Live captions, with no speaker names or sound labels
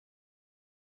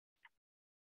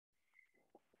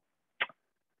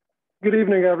Good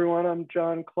evening, everyone. I'm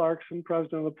John Clarkson,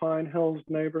 President of the Pine Hills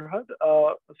Neighborhood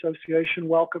Association.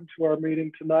 Welcome to our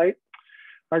meeting tonight.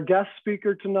 Our guest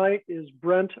speaker tonight is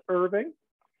Brent Irving.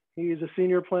 He's a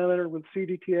senior planner with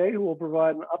CDTA who will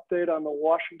provide an update on the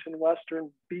Washington Western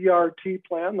BRT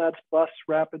plan. That's bus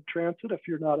rapid transit, if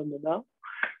you're not in the know.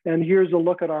 And here's a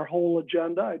look at our whole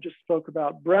agenda. I just spoke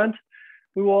about Brent.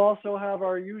 We will also have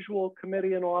our usual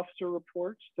committee and officer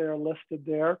reports. They're listed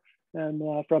there. And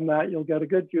from that, you'll get a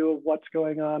good view of what's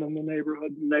going on in the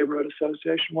neighborhood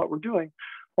association, what we're doing.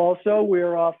 Also, we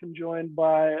are often joined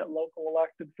by local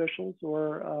elected officials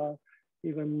or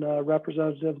even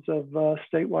representatives of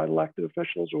statewide elected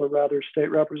officials, or rather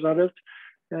state representatives.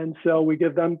 And so we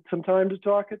give them some time to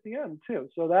talk at the end too.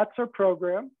 So that's our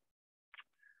program.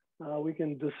 We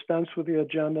can dispense with the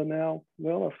agenda now.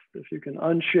 Will, if you can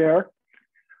unshare.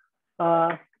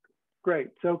 Great.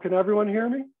 So can everyone hear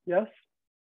me? Yes?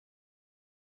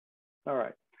 All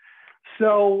right.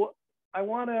 So I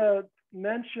want to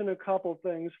mention a couple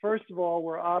things. First of all,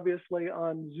 we're obviously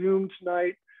on Zoom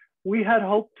tonight. We had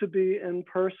hoped to be in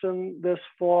person this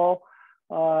fall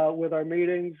with our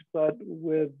meetings, but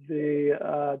with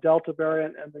the Delta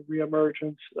variant and the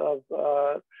reemergence of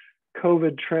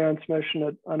COVID transmission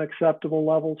at unacceptable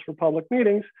levels for public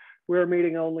meetings, we're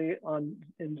meeting only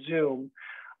in Zoom.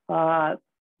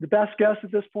 The best guess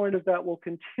at this point is that we'll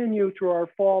continue through our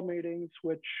fall meetings,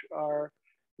 which are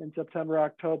in September,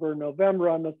 October, November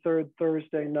on the third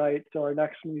Thursday night. So our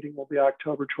next meeting will be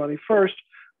October 21st.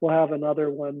 We'll have another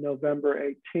one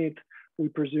November 18th. We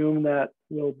presume that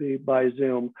will be by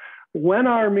Zoom. When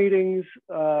our meetings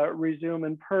resume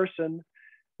in person,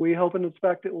 we hope and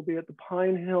expect it will be at the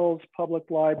Pine Hills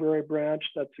Public Library branch.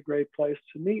 That's a great place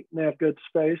to meet and they have good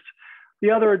space. The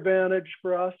other advantage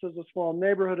for us as a small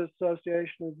neighborhood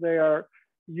association is they are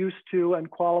used to and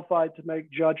qualified to make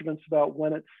judgments about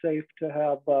when it's safe to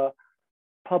have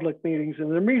public meetings in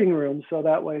their meeting rooms. So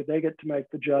that way they get to make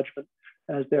the judgment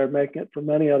as they're making it for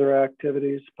many other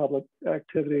activities, public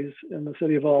activities in the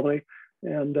city of Albany.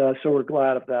 And so we're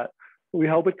glad of that. We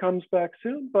hope it comes back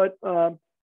soon, but the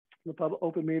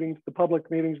public meetings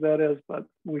that is, but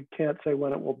we can't say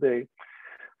when it will be.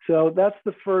 So that's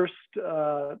the first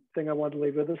thing I wanted to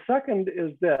leave with. The second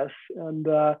is this, and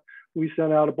we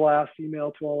sent out a blast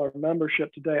email to all our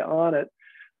membership today on it.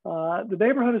 The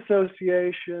Neighborhood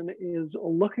Association is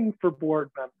looking for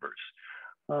board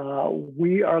members.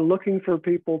 We are looking for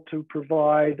people to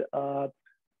provide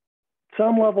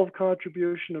some level of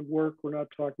contribution and work. We're not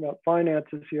talking about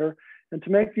finances here. And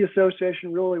to make the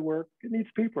association really work, it needs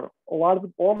people. All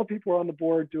the people on the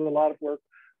board do a lot of work,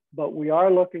 but we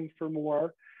are looking for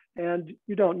more. And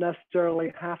you don't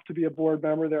necessarily have to be a board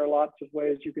member. There are lots of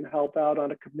ways you can help out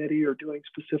on a committee or doing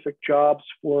specific jobs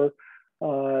for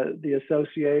the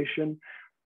association.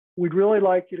 We'd really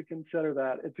like you to consider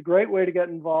that. It's a great way to get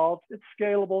involved. It's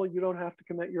scalable. You don't have to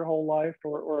commit your whole life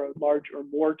or a large or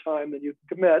more time than you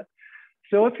can commit.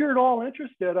 So if you're at all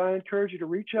interested, I encourage you to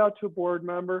reach out to a board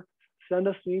member, send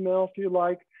us an email if you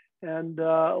like, and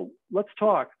let's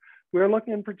talk. We're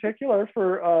looking in particular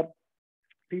for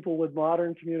people with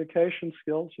modern communication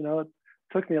skills. You know, it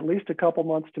took me at least a couple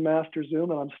months to master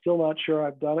Zoom, and I'm still not sure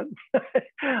I've done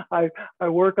it. I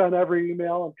work on every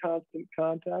email and constant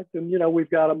contact, and you know, we've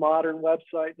got a modern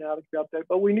website now to update,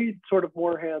 but we need sort of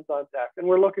more hands on deck. And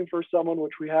we're looking for someone,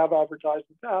 which we have advertised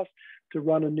in the past, to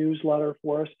run a newsletter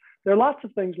for us. There are lots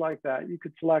of things like that. You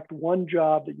could select one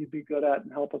job that you'd be good at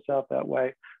and help us out that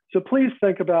way. So please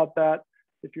think about that.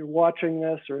 If you're watching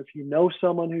this, or if you know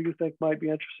someone who you think might be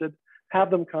interested, have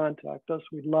them contact us.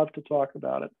 We'd love to talk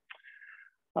about it.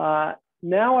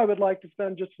 Now I would like to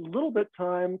spend just a little bit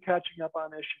time catching up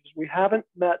on issues. We haven't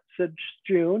met since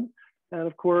June. And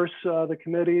of course, the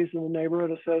committees and the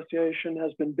Neighborhood Association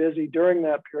has been busy during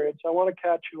that period. So I want to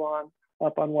catch you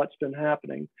up on what's been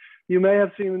happening. You may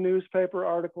have seen the newspaper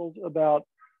articles about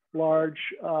large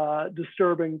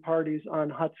disturbing parties on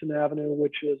Hudson Avenue,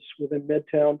 which is within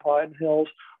Midtown Pine Hills,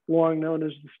 long known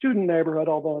as the student neighborhood,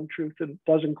 although in truth it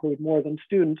does include more than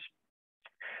students.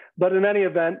 But in any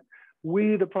event,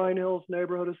 we, the Pine Hills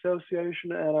Neighborhood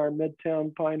Association and our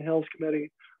Midtown Pine Hills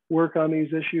Committee, work on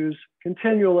these issues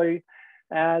continually,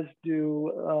 as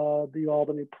do the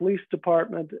Albany Police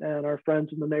Department and our friends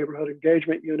in the Neighborhood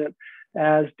Engagement Unit,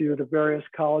 as do the various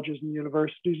colleges and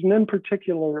universities, and in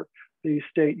particular, the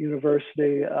State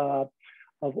University of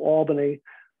Albany.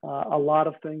 A lot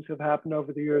of things have happened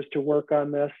over the years to work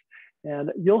on this.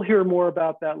 And you'll hear more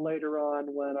about that later on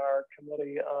when our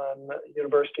Committee on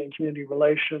University and Community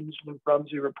Relations, Luke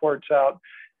Rumsey, reports out,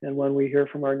 and when we hear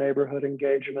from our Neighborhood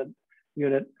Engagement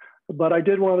Unit. But I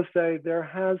did want to say there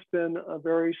has been a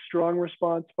very strong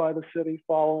response by the city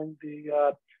following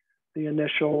the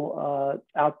initial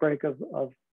outbreak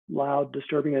of loud,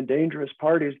 disturbing, and dangerous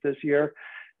parties this year.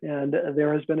 And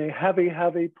there has been a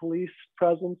heavy police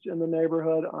presence in the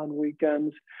neighborhood on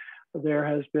weekends. There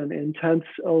has been intense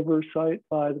oversight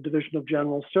by the Division of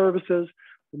General Services.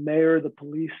 The mayor, the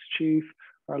police chief,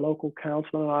 our local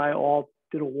councilman, and I all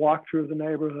did a walkthrough of the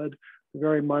neighborhood the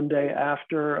very Monday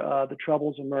after the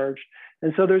troubles emerged.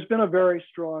 And so there's been a very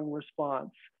strong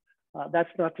response. That's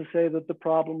not to say that the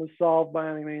problem was solved by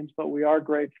any means, but we are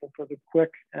grateful for the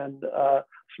quick and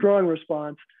strong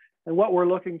response. And what we're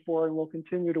looking for, and we'll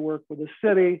continue to work with the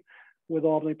city, with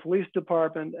Albany Police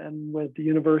Department, and with the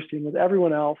university, and with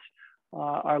everyone else,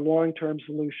 are long-term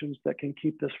solutions that can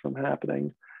keep this from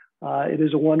happening. It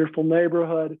is a wonderful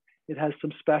neighborhood. It has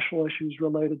some special issues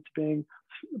related to being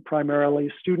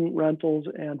primarily student rentals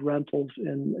and rentals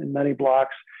in many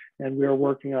blocks, and we are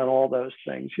working on all those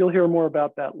things. You'll hear more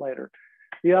about that later.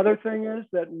 The other thing is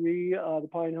that we, the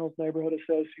Pine Hills Neighborhood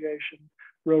Association,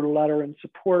 wrote a letter in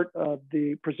support of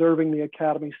the preserving the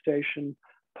Academy Station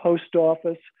post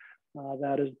office.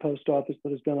 That is the post office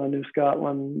that has been on New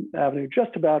Scotland Avenue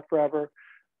just about forever,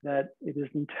 that it is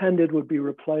intended would be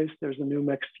replaced. There's a new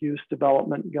mixed use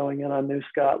development going in on New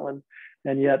Scotland,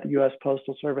 and yet the US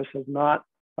Postal Service has not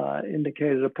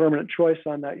indicated a permanent choice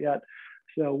on that yet.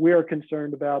 So we are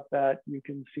concerned about that. You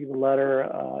can see the letter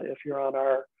if you're on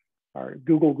our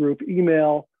Google group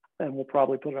email, and we'll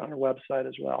probably put it on our website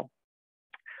as well.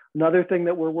 Another thing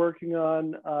that we're working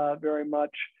on very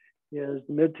much is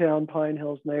the Midtown Pine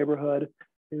Hills neighborhood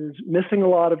is missing a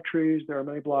lot of trees. There are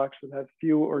many blocks that have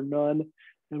few or none.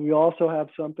 And we also have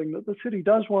something that the city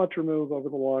does want to remove over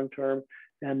the long term,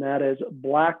 and that is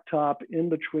blacktop in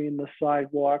between the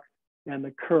sidewalk and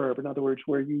the curb. In other words,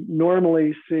 where you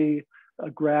normally see a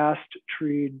grassed,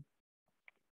 treed,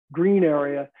 green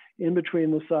area in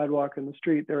between the sidewalk and the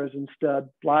street, there is instead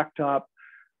blacktop.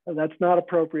 That's not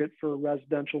appropriate for a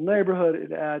residential neighborhood.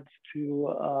 It adds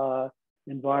to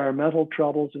environmental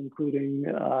troubles, including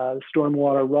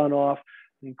stormwater runoff,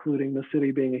 including the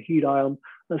city being a heat island.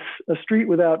 A street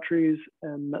without trees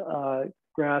and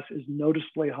grass is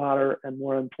noticeably hotter and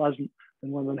more unpleasant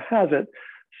than one that has it.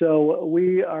 So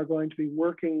we are going to be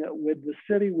working with the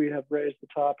city. We have raised the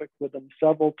topic with them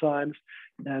several times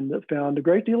and found a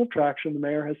great deal of traction. The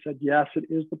mayor has said, yes, it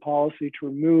is the policy to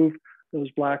remove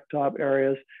those blacktop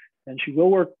areas, and she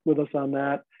will work with us on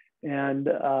that. And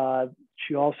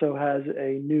she also has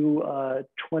a new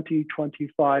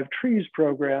 2025 trees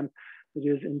program that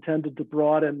is intended to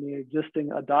broaden the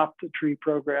existing Adopt a Tree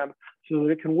program so that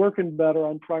it can work in better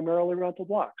on primarily rental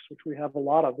blocks, which we have a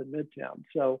lot of in Midtown.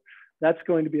 So that's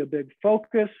going to be a big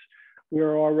focus.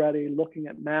 We're already looking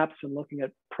at maps and looking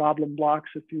at problem blocks,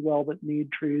 if you will, that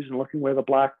need trees, and looking where the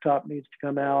blacktop needs to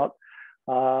come out.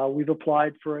 We've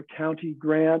applied for a county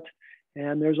grant,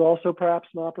 and there's also perhaps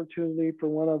an opportunity for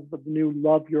one of the new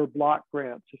Love Your Block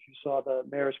grants, if you saw the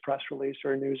mayor's press release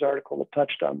or a news article that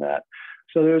touched on that.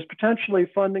 So there's potentially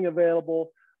funding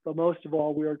available, but most of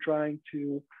all, we are trying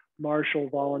to marshal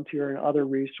volunteer and other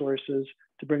resources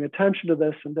to bring attention to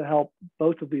this and to help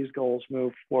both of these goals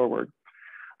move forward.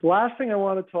 The last thing I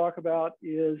want to talk about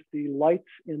is the Lights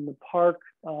in the Park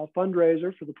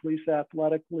fundraiser for the Police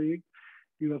Athletic League.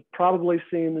 You have probably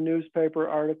seen the newspaper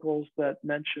articles that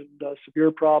mentioned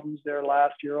severe problems there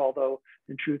last year, although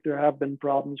in truth, there have been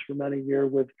problems for many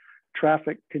years with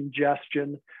traffic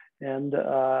congestion and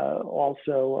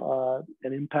also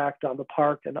an impact on the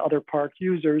park and other park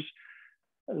users.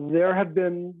 There have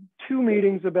been 2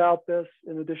 meetings about this,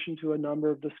 in addition to a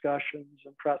number of discussions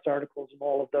and press articles and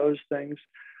all of those things.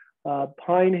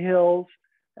 Pine Hills,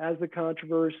 as the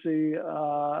controversy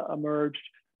emerged,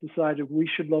 decided we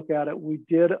should look at it. We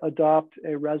did adopt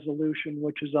a resolution,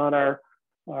 which is on our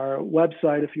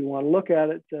website if you want to look at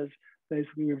it. It says,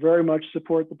 basically, we very much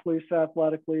support the Police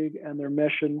Athletic League and their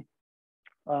mission.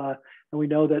 And we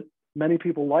know that many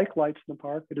people like Lights in the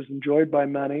Park. It is enjoyed by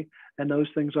many, and those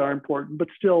things are important, but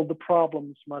still the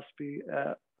problems must be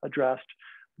addressed,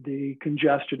 the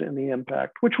congestion and the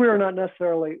impact, which we are not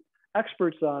necessarily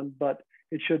experts on, but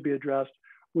it should be addressed.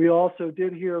 We also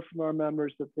did hear from our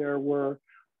members that there were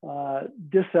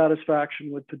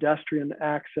dissatisfaction with pedestrian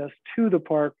access to the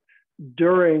park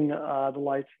during the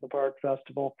Lights in the Park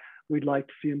Festival. We'd like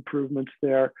to see improvements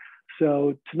there.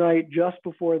 So tonight, just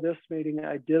before this meeting,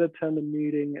 I did attend a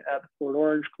meeting at the Fort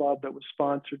Orange Club that was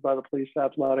sponsored by the Police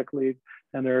Athletic League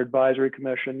and their advisory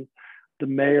commission. The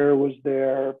mayor was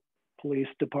there, police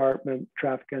department,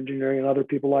 traffic engineering, and other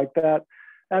people like that,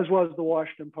 as was the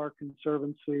Washington Park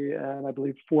Conservancy and I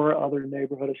believe 4 other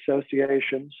neighborhood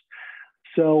associations.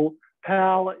 So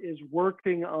PAL is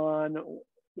working on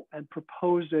and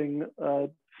proposing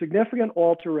significant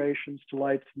alterations to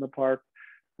lights in the park.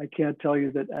 I can't tell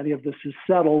you that any of this is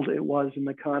settled. It was in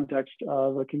the context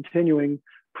of a continuing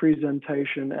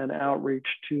presentation and outreach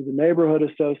to the neighborhood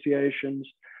associations.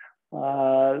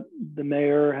 The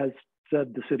mayor has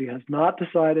said the city has not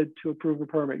decided to approve a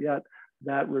permit yet.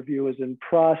 That review is in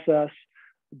process,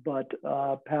 but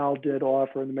PAL did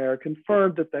offer, and the mayor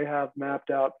confirmed that they have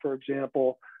mapped out, for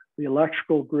example, the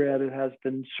electrical grid. It has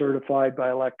been certified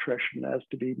by electrician as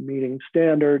to be meeting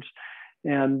standards.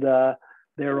 And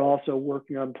they're also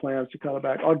working on plans to cut it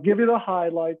back. I'll give you the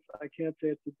highlights. I can't say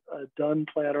it's a done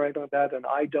plan or anything like that. And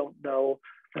I don't know,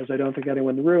 as I don't think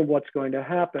anyone in the room, what's going to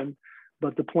happen.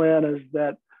 But the plan is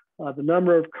that the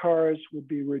number of cars would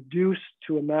be reduced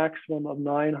to a maximum of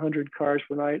 900 cars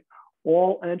per night.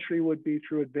 All entry would be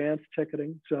through advanced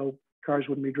ticketing. So cars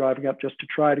wouldn't be driving up just to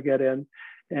try to get in.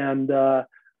 And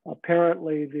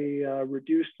apparently the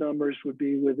reduced numbers would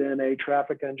be within a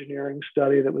traffic engineering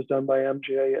study that was done by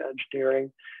MGA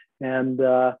Engineering, and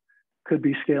could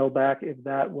be scaled back if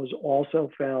that was also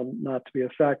found not to be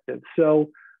effective. So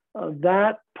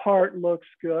that part looks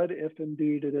good if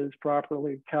indeed it is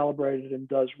properly calibrated and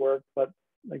does work. But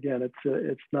again,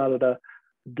 it's not at a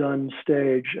done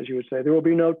stage, as you would say. There will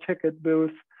be no ticket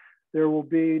booth. There will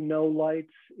be no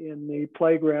lights in the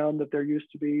playground that there used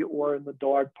to be or in the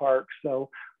dog park. So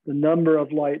the number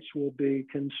of lights will be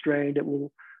constrained. It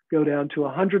will go down to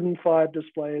 105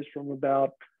 displays from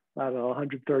about, I don't know,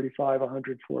 135,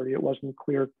 140. It wasn't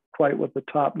clear quite what the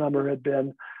top number had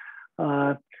been.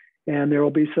 And there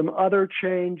will be some other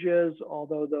changes,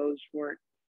 although those weren't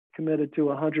committed to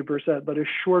 100%, but a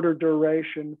shorter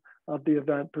duration of the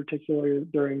event, particularly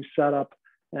during setup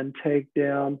and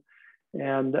takedown.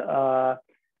 And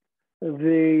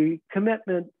the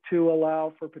commitment to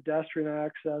allow for pedestrian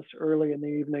access early in the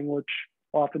evening, which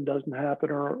often doesn't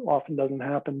happen or often doesn't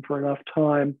happen for enough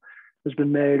time, has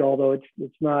been made, although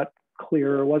it's not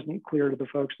clear, or wasn't clear to the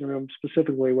folks in the room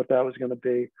specifically what that was going to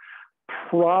be.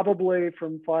 Probably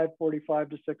from 5:45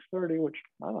 to 6:30, which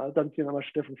I don't know, it doesn't seem that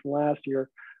much different from last year.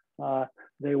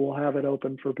 They will have it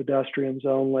open for pedestrians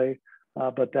only,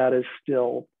 but that is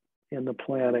still in the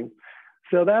planning.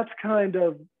 So that's kind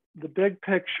of the big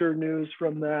picture news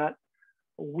from that.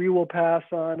 We will pass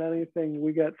on anything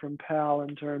we get from PAL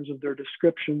in terms of their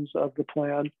descriptions of the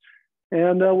plan.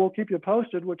 And we'll keep you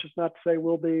posted, which is not to say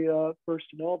we'll be first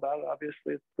to know about it.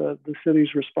 Obviously, it's the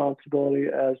city's responsibility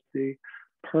as the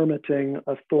permitting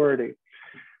authority.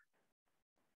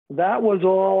 That was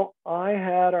all I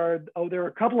had. There are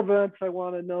a couple of events I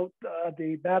want to note.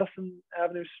 The Madison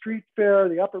Avenue Street Fair,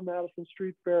 the Upper Madison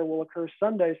Street Fair, will occur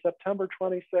Sunday, September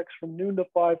 26th from noon to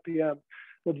 5 p.m.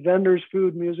 with vendors,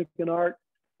 food, music, and art.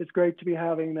 It's great to be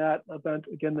having that event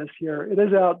again this year. It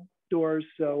is outdoors,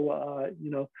 so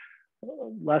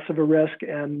less of a risk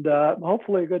and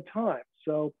hopefully a good time.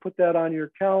 So put that on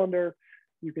your calendar.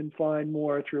 You can find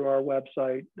more through our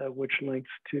website, which links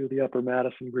to the Upper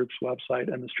Madison Group's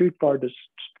website and the Street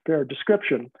Fair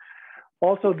description.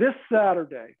 Also, this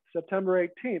Saturday, September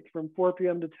 18th, from 4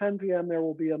 p.m. to 10 p.m., there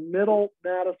will be a Middle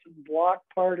Madison block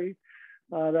party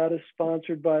that is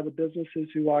sponsored by the businesses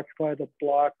who occupy the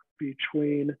block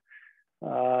between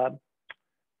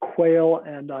Quail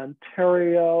and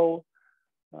Ontario,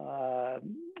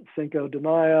 Cinco de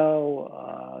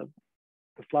Mayo,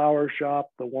 the flower shop,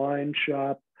 the wine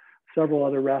shop, several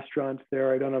other restaurants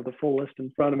there. I don't have the full list in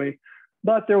front of me,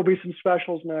 but there will be some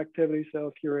specials and activities. So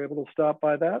if you're able to stop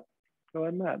by that, go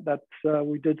ahead and that.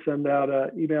 We did send out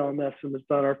an email on this, and it's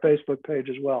on our Facebook page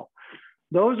as well.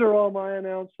 Those are all my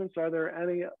announcements. Are there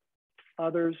any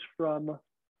others from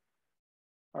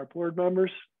our board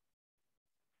members?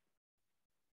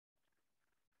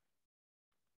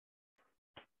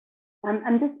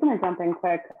 I'm just going to jump in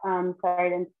quick. Sorry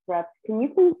to interrupt. Can you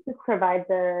please just provide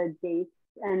the dates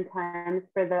and times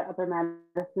for the Upper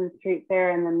Madison Street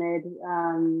Fair and the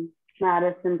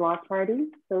Mid-Madison Block Party,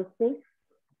 those two?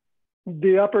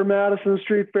 The Upper Madison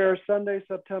Street Fair, Sunday,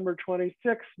 September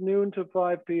 26th, noon to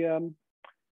 5 p.m.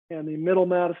 And the Middle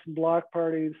Madison Block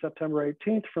Party, September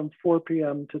 18th, from 4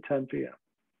 p.m. to 10 p.m.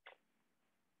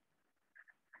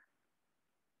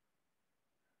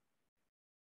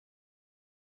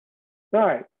 All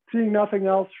right, seeing nothing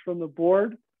else from the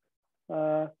board,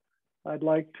 I'd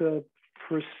like to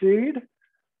proceed.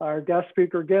 Our guest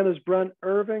speaker again is Brent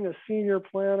Irving, a senior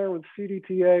planner with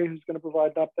CDTA, who's going to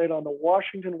provide an update on the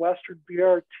Washington Western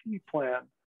BRT plan.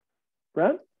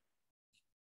 Brent?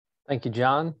 Thank you,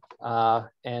 John.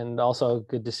 And also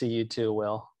good to see you too,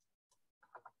 Will.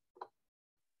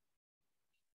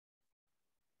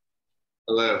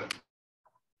 Hello.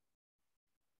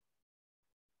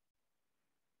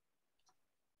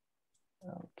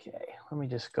 Okay, let me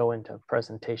just go into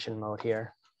presentation mode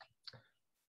here.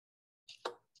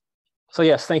 So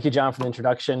yes, thank you, John, for the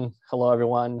introduction. Hello,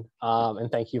 everyone, and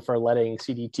thank you for letting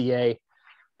CDTA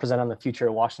present on the future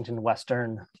of Washington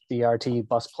Western BRT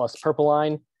Bus Plus Purple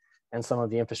Line and some of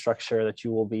the infrastructure that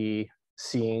you will be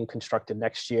seeing constructed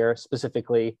next year,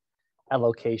 specifically at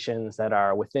locations that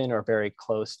are within or very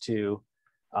close to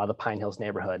the Pine Hills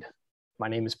neighborhood. My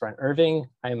name is Brent Irving.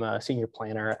 I'm a senior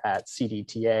planner at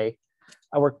CDTA.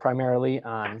 I work primarily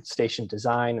on station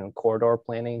design and corridor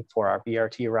planning for our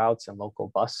BRT routes and local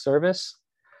bus service.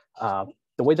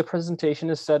 The way the presentation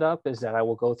is set up is that I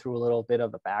will go through a little bit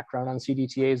of the background on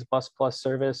CDTA's Bus Plus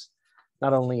service,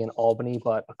 not only in Albany,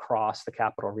 but across the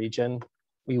capital region.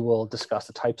 We will discuss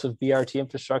the types of BRT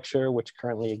infrastructure which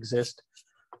currently exist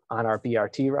on our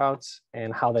BRT routes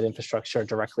and how that infrastructure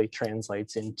directly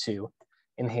translates into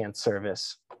enhanced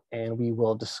service. And we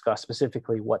will discuss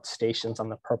specifically what stations on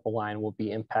the Purple Line will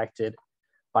be impacted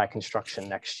by construction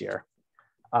next year.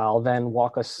 I'll then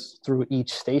walk us through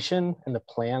each station and the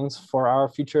plans for our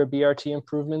future BRT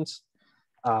improvements.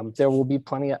 There will be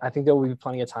plenty, I think there will be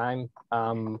plenty of time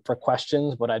for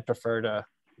questions, but I'd prefer to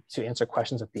answer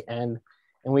questions at the end.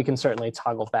 And we can certainly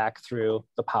toggle back through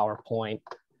the PowerPoint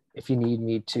if you need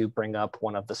me to bring up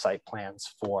one of the site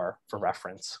plans for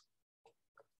reference.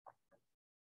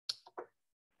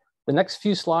 The next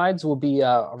few slides will be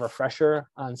a refresher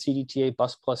on CDTA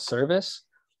Bus Plus service.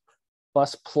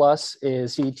 Bus Plus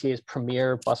is CDTA's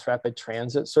premier bus rapid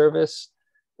transit service,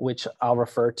 which I'll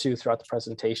refer to throughout the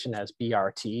presentation as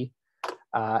BRT.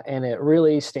 And it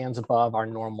really stands above our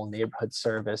normal neighborhood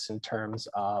service in terms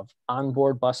of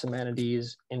onboard bus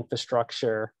amenities,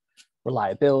 infrastructure,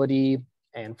 reliability,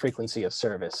 and frequency of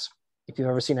service. If you've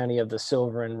ever seen any of the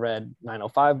silver and red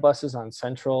 905 buses on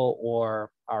Central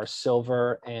or our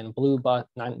silver and blue bus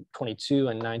 922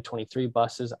 and 923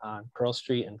 buses on Pearl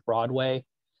Street and Broadway,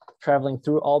 traveling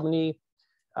through Albany,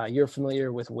 you're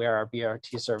familiar with where our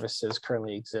BRT services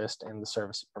currently exist and the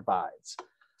service it provides.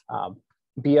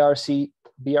 BRT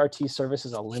service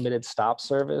is a limited stop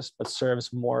service, but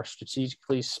serves more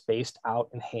strategically spaced out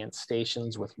enhanced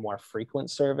stations with more frequent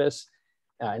service.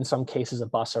 In some cases, a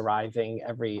bus arriving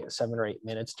every 7 or 8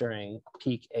 minutes during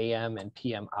peak AM and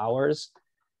PM hours,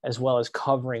 as well as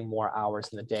covering more hours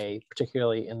in the day,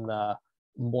 particularly in the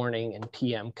morning and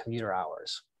PM commuter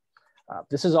hours.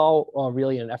 This is all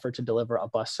really an effort to deliver a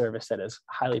bus service that is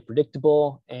highly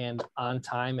predictable and on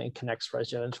time and connects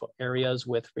residential areas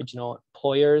with regional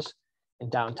employers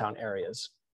and downtown areas.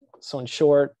 So in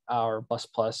short, our Bus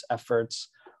Plus efforts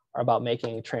are about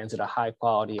making transit a high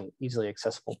quality and easily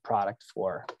accessible product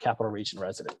for Capital Region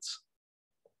residents.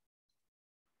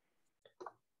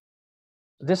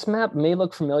 This map may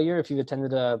look familiar if you've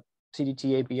attended a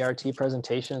CDTA BRT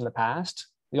presentation in the past.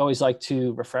 We always like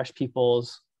to refresh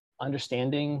people's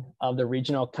understanding of the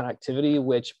regional connectivity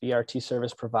which BRT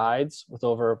service provides with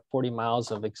over 40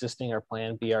 miles of existing or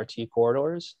planned BRT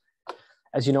corridors.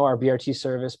 As you know, our BRT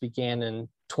service began in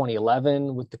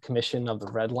 2011 with the commission of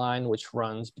the Red Line, which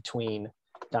runs between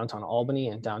downtown Albany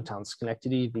and downtown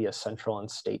Schenectady via Central and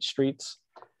State Streets.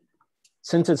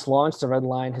 Since its launch, the Red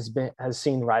Line has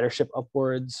seen ridership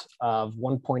upwards of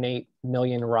 1.8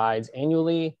 million rides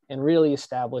annually and really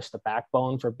established the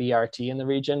backbone for BRT in the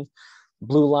region.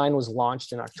 Blue Line was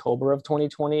launched in October of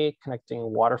 2020,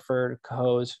 connecting Waterford,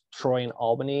 Cohoes, Troy, and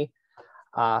Albany.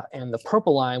 And the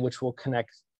Purple Line, which will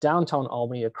connect downtown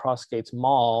Albany to Crossgates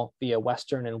Mall via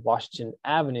Western and Washington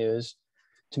Avenues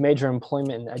to major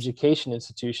employment and education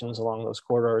institutions along those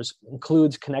corridors,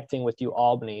 includes connecting with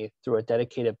UAlbany through a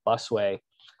dedicated busway,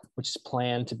 which is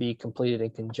planned to be completed in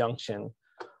conjunction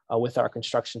with our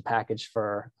construction package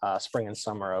for spring and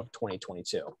summer of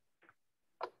 2022.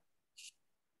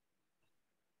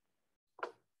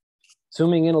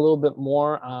 Zooming in a little bit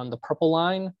more on the Purple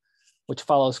Line, which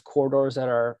follows corridors that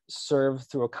are served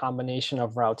through a combination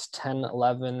of routes 10,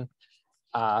 11,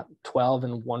 12,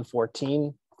 and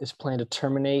 114, is planned to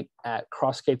terminate at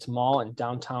Crossgates Mall and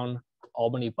downtown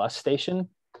Albany bus station.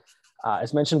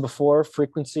 As mentioned before,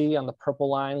 frequency on the Purple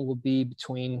Line will be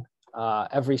between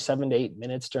every 7 to 8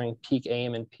 minutes during peak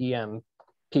AM and PM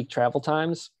peak travel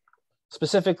times.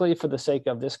 Specifically, for the sake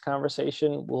of this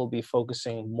conversation, we'll be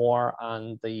focusing more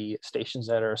on the stations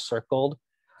that are circled,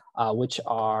 which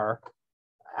are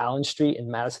Allen Street and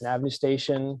Madison Avenue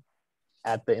Station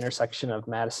at the intersection of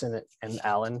Madison and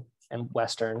Allen and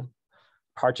Western,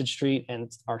 Partridge Street and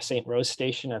our St. Rose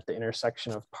Station at the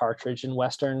intersection of Partridge and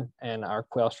Western, and our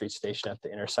Quail Street Station at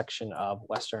the intersection of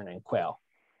Western and Quail.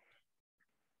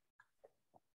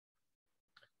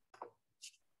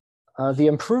 The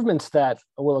improvements that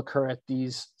will occur at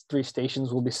these three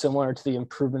stations will be similar to the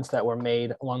improvements that were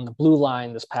made along the blue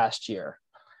line this past year.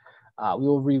 We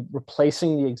will be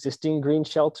replacing the existing green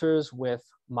shelters with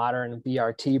modern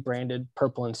BRT branded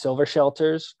purple and silver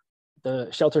shelters. The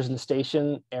shelters in the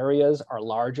station areas are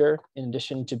larger, in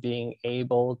addition to being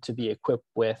able to be equipped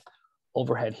with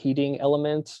overhead heating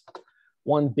elements.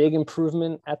 One big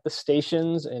improvement at the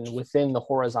stations and within the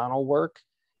horizontal work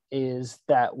is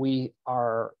that we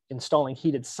are installing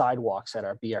heated sidewalks at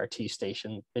our BRT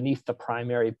station beneath the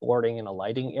primary boarding and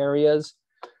alighting areas,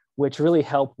 which really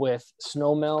help with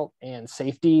snow melt and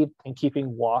safety and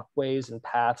keeping walkways and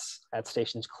paths at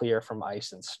stations clear from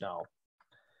ice and snow.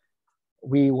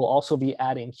 We will also be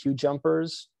adding queue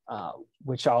jumpers,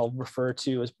 which I'll refer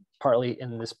to as partly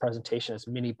in this presentation as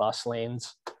mini bus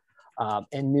lanes,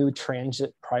 and new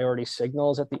transit priority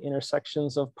signals at the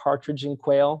intersections of Partridge and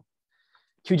Quail.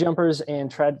 Queue jumpers and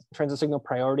transit signal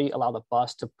priority allow the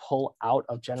bus to pull out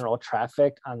of general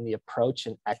traffic on the approach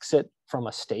and exit from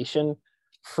a station,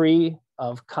 free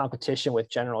of competition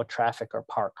with general traffic or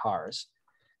parked cars.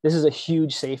 This is a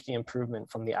huge safety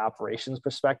improvement from the operations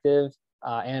perspective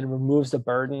and removes the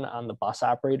burden on the bus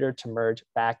operator to merge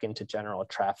back into general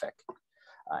traffic.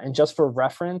 And just for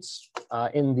reference,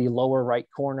 in the lower right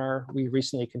corner, we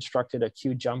recently constructed a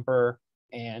queue jumper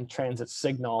and transit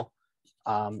signal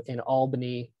in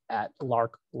Albany at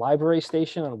Lark Library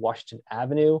Station on Washington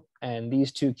Avenue. And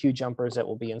these two queue jumpers that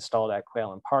will be installed at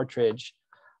Quail and Partridge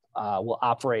will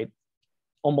operate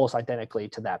almost identically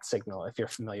to that signal if you're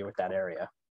familiar with that area.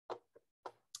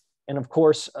 And of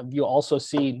course, you'll also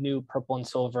see new purple and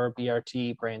silver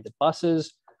BRT branded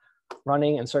buses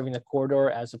running and serving the corridor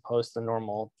as opposed to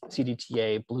normal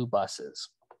CDTA blue buses.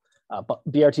 But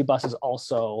BRT buses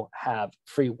also have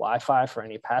free Wi-Fi for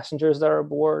any passengers that are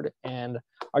aboard and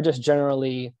are just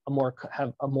generally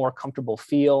have a more comfortable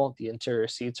feel. The interior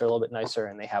seats are a little bit nicer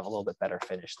and they have a little bit better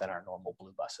finish than our normal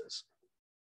blue buses.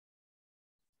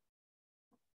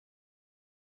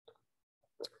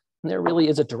 And there really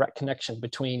is a direct connection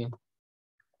between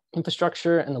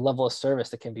infrastructure and the level of service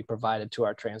that can be provided to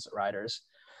our transit riders.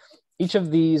 Each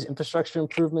of these infrastructure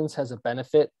improvements has a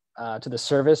benefit to the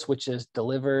service, which is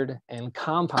delivered and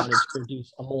compounded to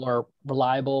produce a more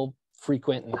reliable,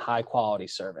 frequent, and high quality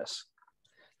service.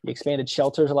 The expanded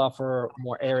shelters allow for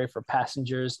more area for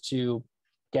passengers to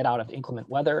get out of inclement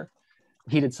weather.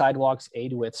 Heated sidewalks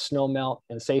aid with snow melt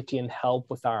and safety and help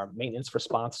with our maintenance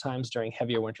response times during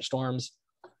heavier winter storms.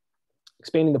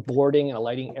 Expanding the boarding and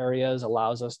alighting areas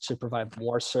allows us to provide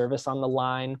more service on the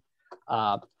line,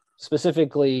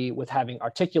 specifically with having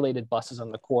articulated buses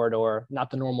on the corridor,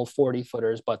 not the normal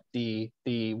 40-footers, but the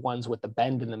ones with the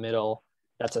bend in the middle.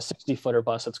 That's a 60-footer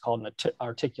bus. It's called an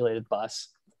articulated bus.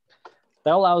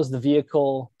 That allows the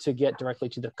vehicle to get directly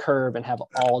to the curb and have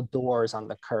all doors on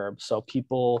the curb, so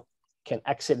people can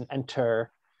exit and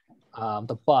enter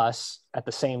the bus at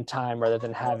the same time rather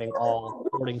than having all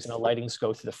boardings and alightings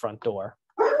go through the front door.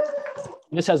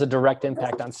 And this has a direct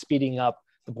impact on speeding up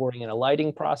the boarding and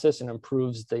alighting process and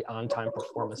improves the on-time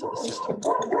performance of the system.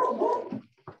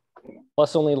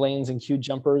 Bus-only lanes and queue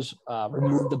jumpers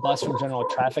remove the bus from general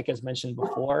traffic, as mentioned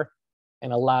before,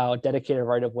 and allow dedicated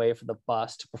right-of-way for the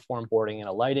bus to perform boarding and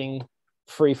alighting,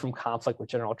 free from conflict with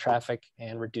general traffic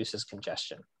and reduces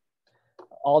congestion.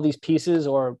 All these pieces,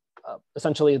 or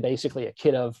essentially basically a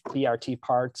kit of BRT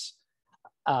parts,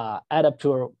 add up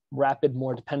to a rapid,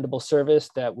 more dependable service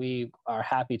that we are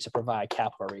happy to provide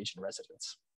Capital Region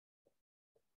residents.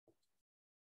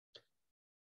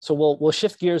 So we'll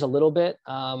shift gears a little bit.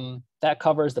 That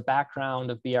covers the background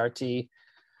of BRT.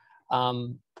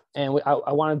 And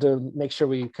I wanted to make sure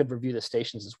we could review the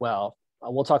stations as well.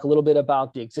 We'll talk a little bit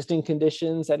about the existing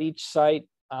conditions at each site,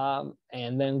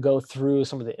 and then go through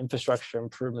some of the infrastructure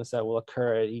improvements that will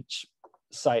occur at each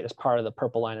site as part of the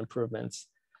Purple Line improvements.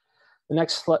 The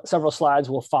next several slides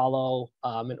will follow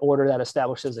in order that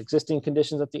establishes existing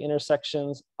conditions at the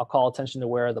intersections. I'll call attention to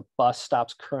where the bus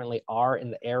stops currently are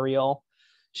in the aerial,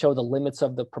 show the limits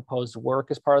of the proposed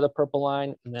work as part of the Purple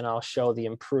Line, and then I'll show the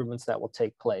improvements that will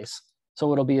take place.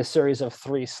 So it'll be a series of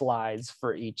 3 slides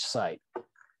for each site.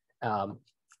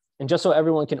 And just so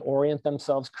everyone can orient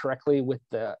themselves correctly with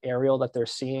the aerial that they're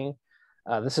seeing,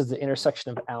 this is the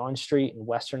intersection of Allen Street and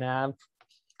Western Ave,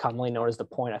 commonly known as the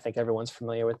Point. I think everyone's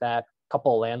familiar with that. A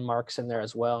couple of landmarks in there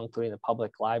as well, including the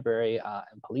public library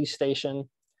and police station.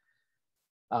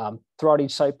 Throughout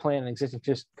each site plan and existing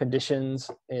conditions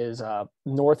is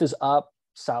north is up,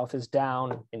 south is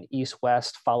down, and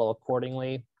east-west follow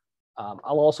accordingly.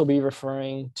 I'll also be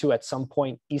referring to at some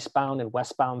point eastbound and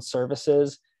westbound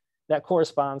services. That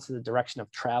corresponds to the direction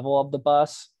of travel of the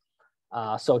bus.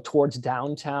 So towards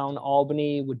downtown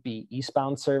Albany would be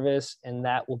eastbound service, and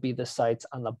that will be the sites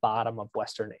on the bottom of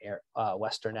Western Ave.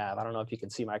 I don't know if you can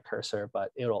see my cursor,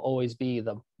 but it'll always be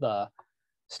the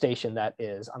station that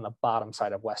is on the bottom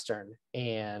side of Western,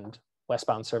 and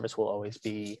westbound service will always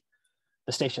be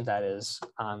the station that is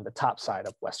on the top side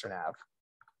of Western Ave.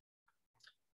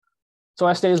 So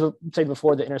as stated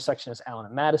before, the intersection is Allen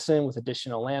and Madison with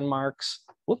additional landmarks.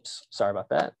 Whoops, sorry about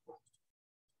that.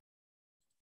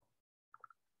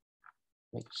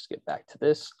 Let me just get back to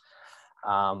this.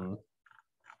 And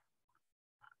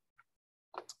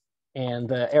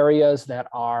the areas that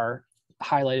are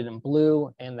highlighted in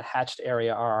blue and the hatched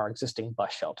area are our existing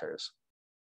bus shelters.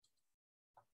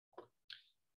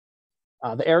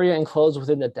 The area enclosed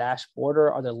within the dashed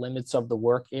border are the limits of the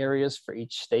work areas for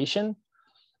each station.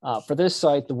 For this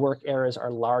site, the work areas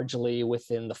are largely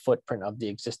within the footprint of the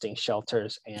existing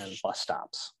shelters and bus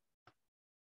stops.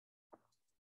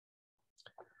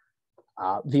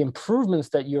 The improvements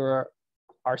that you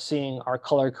are seeing are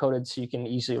color-coded so you can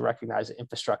easily recognize the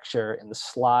infrastructure in the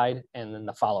slide and in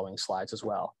the following slides as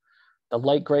well. The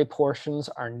light gray portions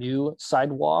are new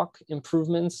sidewalk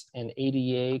improvements and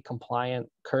ADA compliant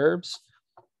curbs.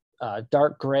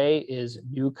 Dark gray is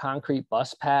new concrete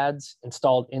bus pads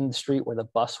installed in the street where the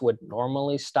bus would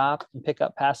normally stop and pick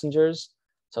up passengers.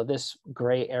 So this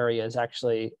gray area is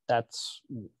actually, that's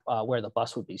where the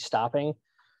bus would be stopping.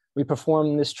 We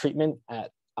perform this treatment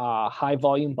at high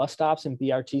volume bus stops and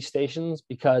BRT stations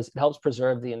because it helps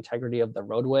preserve the integrity of the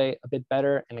roadway a bit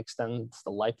better and extends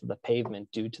the life of the pavement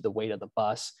due to the weight of the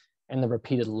bus and the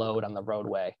repeated load on the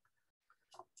roadway.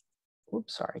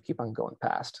 Oops, sorry, I keep on going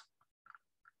past.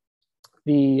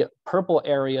 The purple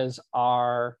areas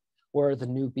are where the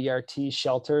new BRT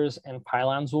shelters and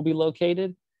pylons will be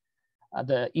located.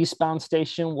 The eastbound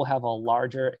station will have a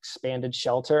larger expanded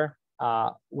shelter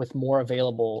with more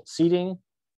available seating.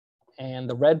 And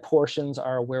the red portions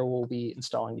are where we'll be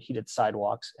installing the heated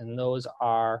sidewalks. And those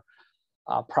are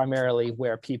primarily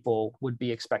where people would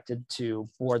be expected to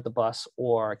board the bus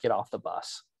or get off the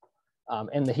bus.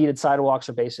 And the heated sidewalks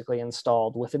are basically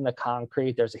installed within the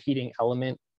concrete. There's a heating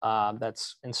element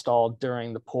that's installed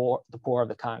during the pour of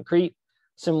the concrete,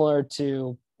 similar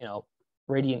to,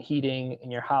 radiant heating in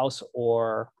your house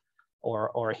or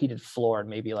a heated floor,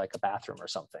 maybe like a bathroom or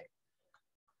something.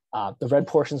 The red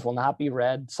portions will not be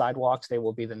red sidewalks. They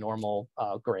will be the normal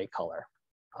gray color.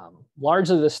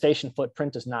 Largely the station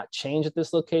footprint does not change at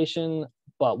this location,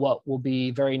 but what will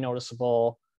be very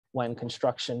noticeable when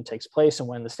construction takes place and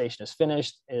when the station is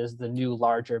finished is the new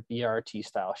larger BRT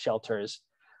style shelters.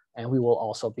 And we will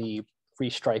also be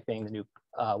restriping the new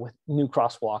with new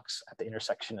crosswalks at the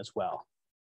intersection as well.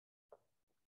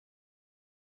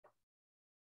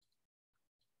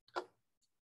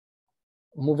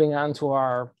 Moving on to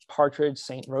our Partridge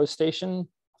St. Rose station.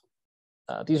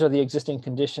 These are the existing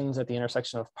conditions at the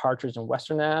intersection of Partridge and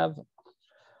Western Ave.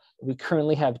 We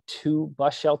currently have 2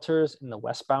 bus shelters in the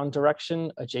westbound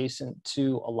direction adjacent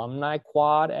to Alumni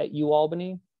Quad at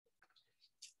UAlbany.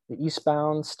 The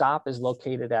eastbound stop is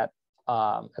located at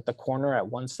the corner at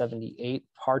 178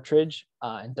 Partridge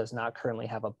and does not currently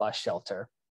have a bus shelter.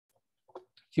 A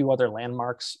few other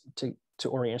landmarks to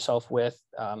orient yourself with.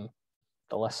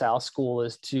 The LaSalle School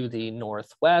is to the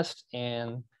northwest,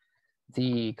 and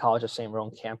the College of St.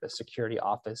 Rome campus security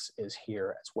office is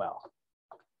here as well.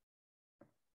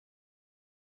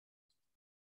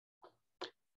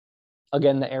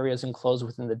 Again, the areas enclosed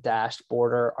within the dashed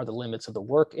border are the limits of the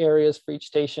work areas for each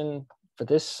station. For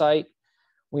this site,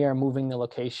 we are moving the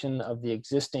location of the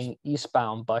existing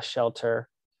eastbound bus shelter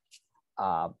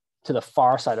to the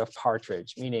far side of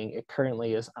Partridge, meaning it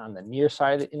currently is on the near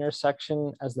side of the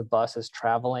intersection as the bus is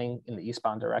traveling in the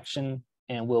eastbound direction,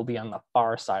 and will be on the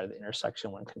far side of the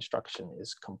intersection when construction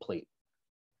is complete.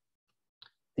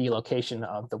 The location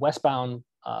of the westbound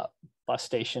bus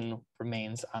station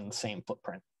remains on the same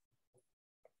footprint.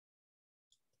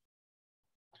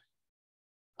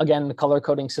 Again, the color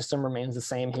coding system remains the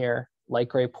same here. Light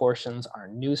gray portions are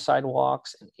new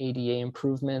sidewalks and ADA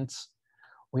improvements.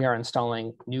 We are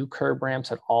installing new curb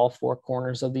ramps at all 4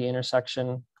 corners of the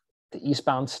intersection. The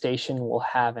eastbound station will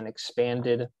have an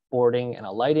expanded boarding and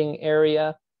a lighting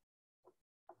area,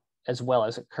 as well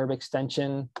as a curb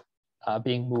extension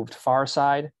being moved far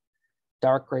side.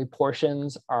 Dark gray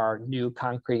portions are new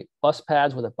concrete bus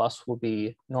pads where the bus will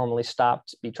be normally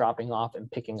stopped, be dropping off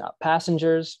and picking up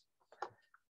passengers.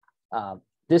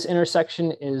 This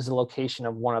intersection is the location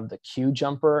of one of the Q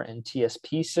jumper and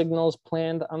TSP signals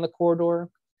planned on the corridor.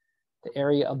 The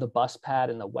area of the bus pad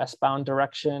in the westbound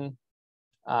direction,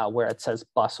 where it says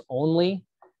bus only,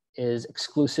 is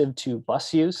exclusive to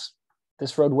bus use.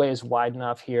 This roadway is wide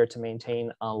enough here to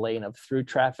maintain a lane of through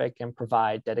traffic and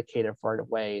provide dedicated right of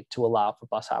way to allow for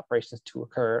bus operations to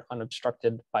occur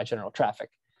unobstructed by general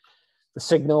traffic. The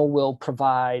signal will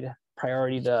provide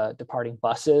priority to departing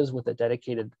buses with a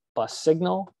dedicated bus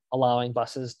signal, allowing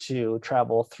buses to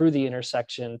travel through the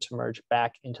intersection to merge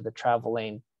back into the travel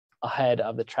lane ahead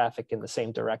of the traffic in the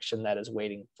same direction that is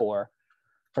waiting for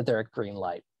their green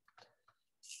light.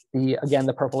 Again,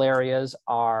 the purple areas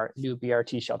are new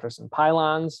BRT shelters and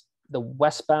pylons. The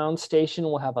westbound station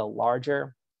will have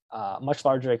a much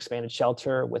larger expanded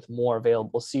shelter with more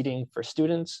available seating for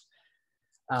students.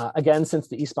 Again, since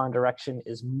the eastbound direction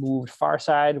is moved far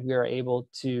side, we are able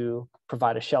to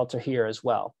provide a shelter here as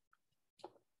well.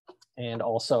 And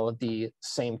also the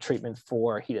same treatment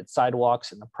for heated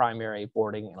sidewalks in the primary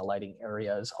boarding and alighting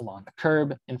areas along the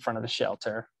curb in front of the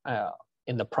shelter,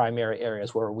 in the primary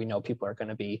areas where we know people are going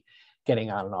to be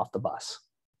getting on and off the bus.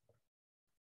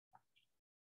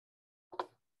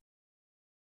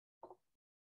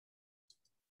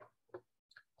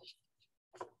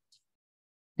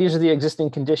 These are the existing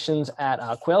conditions at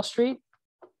Quayle Street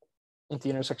at the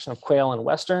intersection of Quayle and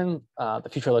Western, the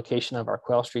future location of our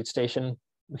Quayle Street station.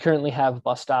 We currently have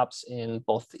bus stops in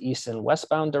both the east and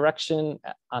westbound direction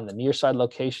on the near side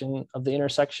location of the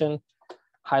intersection,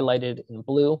 highlighted in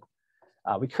blue.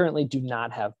 We currently do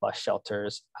not have bus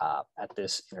shelters at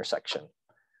this intersection.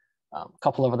 A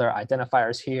couple of other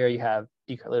identifiers here. You have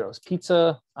Di Carlito's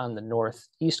Pizza on the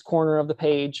northeast corner of the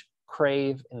page,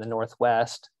 Crave in the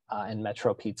northwest, and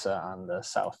Metro Pizza on the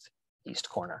southeast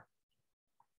corner.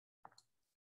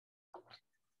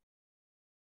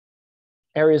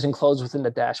 Areas enclosed within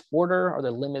the dash border are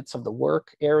the limits of the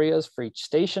work areas for each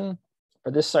station. For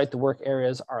this site, the work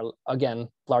areas are, again,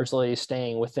 largely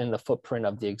staying within the footprint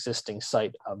of the existing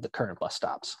site of the current bus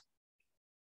stops.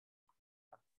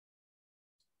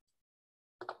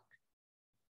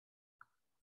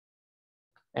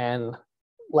 And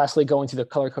lastly, going through the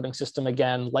color coding system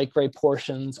again, light gray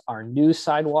portions are new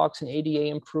sidewalks and ADA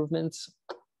improvements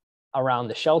around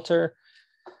the shelter.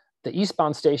 The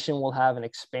eastbound station will have an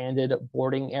expanded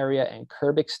boarding area and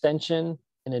curb extension,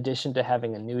 in addition to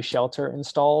having a new shelter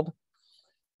installed.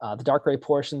 The dark gray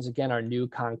portions, again, are new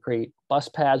concrete bus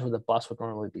pads where the bus would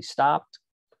normally be stopped.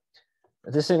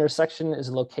 This intersection is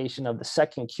the location of the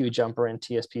second Q jumper and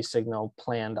TSP signal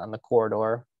planned on the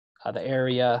corridor. The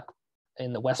area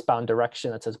in the westbound direction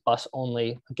that says bus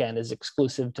only, again, is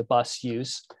exclusive to bus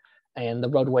use. And the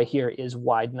roadway here is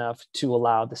wide enough to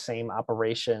allow the same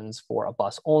operations for a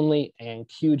bus only and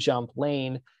Q jump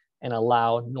lane and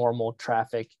allow normal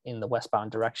traffic in the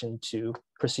westbound direction to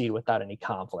proceed without any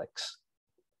conflicts.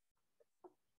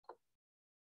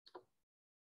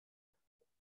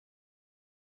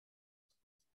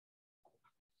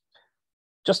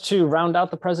 Just to round out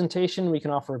the presentation, we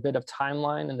can offer a bit of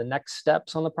timeline and the next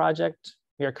steps on the project.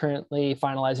 We are currently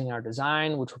finalizing our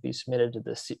design, which will be submitted to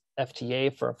the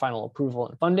FTA for final approval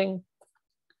and funding.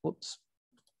 Whoops.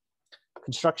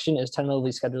 Construction is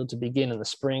tentatively scheduled to begin in the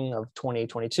spring of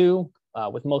 2022,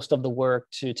 with most of the work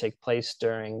to take place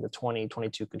during the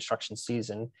 2022 construction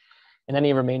season. And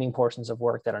any remaining portions of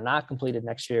work that are not completed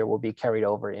next year will be carried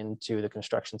over into the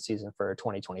construction season for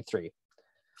 2023.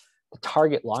 The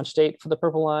target launch date for the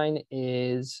Purple Line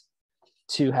is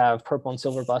to have purple and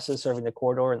silver buses serving the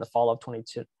corridor in the fall of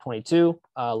 2022,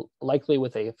 likely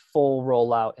with a full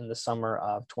rollout in the summer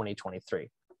of 2023.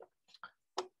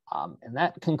 And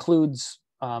that concludes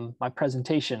my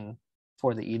presentation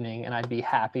for the evening, and I'd be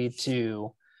happy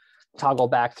to toggle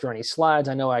back through any slides.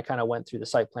 I know I kind of went through the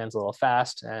site plans a little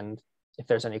fast, and if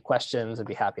there's any questions, I'd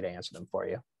be happy to answer them for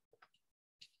you.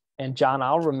 And John,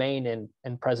 I'll remain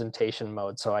in presentation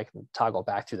mode so I can toggle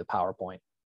back through the PowerPoint.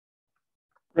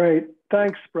 Great,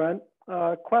 thanks, Brent.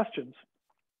 Questions?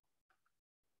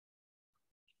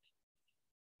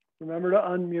 Remember to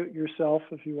unmute yourself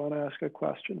if you want to ask a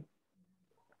question.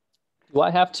 Do I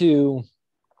have to,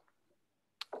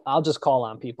 I'll just call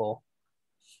on people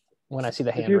when I see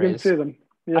the hand raised. You can see them.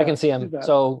 Yeah, I can see them.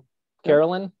 So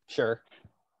Carolyn, sure.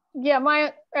 Yeah,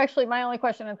 my only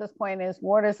question at this point is,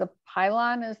 what is a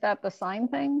pylon? Is that the sign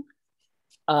thing?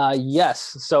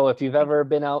 Yes. So if you've ever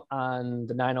been out on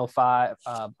the 905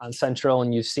 on Central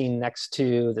and you've seen next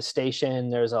to the station,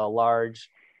 there's a large,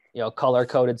 color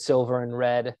coded silver and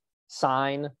red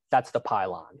sign. That's the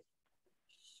pylon.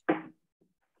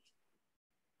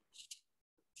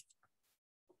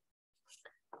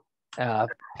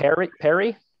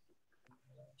 Perry?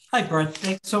 Hi, Brent.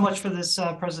 Thanks so much for this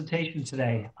presentation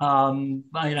today. I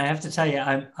have to tell you,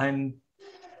 I'm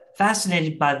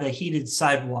fascinated by the heated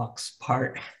sidewalks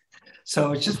part.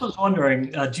 So I just was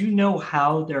wondering, do you know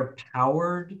how they're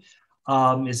powered?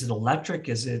 Is it electric?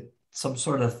 Is it some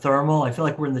sort of thermal? I feel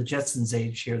like we're in the Jetsons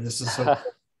age here. This is so.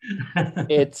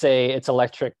 It's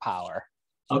electric power.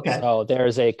 Okay. So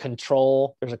there's a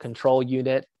control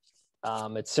unit.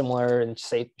 It's similar in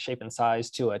shape and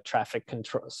size to a traffic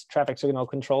signal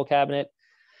control cabinet.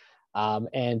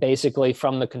 And basically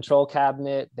from the control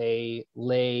cabinet, they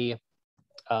lay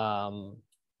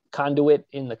conduit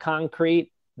in the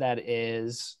concrete that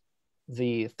is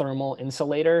the thermal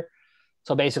insulator.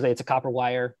 So basically it's a copper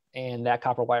wire, and that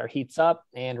copper wire heats up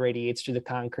and radiates through the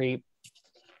concrete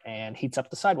and heats up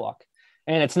the sidewalk.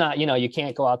 And it's not, you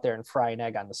can't go out there and fry an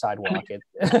egg on the sidewalk.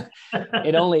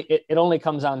 It only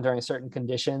comes on during certain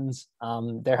conditions.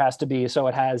 There has to be, so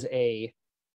it has a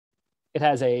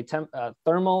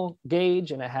thermal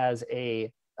gauge, and it has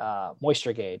a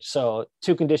moisture gauge. So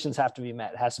two conditions have to be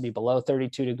met. It has to be below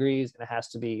 32 degrees, and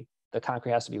the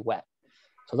concrete has to be wet.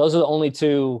 So those are the only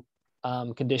two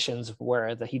conditions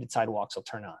where the heated sidewalks will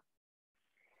turn on.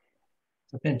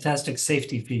 A fantastic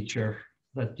safety feature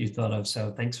that you thought of.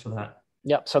 So thanks for that.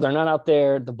 Yep. So they're not out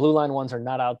there. The blue line ones are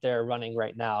not out there running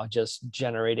right now, just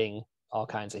generating all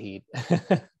kinds of heat.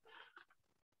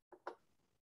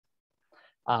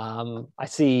 I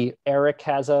see Eric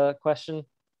has a question.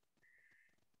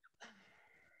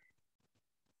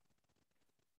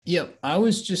 Yep. I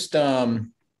was just, are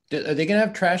they going to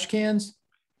have trash cans?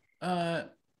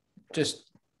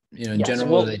 Just, in Yes,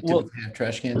 general, they typically have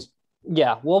trash cans?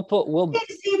 Yeah,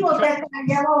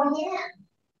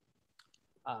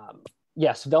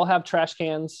 yes, they'll have trash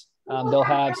cans. They'll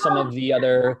have some of the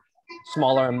other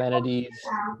smaller amenities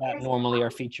that normally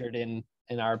are featured in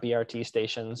our BRT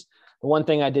stations. The one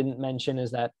thing I didn't mention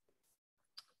is that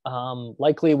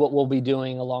likely what we'll be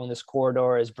doing along this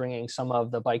corridor is bringing some of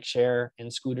the bike share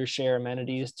and scooter share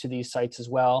amenities to these sites as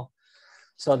well,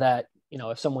 so that,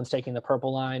 if someone's taking the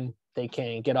Purple Line, they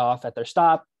can get off at their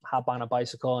stop, hop on a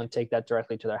bicycle, and take that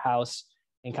directly to their house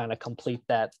and kind of complete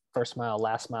that first mile,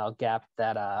 last mile gap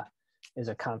that is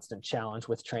a constant challenge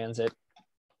with transit.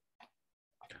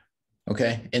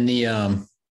 Okay. And well,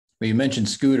 you mentioned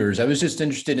scooters. I was just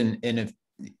interested in if,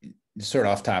 sort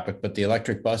of off topic, but the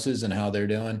electric buses and how they're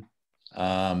doing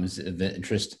is of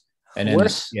interest. And then,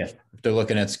 if they're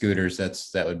looking at scooters,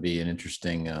 that would be an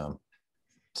interesting.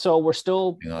 So we're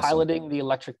still piloting the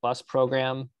electric bus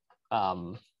program.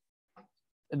 That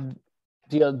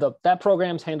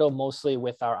program's handled mostly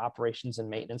with our operations and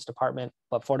maintenance department,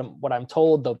 but for what I'm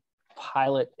told, the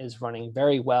pilot is running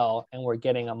very well, and we're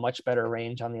getting a much better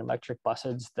range on the electric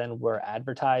buses than we're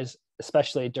advertised,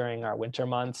 especially during our winter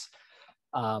months.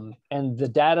 And the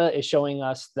data is showing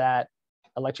us that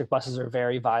electric buses are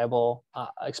very viable,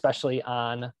 especially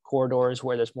on corridors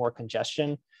where there's more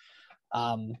congestion.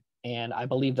 And I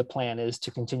believe the plan is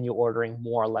to continue ordering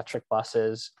more electric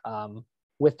buses.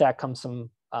 With that comes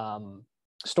some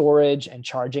storage and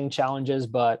charging challenges,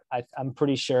 but I'm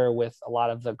pretty sure with a lot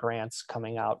of the grants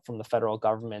coming out from the federal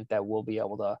government that we'll be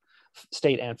able to,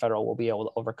 state and federal, will be able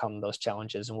to overcome those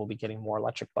challenges, and we'll be getting more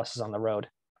electric buses on the road.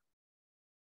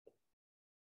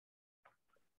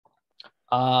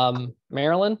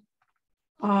 Marilyn?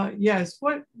 Yes,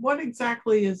 what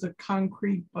exactly is a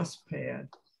concrete bus pad?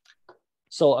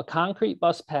 So a concrete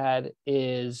bus pad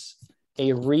is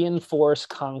a reinforced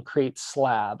concrete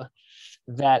slab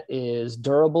that is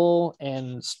durable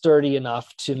and sturdy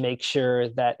enough to make sure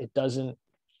that it doesn't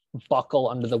buckle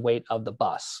under the weight of the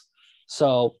bus.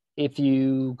 So if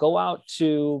you go out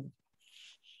to,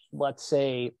 let's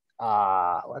say,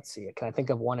 let's see, can I think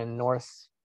of one in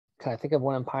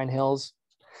Pine Hills?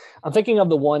 I'm thinking of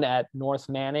the one at North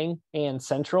Manning and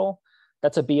Central.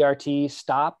 That's a BRT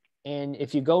stop. And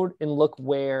if you go and look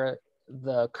where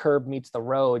the curb meets the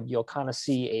road, you'll kind of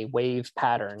see a wave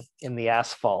pattern in the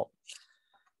asphalt.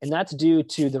 And that's due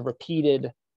to the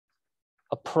repeated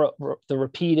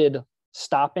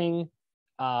stopping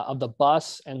of the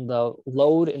bus and the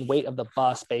load and weight of the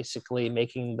bus basically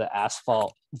making the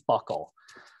asphalt buckle.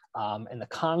 And the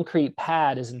concrete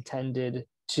pad is intended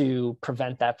to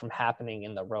prevent that from happening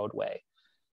in the roadway.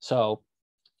 So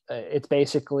it's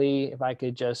basically, if I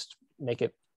could just make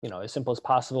it as simple as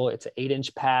possible, it's an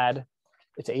 8-inch pad.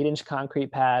 It's an 8-inch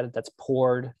concrete pad that's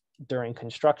poured during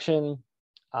construction,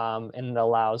 and it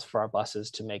allows for our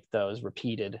buses to make those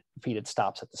repeated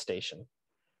stops at the station.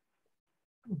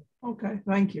 Okay,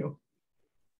 thank you.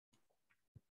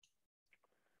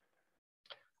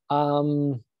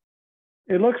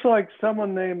 It looks like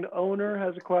someone named Owner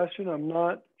has a question. I'm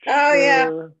not sure.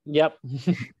 Yeah. Yep.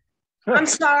 I'm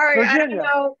sorry. Virginia.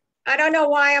 I don't know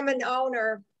why I'm an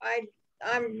owner.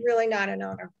 I'm really not an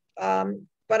owner.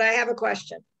 But I have a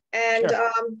question. And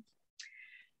sure.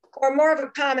 or more of a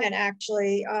comment,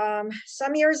 actually.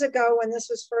 Some years ago when this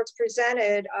was first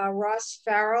presented, Ross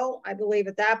Farrell, I believe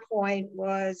at that point,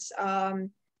 was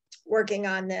working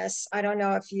on this. I don't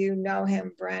know if you know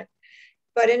him, Brent.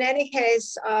 But in any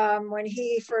case, when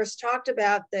he first talked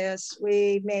about this,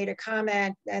 we made a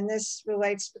comment, and this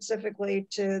relates specifically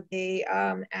to the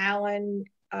Allen,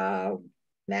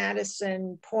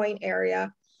 Madison Point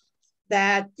area,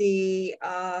 that the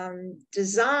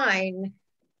design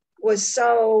was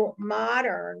so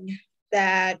modern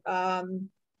that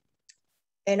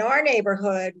in our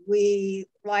neighborhood, we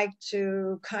like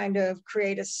to kind of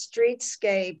create a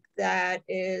streetscape that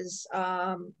is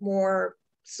more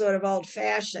sort of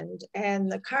old-fashioned, and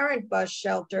the current bus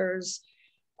shelters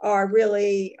are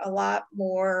really a lot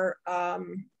more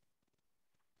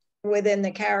within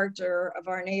the character of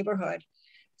our neighborhood.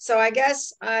 So I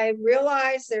guess I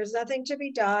realize there's nothing to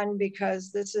be done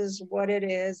because this is what it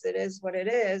is. It is what it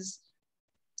is.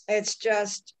 It's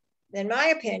just, in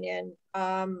my opinion,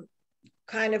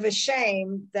 kind of a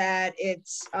shame that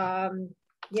it's,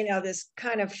 you know, this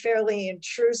kind of fairly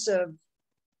intrusive,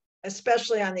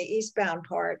 especially on the eastbound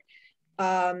part,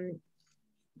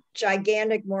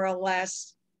 gigantic, more or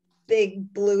less,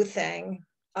 big blue thing,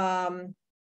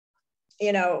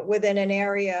 you know, within an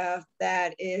area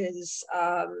that is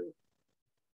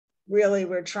really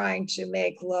we're trying to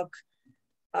make look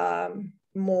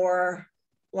more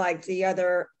like the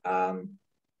other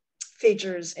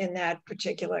features in that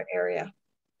particular area.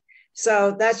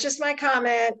 So that's just my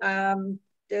comment.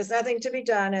 There's nothing to be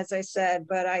done, as I said,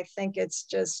 but I think it's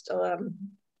just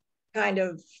kind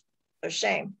of a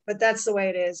shame, but that's the way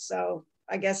it is. So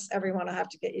I guess everyone will have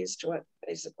to get used to it,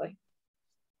 basically.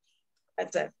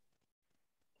 That's it.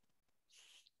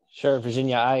 Sure,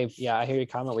 Virginia, I hear your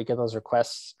comment. We get those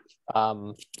requests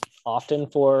often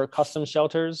for custom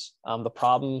shelters. The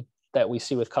problem that we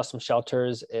see with custom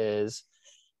shelters is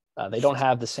they don't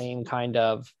have the same kind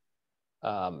of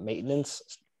maintenance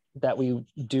that we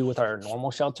do with our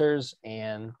normal shelters.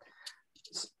 And,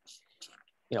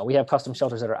 you know, we have custom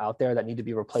shelters that are out there that need to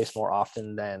be replaced more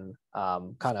often than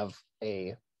kind of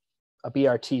a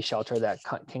BRT shelter that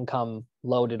can come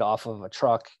loaded off of a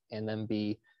truck and then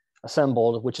be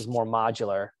assembled, which is more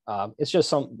modular. It's just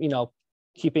some, you know,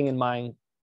 keeping in mind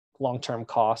long-term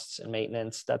costs and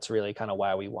maintenance. That's really kind of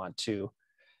why we want to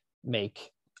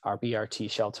make our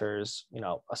BRT shelters, you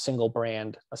know, a single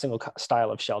brand, a single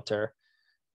style of shelter.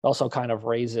 It also kind of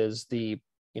raises the,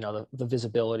 you know, the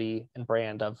visibility and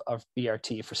brand of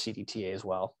BRT for CDTA as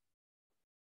well.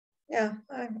 Yeah,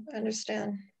 I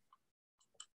understand.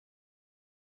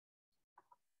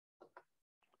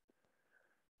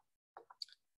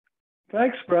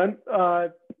 Thanks, Brent.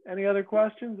 Any other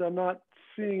questions? I'm not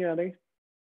seeing any.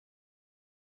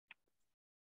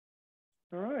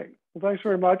 All right. Well, thanks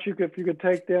very much. If you could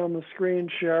take down the screen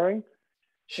sharing.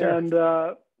 Sure.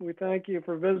 And we thank you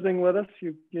for visiting with us.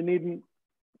 You needn't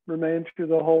remain through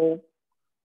the whole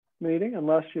meeting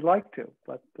unless you'd like to,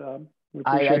 but we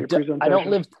appreciate your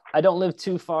presentation. I don't live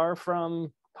too far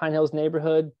from Pine Hills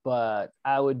neighborhood, but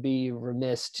I would be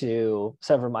remiss to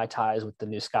sever my ties with the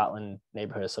New Scotland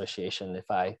Neighborhood Association if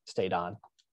I stayed on.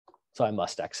 So I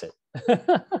must exit.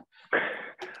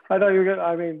 I thought you were good.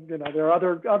 I mean, you know, there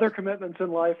are other commitments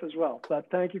in life as well, but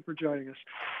thank you for joining us.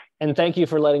 And thank you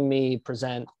for letting me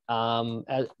present.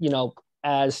 As you know,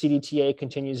 as CDTA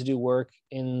continues to do work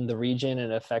in the region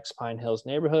and affects Pine Hills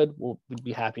neighborhood, we'd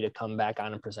be happy to come back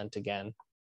on and present again.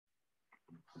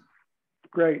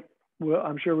 Great. Well,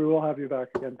 I'm sure we will have you back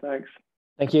again. Thanks.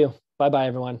 Thank you. Bye-bye,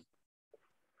 everyone.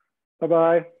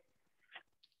 Bye-bye.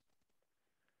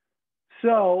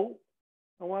 So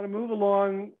I want to move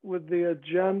along with the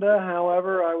agenda.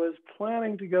 However, I was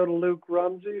planning to go to Luke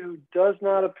Rumsey, who does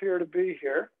not appear to be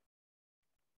here.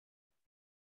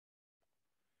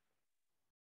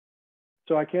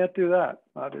 So I can't do that,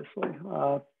 obviously.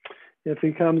 If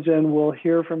he comes in, we'll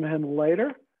hear from him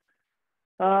later.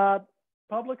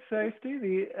 Public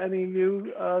safety, any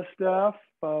new staff?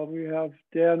 We have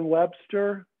Dan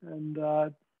Webster, and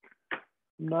I'm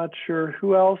not sure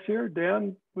who else here.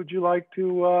 Dan, would you like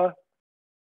to?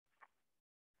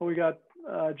 We got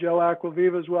Joe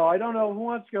Aquaviva as well. I don't know who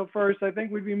wants to go first. I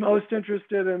think we'd be most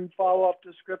interested in follow-up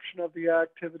description of the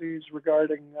activities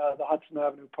regarding the Hudson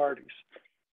Avenue parties.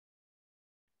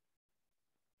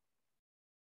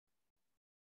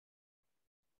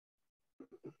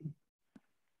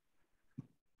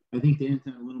 I think Dan's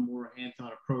had a little more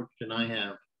hands-on approach than I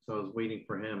have, so I was waiting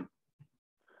for him.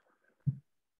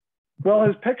 Well,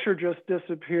 his picture just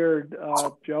disappeared,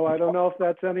 Joe. I don't know if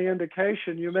that's any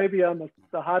indication. You may be on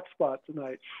the hot spot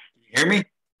tonight. Can you hear me?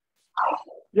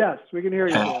 Yes, we can hear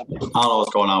you. I don't know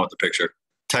what's going on with the picture.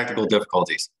 technical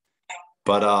difficulties,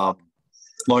 but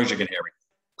as long as you can hear me.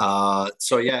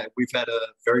 So yeah, we've had a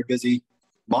very busy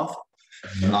month.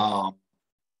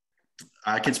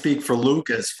 I can speak for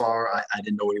Luke as far, I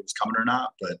didn't know he was coming or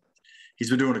not, but he's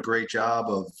been doing a great job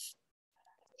of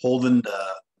holding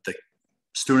the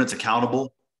students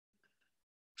accountable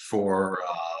for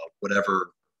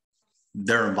whatever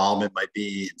their involvement might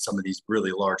be in some of these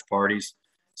really large parties.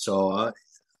 So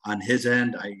on his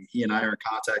end, he and I are in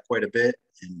contact quite a bit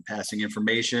and passing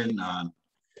information on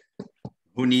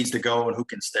who needs to go and who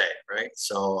can stay, right?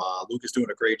 So Luke is doing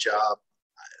a great job.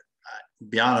 To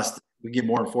be honest, we get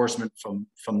more enforcement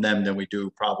from them than we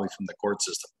do probably from the court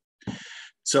system.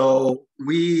 So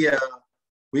we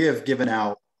have given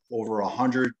out over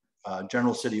 100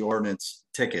 general city ordinance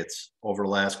tickets over the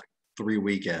last 3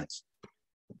 weekends.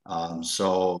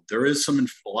 So there is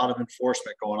a lot of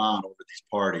enforcement going on over these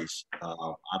parties.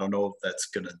 I don't know if that's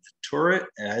going to deter it.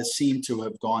 It has seemed to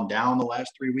have gone down the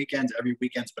last 3 weekends. Every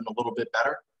weekend's been a little bit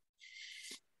better.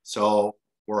 So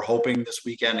we're hoping this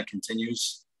weekend it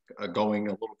continues going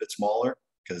a little bit smaller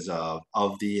because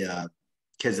of the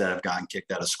kids that have gotten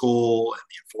kicked out of school and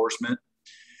the enforcement.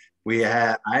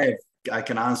 I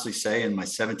can honestly say in my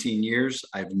 17 years,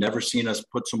 I've never seen us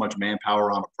put so much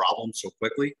manpower on a problem so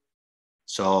quickly.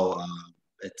 So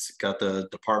it's got the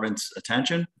department's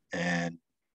attention, and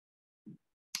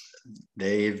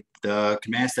the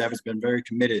command staff has been very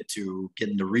committed to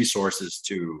getting the resources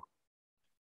to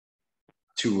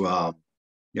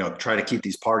try to keep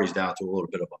these parties down to a little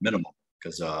bit of a minimum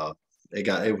because it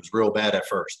was real bad at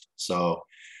first. So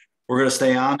we're going to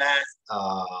stay on that.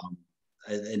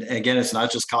 And again, it's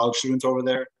not just college students over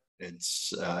there.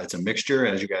 It's a mixture,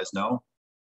 as you guys know.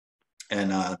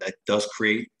 And that does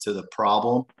create to the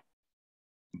problem.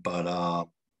 But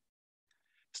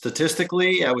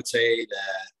statistically, I would say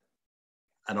that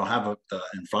I don't have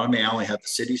in front of me. I only have the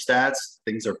city stats.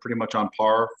 Things are pretty much on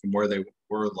par from where they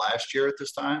were last year at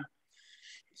this time.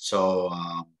 So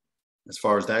as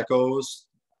far as that goes,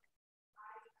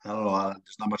 I don't know.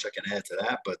 There's not much I can add to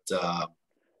that. But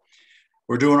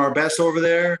we're doing our best over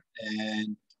there.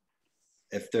 And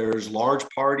if there's large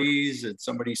parties that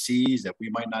somebody sees that we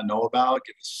might not know about,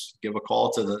 give a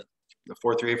call to the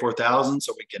 438-4000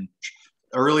 so we can,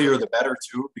 earlier the better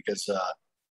too, because a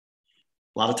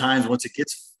lot of times once it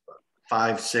gets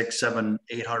 5, 6, 7,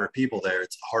 800 people there,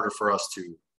 it's harder for us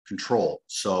to control.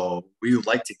 So we would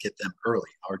like to get them early.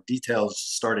 Our details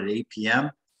start at 8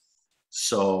 p.m.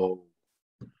 So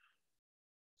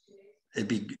it'd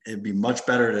be much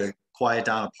better to quiet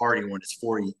down a party when it's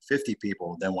 40, 50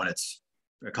 people than when it's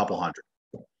a couple hundred.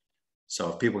 So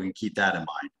if people can keep that in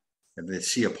mind, if they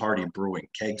see a party brewing,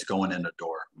 kegs going in the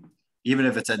door, even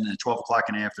if it's at 12 o'clock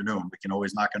in the afternoon, we can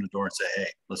always knock on the door and say, hey,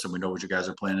 listen, we know what you guys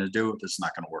are planning to do. This is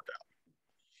not going to work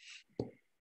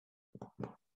out.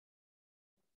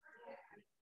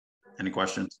 Any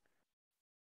questions?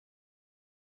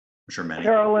 I'm sure many.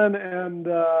 Carolyn and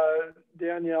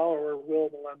Danielle or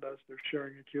Will Melendez, they're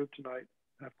sharing a queue tonight,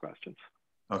 have questions.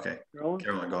 Okay,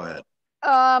 Carolyn, go ahead.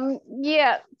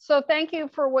 Yeah, so thank you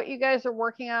for what you guys are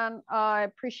working on. I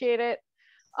appreciate it.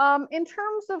 In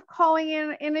terms of calling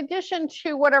in addition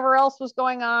to whatever else was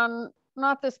going on,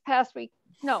 not this past week,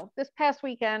 no, this past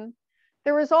weekend,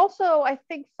 there was also, I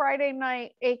think Friday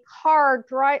night, a car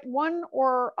one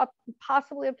or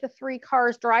possibly up to 3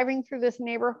 cars driving through this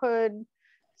neighborhood,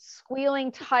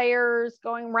 squealing tires,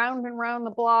 going round and round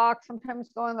the block, sometimes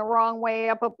going the wrong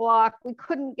way up a block. We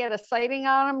couldn't get a sighting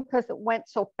on them because it went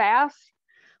so fast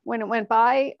when it went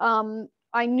by.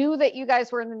 I knew that you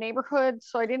guys were in the neighborhood,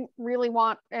 so I didn't really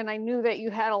want, and I knew that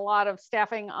you had a lot of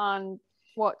staffing on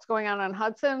what's going on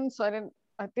Hudson, so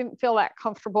I didn't feel that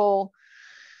comfortable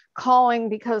calling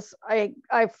because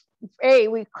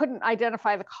we couldn't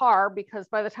identify the car because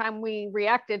by the time we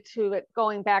reacted to it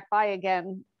going back by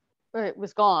again, it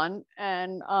was gone.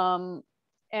 And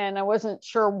I wasn't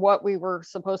sure what we were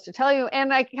supposed to tell you.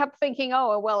 And I kept thinking,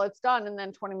 oh, well, it's done. And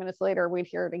then 20 minutes later, we'd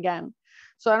hear it again.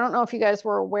 So I don't know if you guys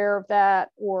were aware of that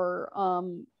or,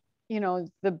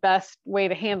 the best way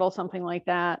to handle something like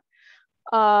that.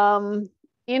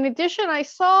 In addition, I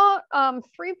saw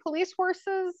 3 police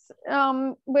horses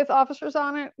with officers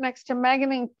on it next to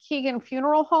Megan and Keegan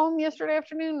Funeral Home yesterday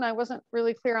afternoon. I wasn't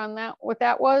really clear on what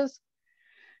that was.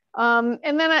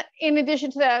 And then in addition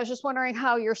to that, I was just wondering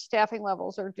how your staffing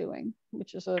levels are doing,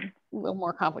 which is a little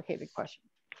more complicated question.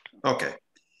 Okay.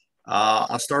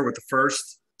 I'll start with the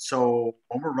first. So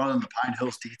when we're running the Pine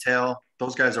Hills detail,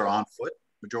 those guys are on foot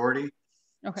majority.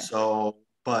 Okay. So,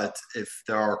 but if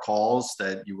there are calls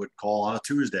that you would call on a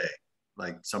Tuesday,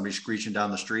 like somebody screeching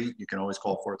down the street, you can always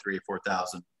call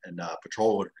 438-4000 and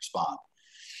patrol would respond.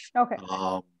 Okay.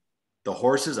 The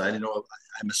horses, I didn't know.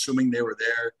 I'm assuming they were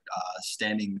there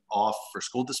standing off for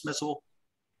school dismissal.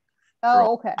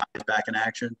 Oh, okay. Back in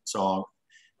action. So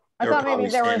I thought maybe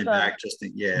there was back just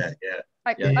yeah.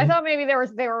 I thought maybe they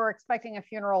were expecting a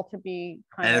funeral to be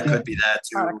kind of, it could be that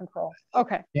too. Out of control.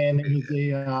 Okay. And it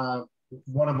was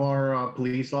one of our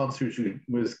police officers who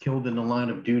was killed in the line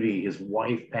of duty. His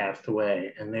wife passed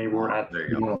away, and they were at the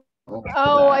funeral.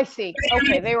 Oh, I see.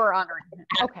 Okay, they were honoring him.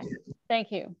 Okay,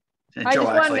 thank you. And Joe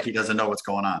acts like he doesn't know what's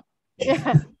going on.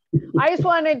 Yeah, I just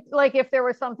wanted, like, if there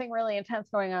was something really intense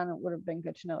going on, it would have been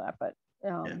good to know that. But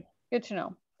good to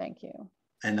know. Thank you.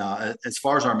 And as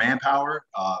far as our manpower,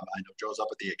 I know Joe's up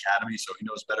at the academy, so he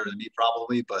knows better than me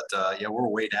probably. But yeah, we're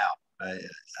way down.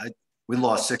 We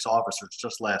lost 6 officers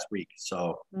just last week.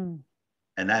 So,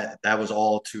 and that was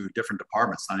all to different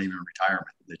departments, not even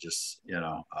retirement. They just,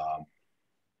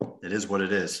 it is what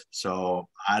it is. So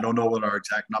I don't know what our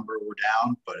exact number we're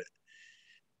down, but it's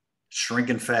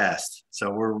shrinking fast.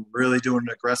 So we're really doing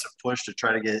an aggressive push to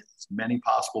try to get as many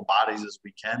possible bodies as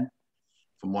we can,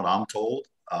 from what I'm told.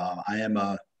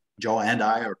 Joe and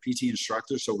I are PT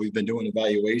instructors, so we've been doing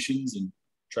evaluations and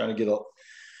trying to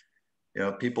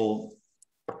get people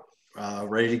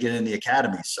ready to get in the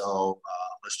academy. So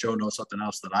unless Joe knows something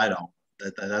else that I don't,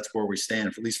 that's where we stand,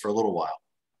 at least for a little while.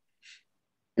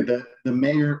 The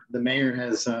mayor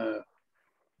has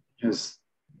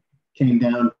came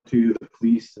down to the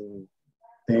police, and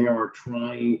they are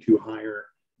trying to hire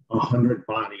 100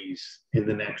 bodies in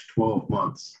the next 12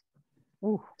 months.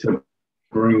 Ooh. To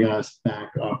bring us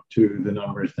back up to the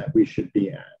numbers that we should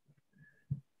be at.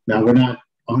 Now, we're not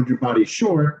 100 bodies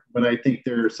short, but I think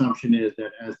their assumption is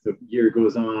that as the year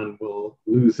goes on, we'll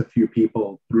lose a few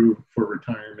people for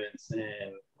retirements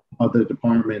and other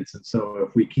departments. And so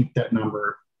if we keep that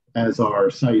number as our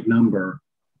site number,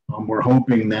 we're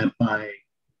hoping that by,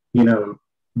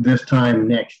 this time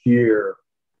next year,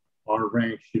 our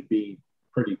rank should be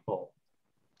pretty full.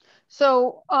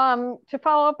 So to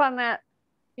follow up on that,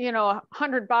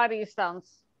 100 bodies sounds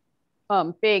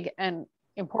big and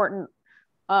important.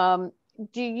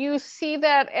 Do you see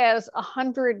that as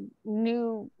 100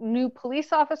 new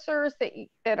police officers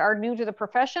that are new to the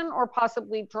profession, or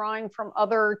possibly drawing from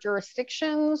other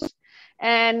jurisdictions?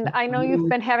 And I know you've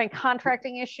been having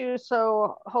contracting issues,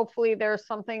 so hopefully there's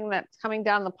something that's coming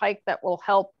down the pike that will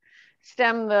help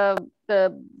stem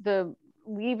the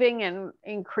leaving and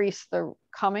increase the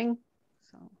coming.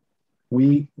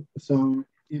 So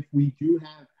if we do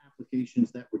have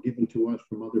applications that were given to us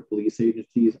from other police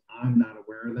agencies, I'm not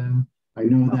aware of them. I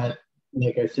know that,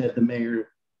 like I said, the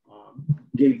mayor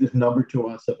gave this number to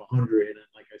us of 100. And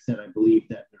like I said, I believe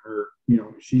that her,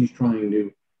 she's trying to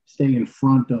stay in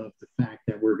front of the fact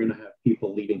that we're going to have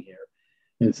people leaving here.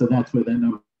 And so that's where that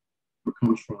number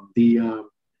comes from.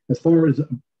 As far as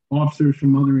officers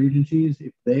from other agencies,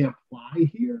 if they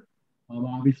apply here,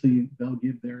 obviously they'll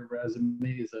give their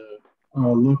resumes a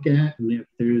look at, and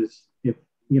if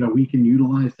we can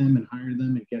utilize them and hire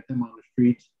them and get them on the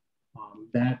streets,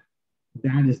 that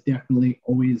is definitely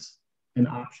always an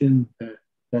option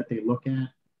that they look at.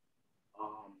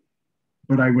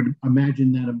 But I would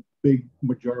imagine that a big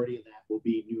majority of that will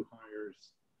be new hires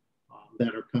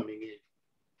that are coming in.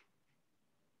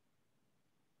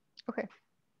 Okay.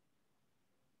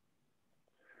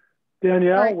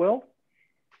 Danielle, right. Will?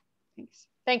 Thanks.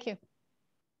 Thank you.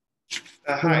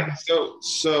 Hi.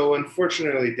 So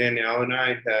unfortunately, Danielle and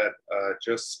I had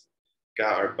just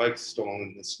got our bikes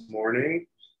stolen this morning.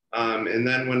 And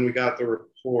then when we got the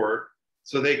report,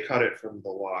 so they cut it from the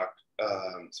lock.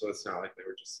 So it's not like they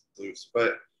were just loose.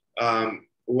 But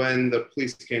when the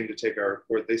police came to take our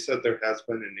report, they said there has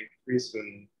been an increase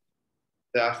in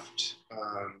theft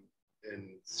and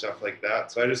stuff like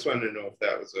that. So I just wanted to know if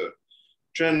that was a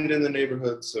trend in the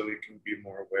neighborhood so we can be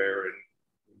more aware. And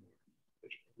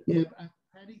yeah,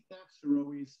 petty thefts are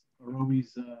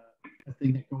always a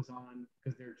thing that goes on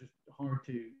because they're just hard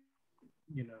to,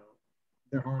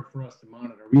 they're hard for us to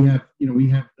monitor. We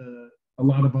have a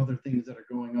lot of other things that are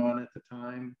going on at the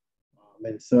time.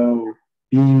 And so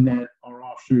being that our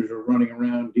officers are running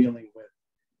around dealing with,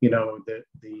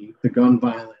 the gun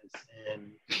violence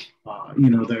and,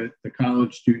 the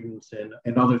college students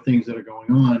and other things that are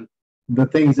going on, the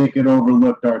things that get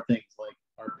overlooked are things like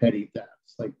our petty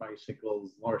thefts, like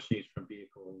bicycles, larcenies from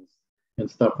vehicles, and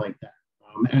stuff like that.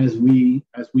 As we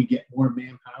get more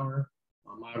manpower,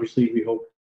 obviously we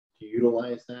hope to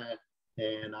utilize that.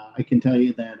 And I can tell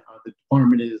you that the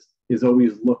department is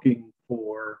always looking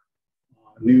for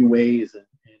new ways and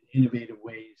innovative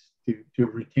ways to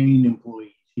retain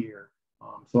employees here.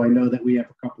 So I know that we have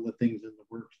a couple of things in the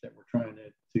works that we're trying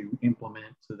to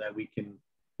implement so that we can,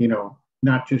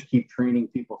 not just keep training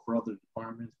people for other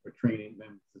departments, but training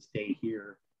them to stay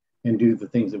here and do the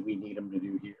things that we need them to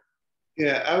do here.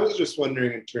 Yeah, I was just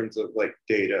wondering in terms of like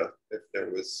data, if there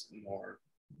was more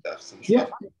deaths and Yeah.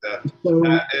 stuff like that. So,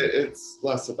 it's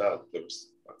less about the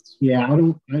response. Yeah, I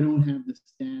don't have the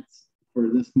stats for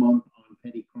this month on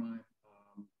petty crime.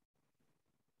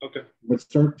 Okay. But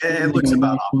it looks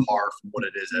about on par from what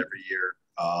it is every year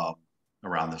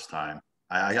around this time.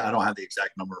 I don't have the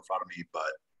exact number in front of me,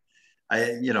 but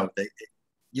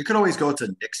you can always go to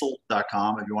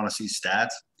nixel.com if you want to see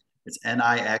stats. It's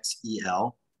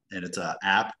NIXEL, and it's an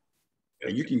app,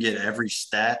 and you can get every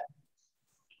stat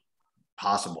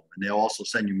possible. And they'll also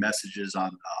send you messages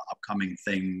on upcoming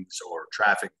things or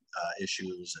traffic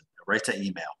issues, and right to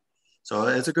email. So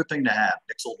it's a good thing to have.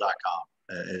 Nixel.com.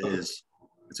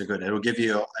 It'll give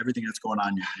you everything that's going on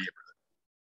in your neighborhood.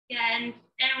 Yeah,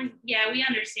 and yeah, we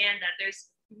understand that there's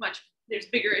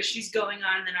bigger issues going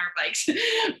on than our bikes,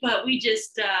 but we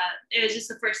just it was just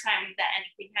the first time that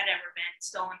anything had ever been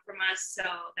stolen from us, so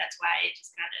that's why it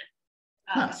just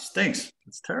kind of it stinks.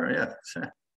 It's terrible. Yeah.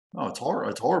 Oh, it's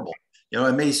horrible. It's horrible.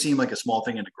 It may seem like a small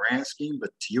thing in the grand scheme,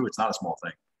 but to you, it's not a small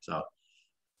thing. So,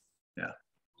 yeah.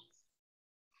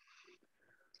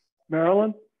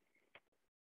 Marilyn?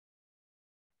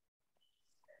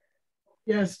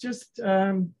 Yes, just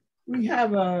we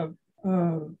have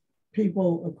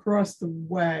people across the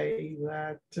way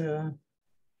that the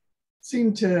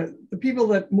people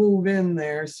that move in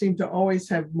there seem to always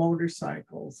have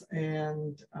motorcycles,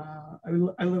 and I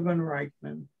live on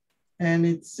Reichman, and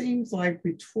it seems like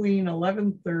between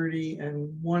 11:30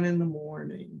 and 1 in the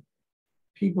morning,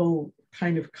 people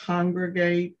kind of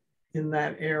congregate in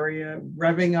that area,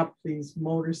 revving up these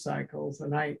motorcycles,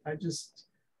 and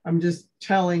I'm just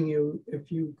telling you,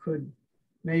 if you could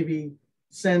maybe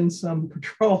send some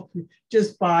patrol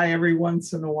just by every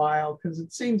once in a while, because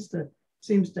it seems to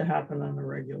happen on a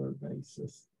regular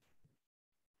basis.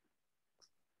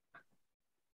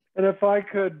 And if I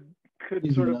could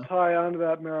sort of tie on to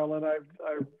that, Marilyn, I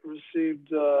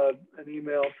received an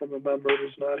email from a member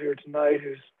who's not here tonight,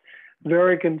 who's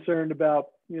very concerned about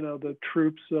the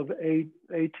troops of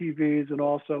ATVs and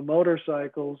also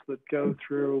motorcycles that go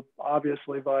through,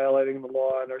 obviously violating the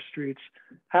law in our streets.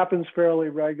 Happens fairly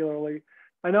regularly.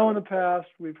 I know in the past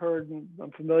we've heard, and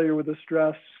I'm familiar with the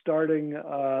stress, starting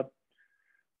a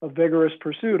vigorous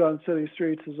pursuit on city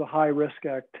streets is a high risk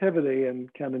activity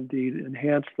and can indeed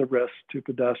enhance the risk to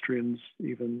pedestrians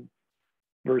even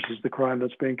versus the crime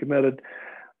that's being committed.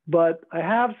 But I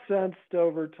have sensed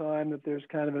over time that there's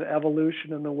kind of an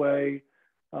evolution in the way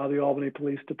the Albany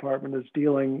Police Department is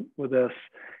dealing with this.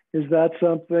 Is that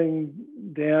something,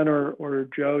 Dan or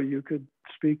Joe, you could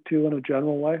speak to in a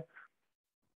general way?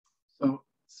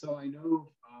 So I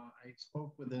know I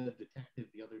spoke with a detective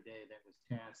the other day that was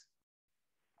tasked.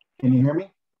 Can you hear me?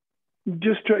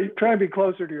 Just try and be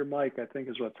closer to your mic, I think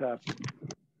is what's happening.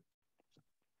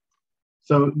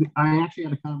 So I actually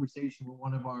had a conversation with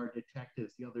one of our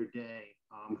detectives the other day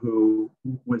who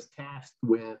was tasked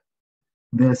with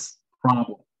this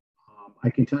problem. I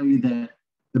can tell you that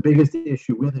the biggest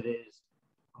issue with it is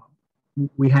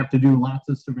we have to do lots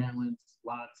of surveillance,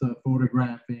 lots of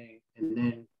photographing, and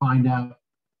then find out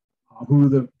who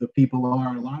the people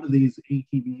are. A lot of these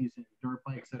ATVs and dirt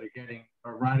bikes that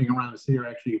are riding around the city are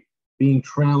actually being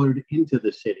trailered into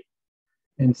the city.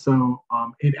 And so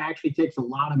it actually takes a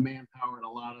lot of manpower and a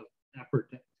lot of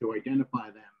effort to identify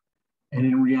them. And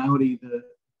in reality, the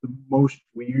most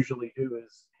we usually do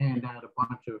is hand out a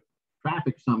bunch of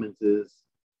traffic summonses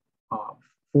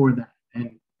for that.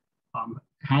 And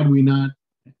had we not,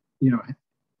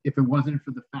 if it wasn't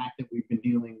for the fact that we've been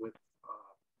dealing with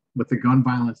the gun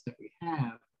violence that we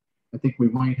have, I think we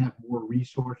might have more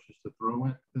resources to throw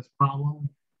at this problem.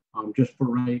 Just for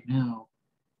right now,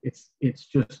 it's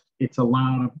a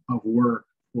lot of work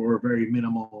for a very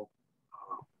minimal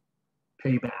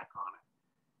payback on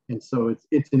it. And so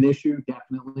it's an issue,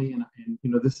 definitely. And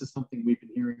this is something we've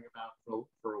been hearing about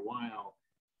for a while.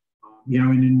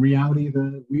 And in reality,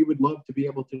 we would love to be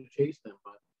able to chase them,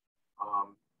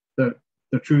 but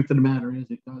the truth of the matter is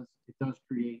it does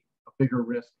create a bigger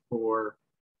risk for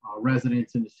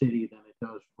residents in the city than it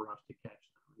does for us to catch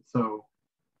them. And so,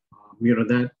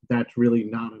 that's really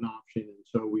not an option. And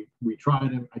so we try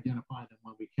to identify them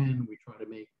when we can. We try to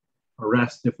make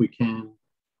arrests if we can.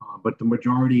 But the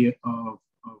majority of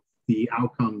the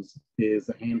outcomes is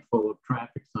a handful of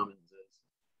traffic summonses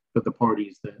for the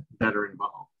parties that are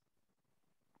involved.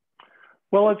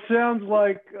 Well, it sounds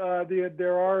like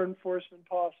there are enforcement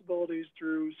possibilities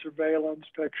through surveillance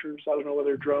pictures. I don't know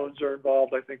whether drones are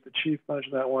involved. I think the chief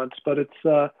mentioned that once, but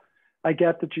I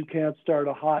get that you can't start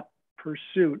a hot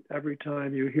pursuit every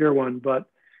time you hear one, but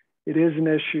it is an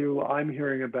issue I'm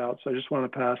hearing about. So I just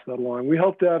want to pass that along. We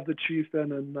hope to have the chief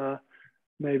in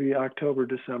maybe October,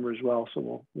 December as well.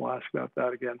 So we'll ask about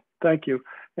that again. Thank you.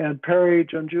 And Perry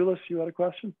Junjulis, you had a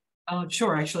question?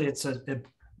 Sure. Actually, it's a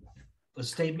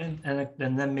statement and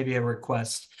then maybe a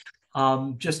request.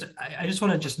 I just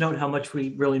want to just note how much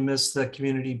we really miss the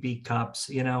community beat cops,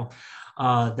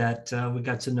 that we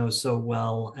got to know so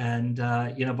well. And,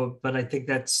 but I think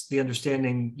that's the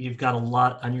understanding. You've got a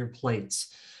lot on your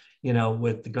plates,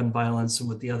 with the gun violence and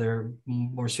with the other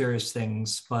more serious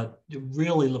things, but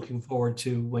really looking forward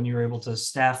to when you're able to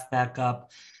staff back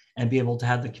up and be able to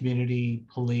have the community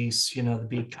police, the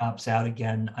beat cops out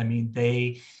again. I mean,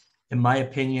 in my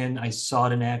opinion, I saw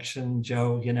it in action,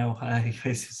 Joe,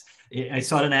 I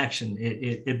saw it in action.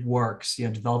 It works,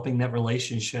 developing that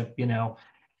relationship,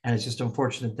 and it's just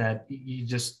unfortunate that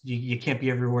you can't be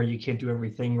everywhere. You can't do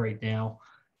everything right now.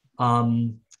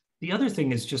 The other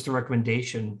thing is just a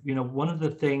recommendation. One of the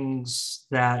things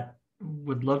that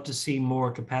would love to see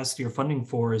more capacity or funding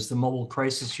for is the mobile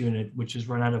crisis unit, which is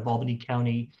run out of Albany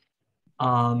County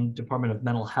Department of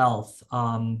Mental Health.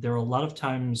 There are a lot of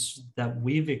times that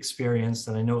we've experienced,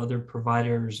 and I know other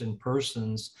providers and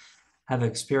persons have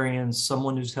experienced,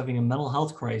 someone who's having a mental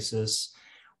health crisis.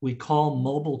 We call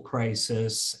mobile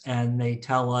crisis and they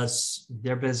tell us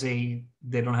they're busy,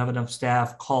 they don't have enough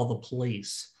staff, call the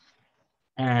police.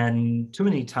 And too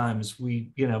many times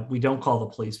we don't call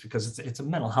the police because it's a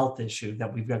mental health issue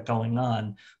that we've got going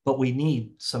on, but we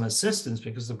need some assistance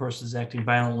because the person is acting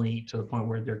violently to the point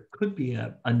where there could be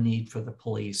a need for the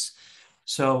police.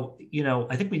 So,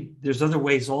 I think there's other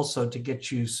ways also to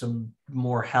get you some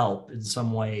more help in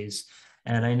some ways.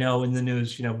 And I know in the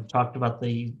news, we talked about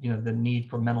the need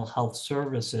for mental health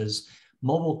services.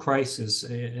 Mobile crisis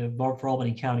for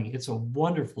Albany County, it's a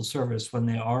wonderful service when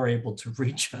they are able to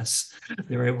reach us.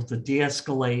 They're able to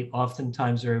de-escalate.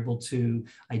 Oftentimes they're able to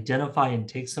identify and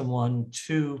take someone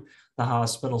to the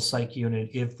hospital psych unit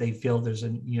if they feel there's a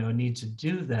need to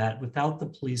do that without the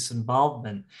police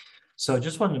involvement. So I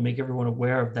just wanted to make everyone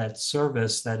aware of that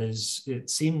service it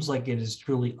seems like it is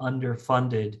truly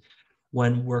underfunded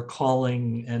when we're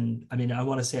calling. And I mean, I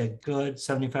want to say a good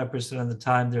 75% of the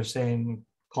time they're saying,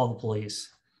 call the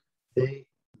police. They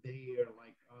are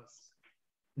like us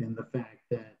in the fact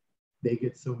that they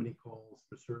get so many calls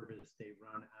for service, they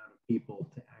run out of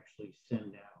people to actually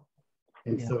send out.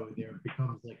 And so there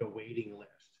becomes like a waiting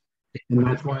list. And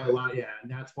that's why a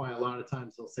lot of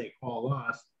times they'll say, call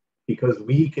us, because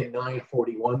we can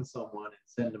 941 someone and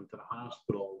send them to the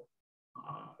hospital.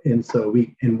 And so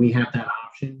we have that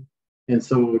option. And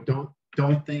so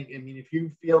don't think, if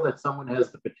you feel that someone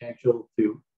has the potential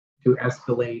to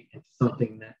escalate into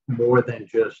something that more than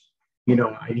just,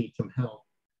 I need some help,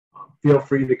 feel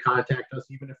free to contact us,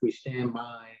 even if we stand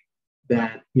by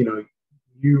that,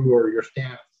 you or your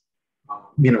staff,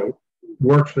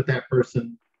 works with that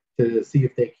person to see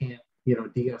if they can't,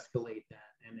 de-escalate that.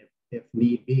 And if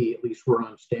need be, at least we're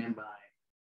on standby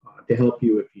to help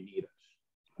you if you need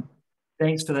us.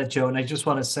 Thanks for that, Joe. And I just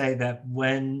want to say that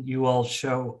when you all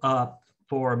show up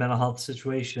for a mental health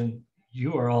situation,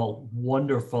 you are all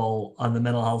wonderful on the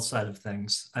mental health side of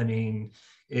things. I mean,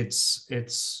 it's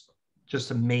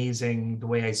just amazing the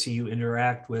way I see you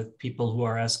interact with people who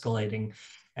are escalating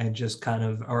and just kind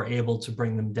of are able to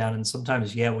bring them down. And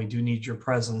sometimes, we do need your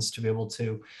presence to be able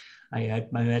to, my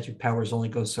magic powers only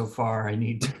go so far. I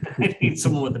need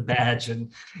someone with a badge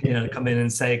and, to come in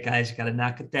and say, guys, you got to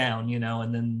knock it down,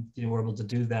 and then, we're able to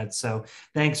do that. So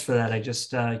thanks for that. I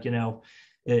just,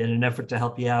 in an effort to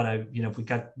help you out, if we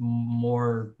got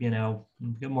more,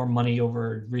 get more money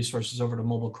resources over to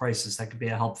mobile crisis, that could be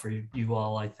a help for you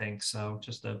all, I think. So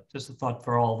just a thought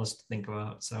for all of us to think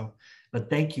about. So, but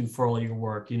thank you for all your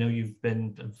work. You've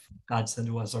been a godsend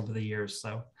to us over the years.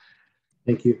 So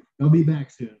thank you. I'll be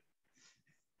back soon.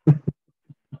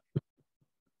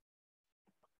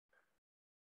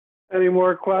 Any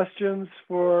more questions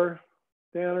for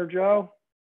Dan or Joe?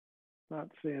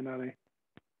 Not seeing any.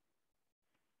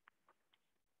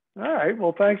 All right,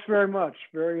 well, thanks very much.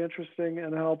 Very interesting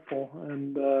and helpful.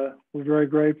 And we're very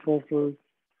grateful for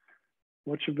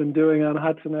what you've been doing on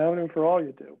Hudson Avenue, for all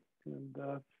you do.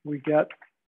 And we get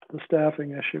the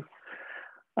staffing issue.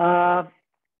 I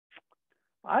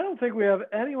don't think we have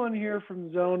anyone here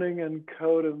from zoning and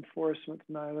code enforcement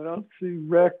tonight. I don't see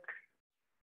Rick.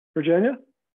 Virginia?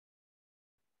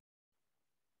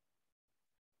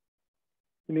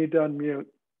 You need to unmute.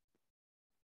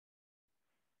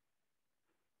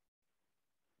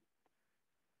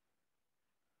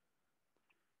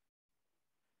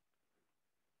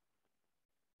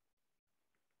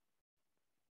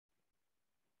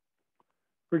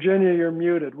 Virginia, you're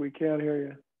muted. We can't hear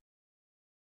you.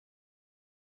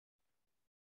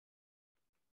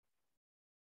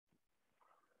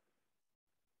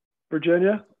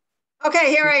 Virginia? Okay,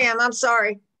 here I am. I'm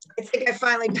sorry. I think I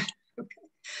finally.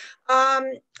 All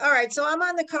right, so I'm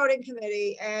on the coding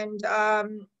committee, and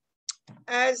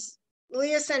as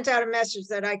Leah sent out a message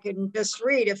that I can just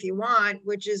read if you want,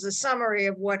 which is a summary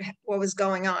of what was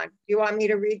going on. Do you want me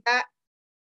to read that?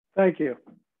 Thank you.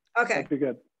 Okay. That'd be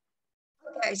good.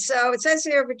 Okay, so it says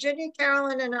here, Virginia,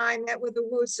 Carolyn, and I met with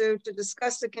Owusu to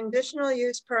discuss the conditional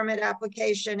use permit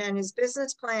application and his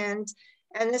business plans.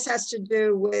 And this has to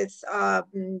do with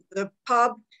the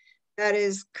pub that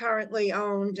is currently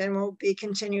owned and will be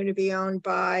continue to be owned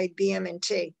by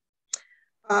BM&T.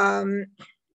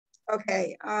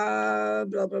 Okay, blah,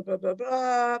 blah, blah, blah, blah,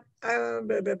 blah, blah,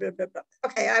 blah, blah, blah.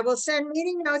 Okay, I will send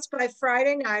meeting notes by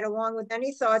Friday night along with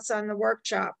any thoughts on the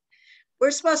workshop.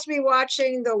 We're supposed to be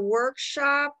watching the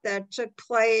workshop that took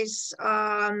place,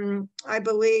 I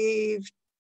believe,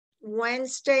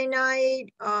 Wednesday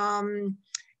night.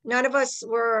 None of us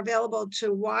were available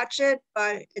to watch it,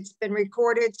 but it's been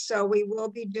recorded, so we will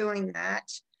be doing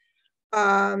that.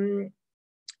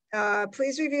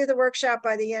 Please review the workshop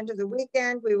by the end of the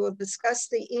weekend. We will discuss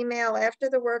the email after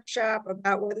the workshop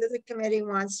about whether the committee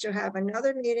wants to have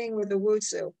another meeting with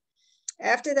Owusu.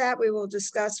 After that, we will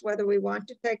discuss whether we want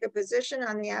to take a position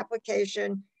on the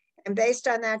application. And based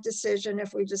on that decision,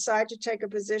 if we decide to take a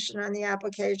position on the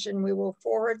application, we will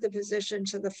forward the position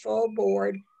to the full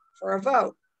board for a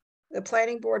vote. The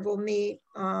planning board will meet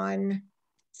on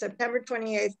September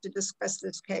 28th to discuss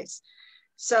this case.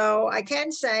 So I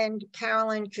can say, and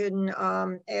Carolyn can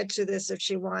add to this if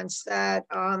she wants, that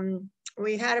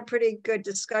we had a pretty good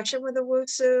discussion with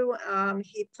Owusu.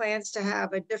 He plans to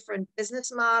have a different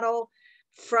business model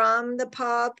from the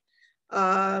pub.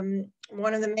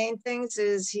 One of the main things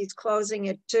is he's closing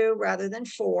at 2 rather than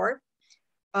 4.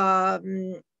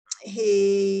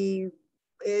 He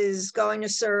is going to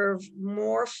serve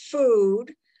more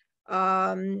food.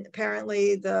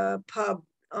 Apparently the pub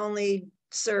only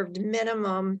served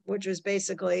minimum, which was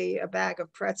basically a bag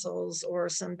of pretzels or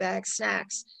some bag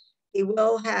snacks. He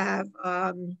will have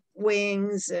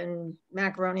wings and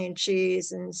macaroni and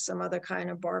cheese and some other kind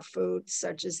of bar food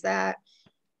such as that.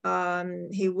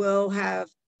 He will have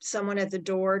someone at the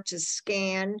door to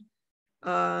scan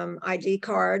ID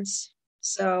cards,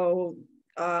 so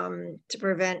to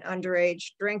prevent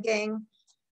underage drinking.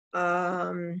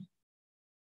 And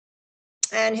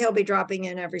he'll be dropping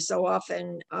in every so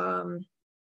often.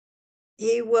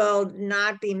 He will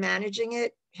not be managing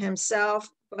it himself,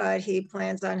 but he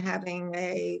plans on having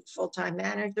a full-time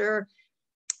manager.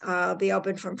 Be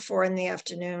open from 4 in the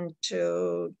afternoon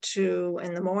to 2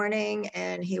 in the morning,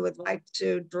 and he would like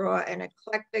to draw an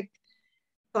eclectic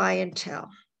clientele.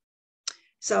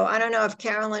 So I don't know if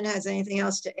Carolyn has anything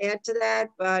else to add to that,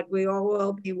 but we all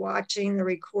will be watching the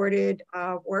recorded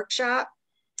workshop.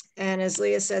 And as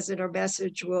Leah says in her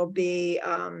message, we'll be,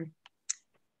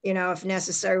 you know, if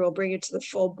necessary, we'll bring it to the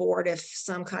full board if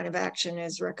some kind of action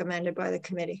is recommended by the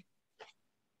committee.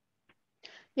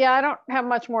 Yeah, I don't have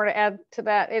much more to add to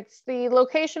that. It's the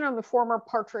location of the former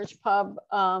Partridge Pub,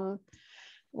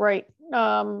 right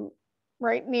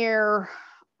near,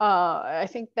 I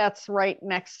think that's right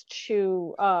next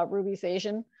to Ruby's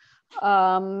Asian.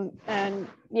 And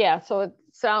yeah, so it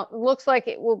looks like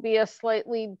it will be a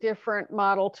slightly different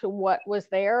model to what was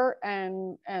there.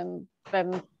 And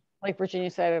then, like Virginia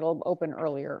said, it'll open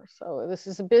earlier. So this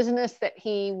is a business that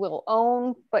he will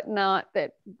own, but not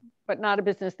a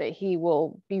business that he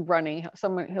will be running.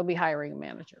 He'll be hiring a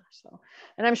manager. So,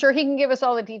 and I'm sure he can give us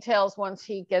all the details once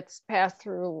he gets passed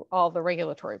through all the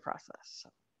regulatory process. So.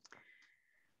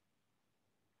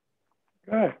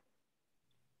 Okay.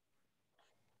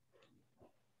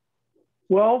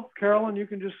 Well, Carolyn, you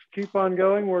can just keep on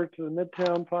going. We're to the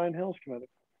Midtown Pine Hills Committee.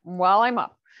 While I'm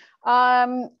up.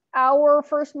 Our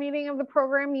first meeting of the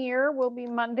program year will be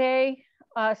Monday,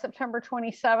 September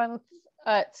 27th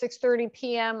at 6:30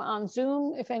 p.m. on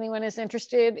Zoom. If anyone is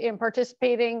interested in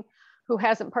participating who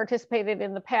hasn't participated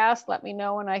in the past, let me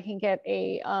know and I can get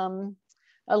a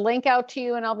link out to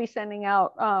you, and I'll be sending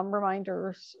out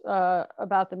reminders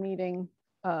about the meeting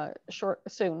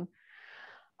soon.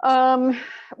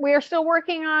 We are still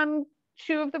working on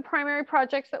 2 of the primary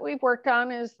projects that we've worked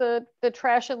on is the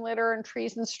trash and litter and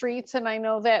trees and streets. And I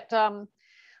know that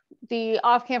the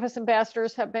off-campus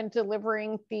ambassadors have been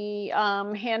delivering the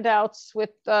handouts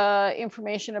with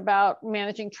information about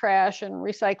managing trash and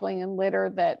recycling and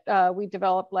litter that we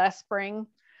developed last spring.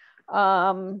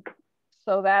 So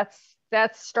that's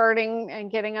that's starting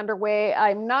and getting underway.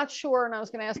 I'm not sure, and I was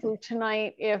going to ask Luke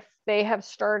tonight if they have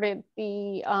started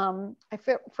the, I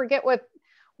forget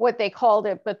what they called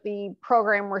it, but the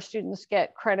program where students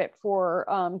get credit for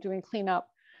doing cleanup.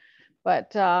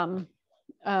 But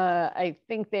I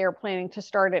think they are planning to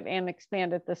start it and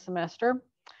expand it this semester.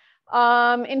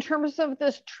 In terms of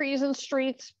this Trees and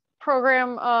Streets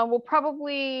program, we'll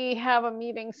probably have a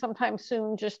meeting sometime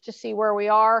soon just to see where we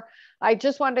are. I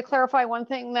just wanted to clarify one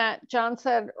thing that John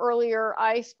said earlier.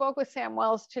 I spoke with Sam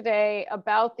Wells today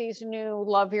about these new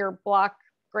Love Your Block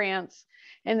grants,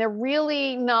 and they're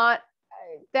really not,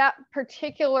 that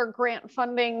particular grant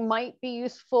funding might be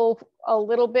useful a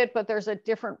little bit, but there's a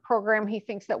different program he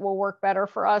thinks that will work better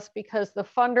for us, because the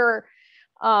funder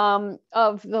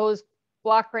of those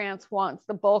block grants wants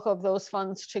the bulk of those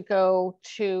funds to go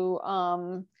to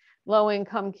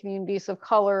low-income communities of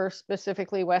color,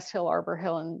 specifically West Hill, Arbor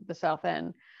Hill, and the South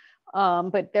End.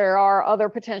 But there are other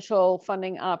potential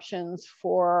funding options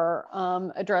for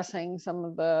addressing some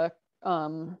of the,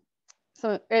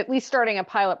 so at least starting a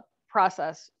pilot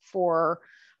process for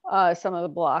some of the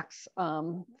blocks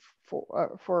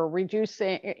for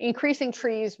increasing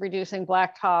trees, reducing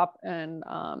blacktop, and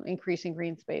increasing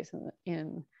green space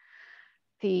in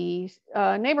the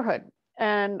neighborhood.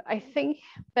 And I think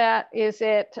that is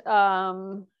it.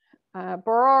 Barara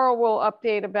will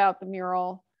update about the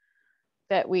mural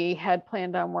that we had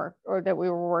planned on that we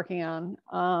were working on.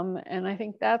 And I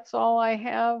think that's all I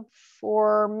have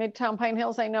for Midtown Pine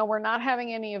Hills. I know we're not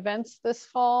having any events this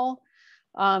fall.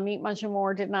 Meet Munch and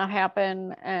More did not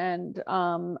happen. And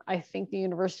I think the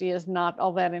university is not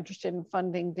all that interested in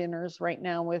funding dinners right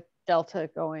now with Delta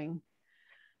going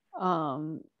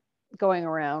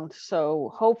around.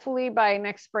 So hopefully by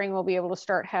next spring, we'll be able to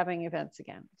start having events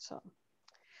again. So,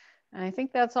 and I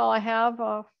think that's all I have.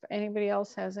 If anybody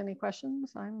else has any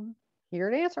questions, I'm here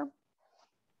to answer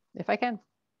if I can.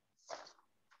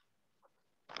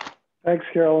 Thanks,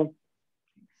 Carolyn.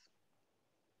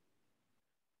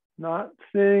 Not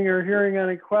seeing or hearing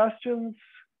any questions.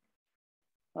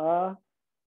 Let's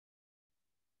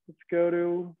go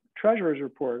to Treasurer's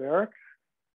Report, Eric.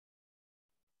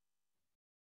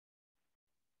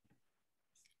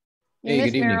 Hey, good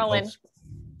evening, Marilyn. folks.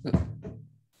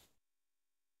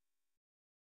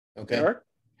 Okay. Eric?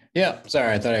 Yeah,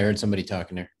 sorry, I thought I heard somebody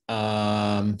talking there.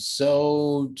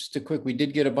 So just a quick, we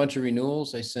did get a bunch of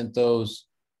renewals. I sent those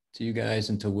to you guys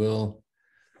and to Will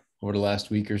over the last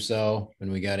week or so,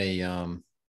 and we got a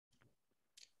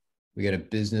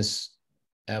business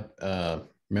app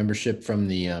membership from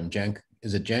the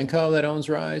is it Genco that owns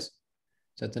Rise? Is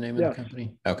that the name of the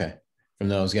company? Okay, from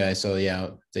those guys. So yeah,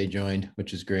 they joined,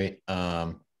 which is great.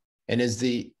 And is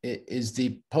the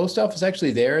post office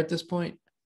actually there at this point?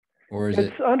 Or is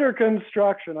it's under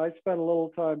construction. I spent a little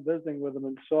time visiting with them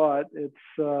and saw it. It's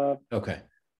okay.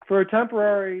 For a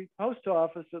temporary post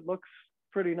office, it looks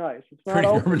pretty nice. It's not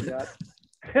open yet.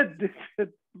 It's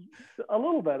a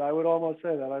little bit. I would almost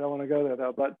say that. I don't want to go there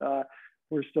though, but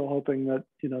we're still hoping that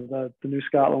the new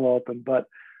Scotland will open. But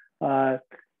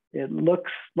it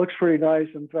looks pretty nice.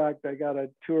 In fact, I got a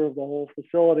tour of the whole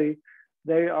facility.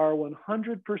 They are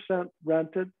 100%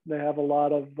 rented. They have a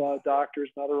lot of doctors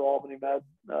and other Albany Med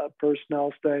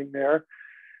personnel staying there.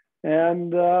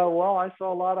 And well, I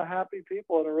saw a lot of happy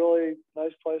people in a really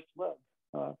nice place to live.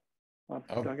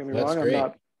 Don't get me wrong,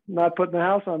 I'm not putting the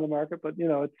house on the market, but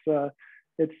it's a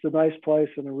nice place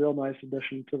and a real nice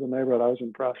addition to the neighborhood. I was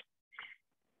impressed.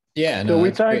 Yeah. So we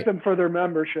thank them for their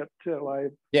membership too.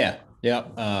 Yeah.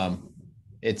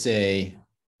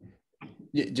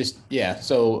 It's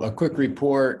so a quick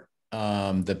report.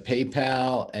 The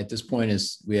PayPal at this point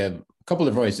is, we have a couple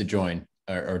of ways to join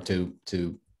or to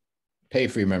pay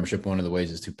for your membership. One of the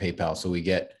ways is through PayPal. So we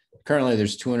get, currently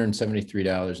there's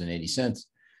 $273.80.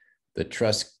 The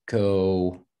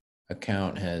Trustco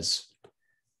account has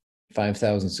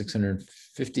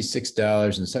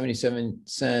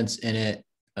 $5,656.77 in it.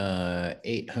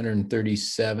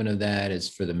 837 of that is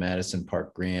for the Madison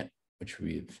Park grant, which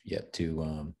we've yet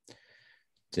to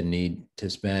need to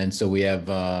spend. So we have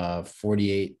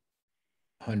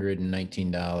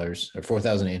 $4,819 or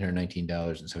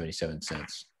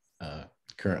 $4,819.77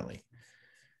 currently.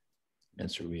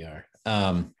 That's where we are.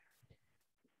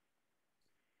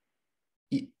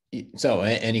 So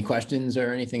any questions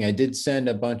or anything? I did send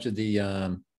a bunch of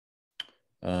the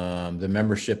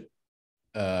membership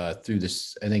through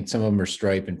this. I think some of them are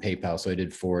Stripe and PayPal, so I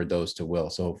did forward those to Will.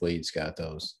 So hopefully he's got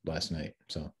those last night.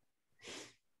 So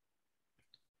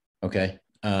okay.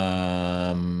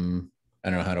 I don't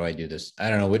know, how do I do this? I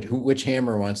don't know which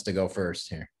hammer wants to go first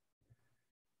here.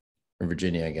 Or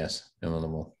Virginia, I guess. And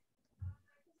then we'll...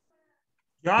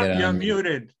 John, you're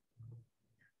muted.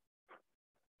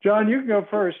 John, you can go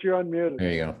first. You're unmuted.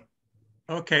 There you go.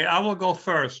 Okay, I will go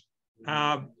first.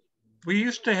 We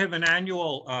used to have an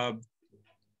annual,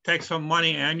 take some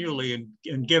money annually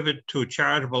and give it to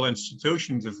charitable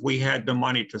institutions if we had the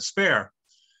money to spare.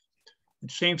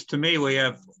 It seems to me we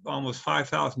have almost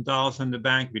 $5,000 in the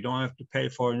bank. We don't have to pay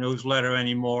for a newsletter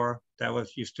anymore. That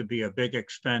used to be a big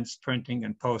expense, printing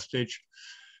and postage.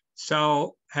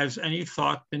 So has any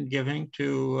thought been given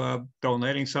to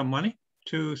donating some money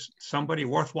to somebody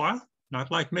worthwhile? Not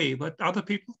like me, but other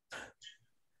people?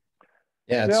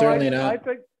 Yeah, it's certainly not.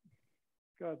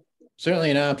 Certainly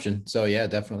an option. So yeah,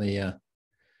 definitely.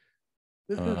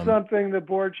 This is something the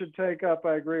board should take up.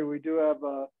 I agree. We do have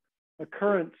a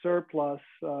current surplus,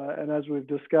 and as we've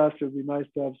discussed, it'd be nice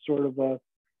to have sort of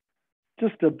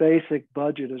just a basic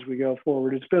budget as we go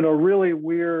forward. It's been a really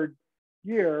weird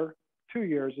year, 2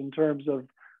 years, in terms of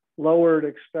lowered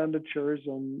expenditures,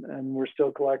 and we're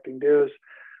still collecting dues.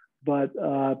 But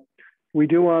we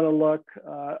do want to look.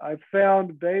 I've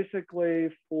found basically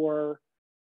for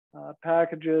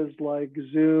packages like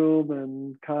Zoom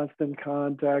and Constant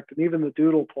Contact, and even the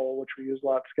Doodle poll, which we use a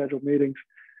lot, scheduled meetings,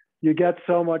 you get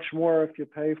so much more if you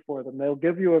pay for them. They'll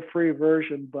give you a free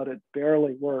version, but it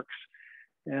barely works.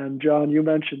 And John, you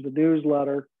mentioned the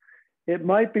newsletter. It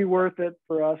might be worth it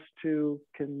for us to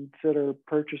consider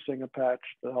purchasing a patch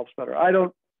that helps better. I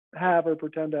don't have or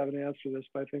pretend to have an answer to this,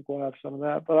 but I think we'll have some of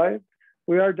that. But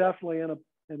we are definitely in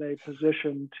a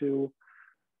position to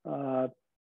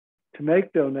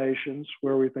make donations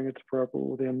where we think it's appropriate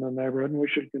within the neighborhood, and we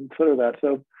should consider that.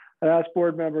 So I ask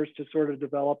board members to sort of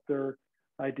develop their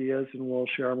ideas, and we'll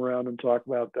share them around and talk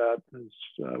about that as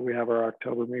we have our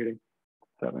October meeting.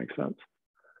 If that makes sense.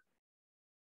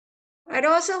 I'd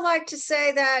also like to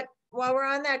say that while we're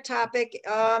on that topic,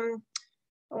 I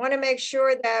want to make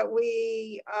sure that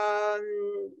we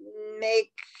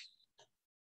make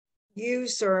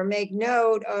use or make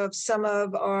note of some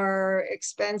of our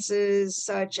expenses,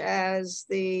 such as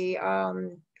the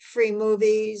free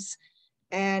movies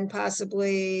and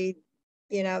possibly,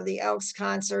 the Elks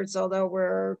concerts, although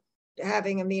we're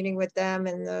having a meeting with them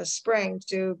in the spring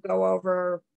to go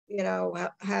over,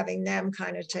 having them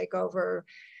kind of take over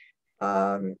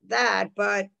that.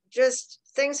 But just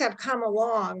things have come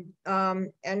along.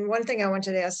 And one thing I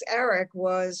wanted to ask Eric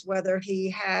was whether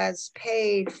he has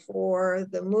paid for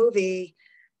the movie,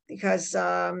 because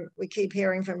we keep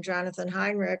hearing from Jonathan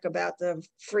Heinrich about the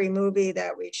free movie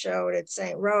that we showed at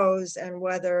St. Rose, and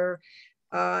whether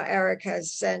Eric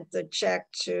has sent the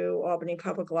check to Albany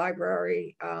Public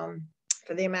Library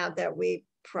for the amount that we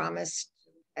promised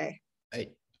to pay.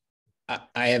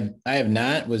 I have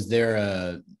not. Was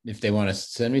there if they want to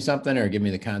send me something or give me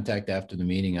the contact after the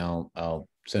meeting, I'll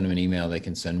send them an email. They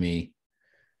can send me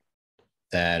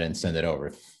that and send it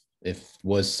over. If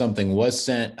something was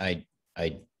sent, I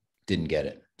didn't get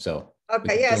it. So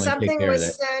okay, yeah, something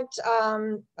was sent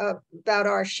about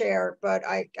our share, but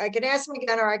I can ask them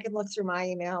again, or I can look through my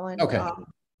email and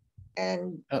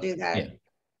do that. Yeah.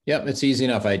 Yep, it's easy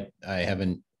enough. I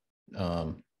haven't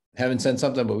sent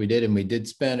something, but we did, and we did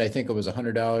spend, I think it was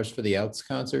 $100 for the Outs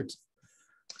concerts.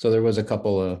 So there was a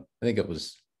couple of, I think it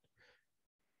was.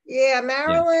 Yeah,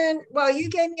 Marilyn, well, you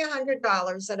gave me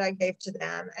 $100 that I gave to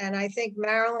them. And I think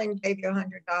Marilyn gave you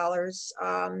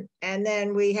 $100. And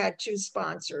then we had 2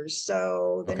 sponsors.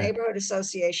 So the neighborhood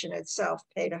association itself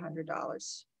paid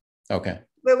 $100. Okay.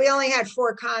 But we only had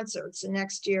 4 concerts, and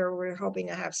next year we're hoping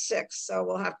to have 6. So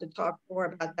we'll have to talk more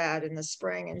about that in the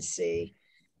spring and see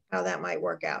how that might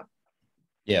work out.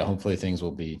 Yeah, hopefully things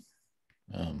will be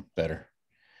better.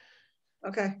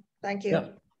 Okay, thank you.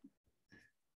 Yep.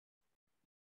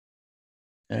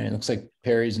 All right, looks like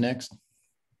Perry's next.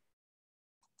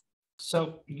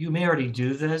 So you may already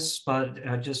do this,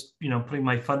 but just, putting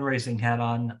my fundraising hat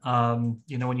on,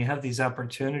 when you have these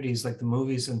opportunities like the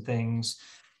movies and things,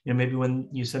 maybe when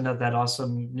you send out that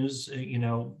awesome news,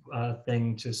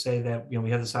 thing to say that,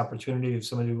 we have this opportunity, if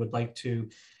somebody would like to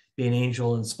be an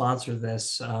angel and sponsor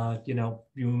this,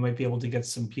 you might be able to get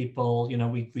some people,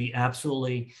 we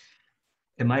absolutely,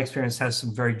 in my experience, has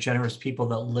some very generous people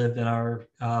that live in our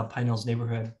Pine Hills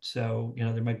neighborhood. So,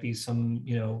 there might be some,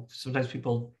 sometimes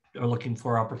people are looking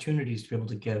for opportunities to be able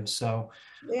to give. So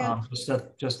yeah.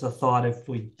 Just a thought, if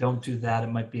we don't do that, it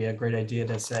might be a great idea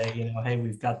to say, hey,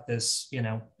 we've got this,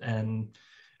 and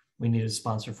we need a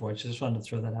sponsor for it. So just wanted to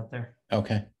throw that out there.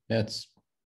 Okay, that's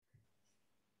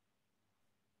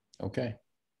okay.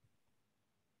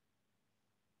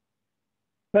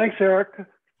 Thanks, Eric.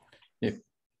 Yep.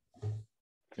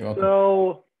 You're welcome.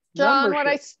 So, John,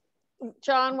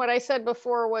 what I said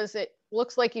before was it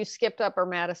looks like you skipped Upper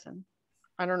Madison.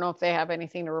 I don't know if they have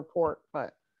anything to report,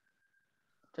 but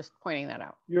just pointing that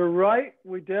out. You're right,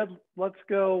 we did. Let's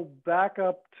go back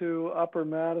up to Upper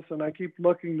Madison. I keep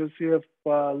looking to see if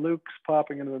Luke's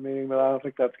popping into the meeting, but I don't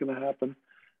think that's going to happen.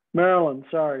 Marilyn,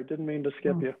 sorry, didn't mean to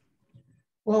skip you.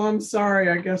 Well, I'm sorry.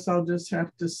 I guess I'll just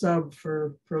have to sub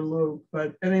for Luke.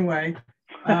 But anyway,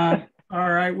 all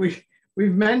right.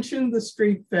 We've mentioned the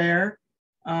street fair.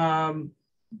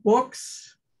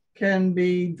 Books can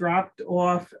be dropped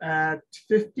off at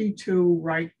 52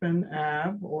 Reichman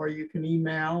Ave, or you can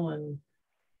email and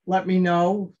let me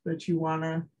know that you want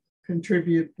to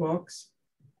contribute books.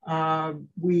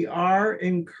 We are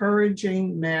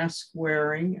encouraging mask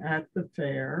wearing at the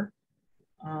fair.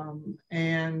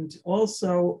 And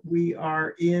also we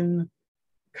are in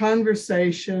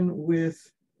conversation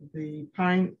with the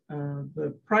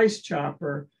Price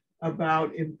Chopper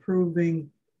about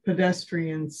improving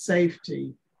pedestrian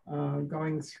safety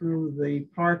going through the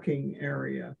parking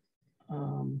area.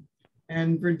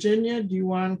 And Virginia, do you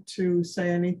want to say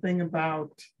anything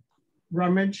about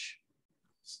rummage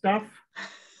stuff?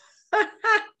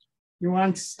 You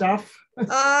want stuff?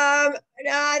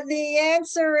 The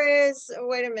answer is,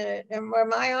 wait a minute, am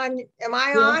I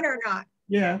on or not?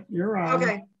 Yeah, you're on.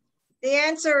 Okay. The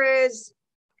answer is,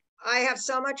 I have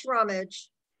so much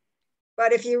rummage,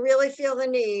 but if you really feel the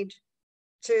need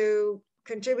to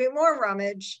contribute more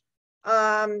rummage,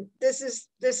 this is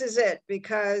it,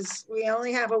 because we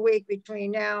only have a week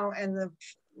between now and the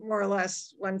more or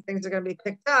less when things are going to be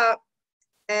picked up,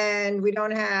 and we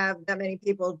don't have that many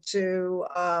people to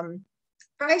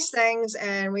price things,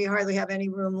 and we hardly have any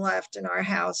room left in our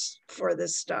house for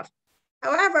this stuff.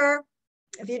 However,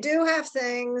 if you do have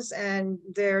things and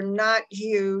they're not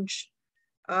huge,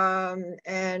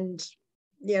 and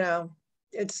you know,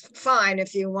 it's fine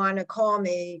if you want to call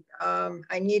me.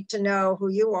 I need to know who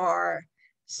you are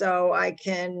so I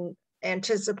can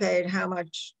anticipate how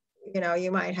much, you know,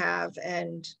 you might have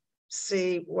and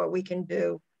see what we can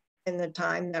do in the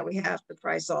time that we have to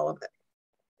price all of it.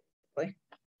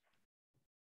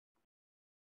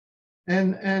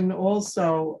 And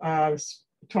also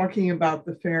talking about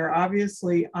the fair,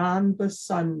 obviously on the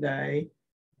Sunday,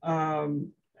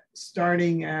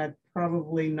 starting at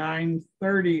probably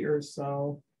 9:30 or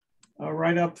so,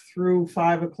 right up through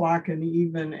 5 o'clock and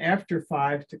even after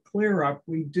 5 to clear up,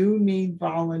 we do need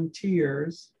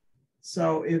volunteers.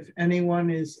 So if anyone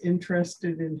is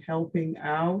interested in helping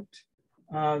out,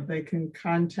 they can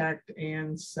contact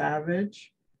Ann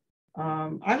Savage.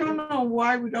 I don't know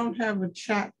why we don't have a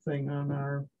chat thing on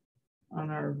our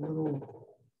little,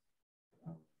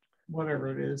 whatever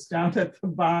it is, down at the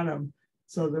bottom,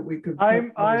 so that we could.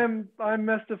 I'm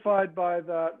mystified by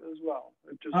that as well.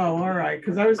 Oh, all right,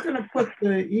 because I was going to put the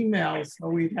emails so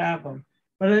we'd have them.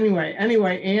 But anyway,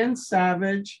 Ann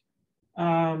Savage,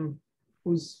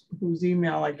 whose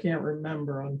email I can't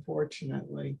remember,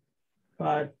 unfortunately.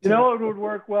 But you know, it would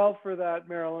work well for that,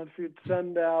 Marilyn, if you'd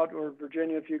send out, or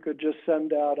Virginia, if you could just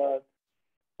send out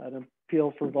an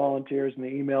appeal for volunteers and the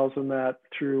emails and that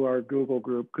through our Google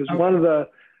group. Because one of the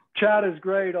chat is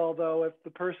great, although if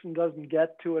the person doesn't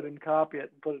get to it and copy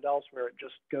it and put it elsewhere, it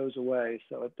just goes away.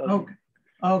 So it doesn't.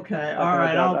 Okay. All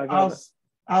right.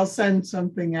 I'll send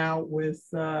something out with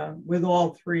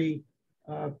all three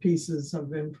pieces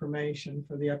of information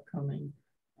for the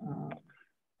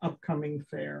upcoming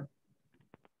fair.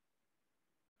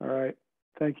 All right,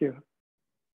 thank you.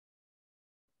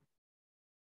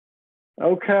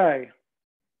 Okay,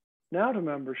 now to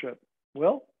membership.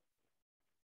 Will?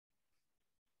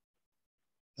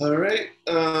 All right,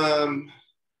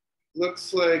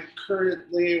 looks like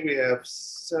currently we have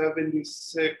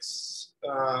 76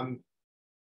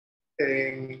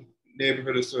 paying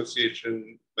neighborhood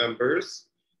association members.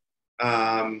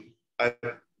 I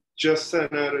just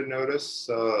sent out a notice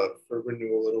for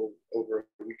renewal a little over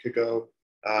a week ago.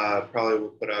 Probably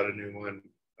will put out a new one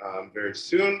very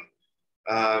soon.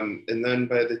 And then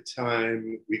by the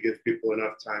time we give people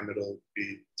enough time, it'll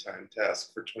be time to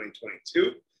ask for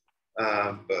 2022.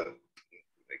 But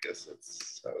I guess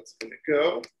that's how it's gonna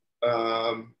go.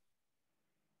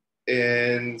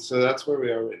 And so that's where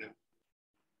we are right now.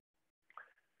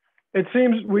 It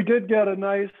seems we did get a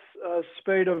nice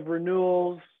spate of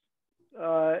renewals,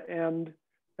 and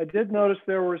I did notice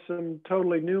there were some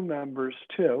totally new members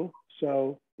too.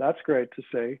 So that's great to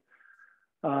see.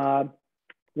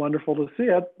 Wonderful to see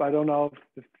it. I don't know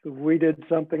if we did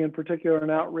something in particular, an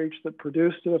outreach that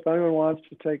produced it. If anyone wants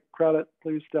to take credit,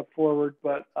 please step forward.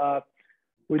 But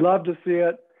we love to see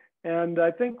it. And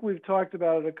I think we've talked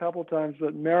about it a couple times,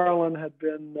 but Marilyn had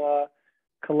been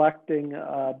collecting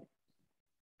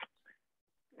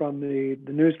from the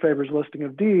newspaper's listing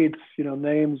of deeds, you know,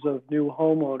 names of new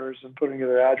homeowners and putting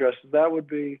their addresses. That would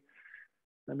be,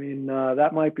 I mean,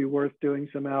 that might be worth doing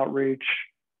some outreach,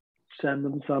 send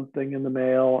them something in the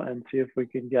mail and see if we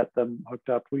can get them hooked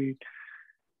up. We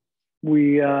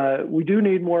do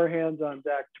need more hands on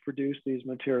deck to produce these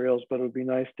materials, but it would be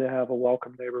nice to have a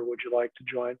welcome neighbor. Would you like to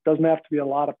join? It doesn't have to be a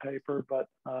lot of paper, but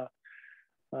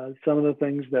some of the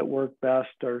things that work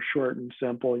best are short and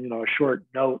simple. You know, a short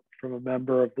note from a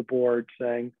member of the board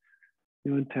saying,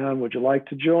 "You in town, would you like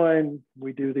to join?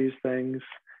 We do these things.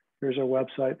 Here's our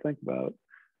website. Think about it."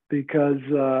 Because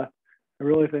I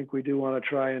really think we do want to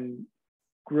try and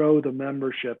grow the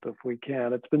membership if we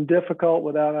can. It's been difficult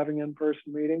without having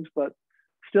in-person meetings, but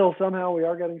still somehow we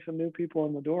are getting some new people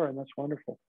in the door, and that's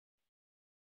wonderful.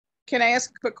 Can I ask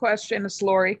a quick question? It's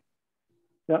Lori.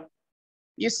 Yeah.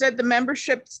 You said the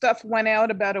membership stuff went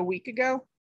out about a week ago?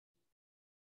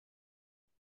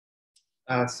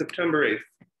 September 8th.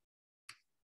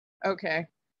 Okay,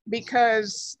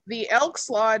 because the Elks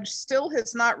Lodge still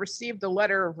has not received a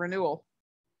letter of renewal,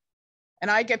 and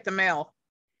I get the mail.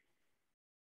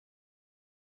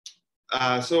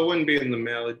 So it wouldn't be in the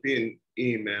mail, it'd be an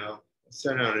email.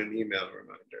 Send out an email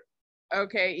reminder.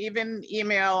 Okay, even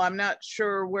email, I'm not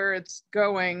sure where it's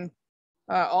going.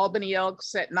 Albany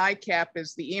Elks at NICAP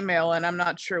is the email, and I'm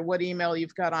not sure what email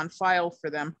you've got on file for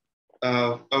them.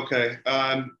 Oh, okay.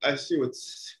 I see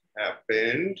what's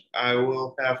happened.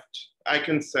 I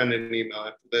can send an email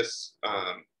after this.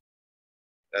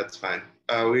 That's fine.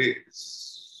 Okay.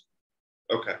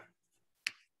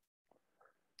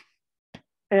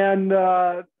 And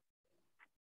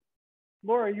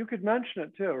Laura, you could mention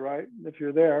it too, right? If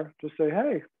you're there, just say,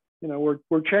 hey, you know,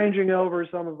 we're changing over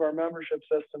some of our membership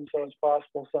systems, so it's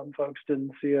possible some folks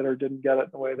didn't see it or didn't get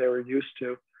it the way they were used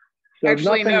to. So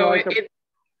actually, no, like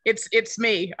it's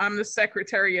me. I'm the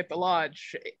secretary at the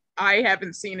lodge. I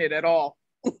haven't seen it at all.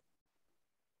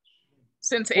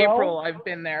 Since April, I've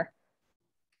been there.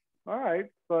 All right,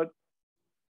 but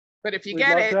if you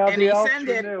get it and you send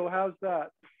it, how's that?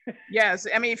 Yes,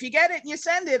 I mean, if you get it and you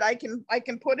send it, I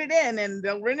can put it in and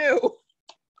they'll renew.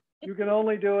 You can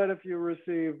only do it if you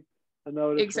receive a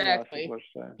notice. Exactly. From us,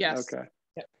 yes. Okay.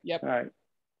 Yep. All right.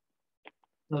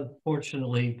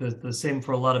 Unfortunately, the same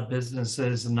for a lot of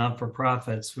businesses and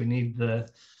not-for-profits. We need the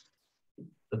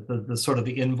sort of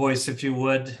the invoice, if you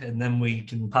would, and then we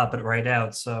can pop it right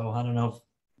out. So I don't know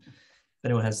if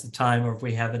anyone has the time or if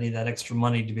we have any of that extra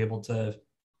money to be able to,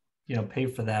 you know, pay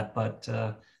for that. But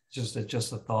just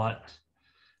a thought.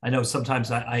 I know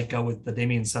sometimes I go with the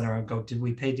Damien Center and go, did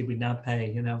we pay? Did we not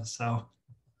pay? You know, so.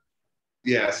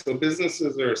 Yeah, so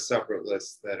businesses are a separate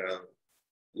list that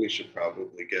we should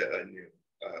probably get a new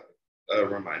a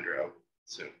reminder out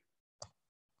soon.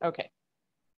 Okay.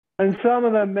 And some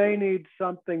of them may need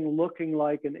something looking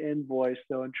like an invoice,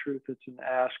 though in truth it's an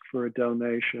ask for a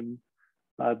donation.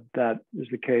 That is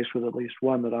the case with at least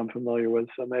one that I'm familiar with.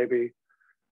 So maybe,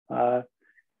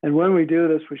 and when we do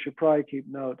this, we should probably keep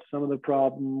notes. Some of the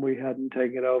problem we hadn't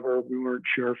taken over, we weren't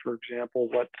sure, for example,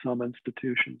 what some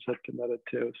institutions had committed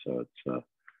to. So it's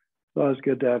always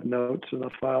good to have notes in a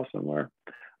file somewhere.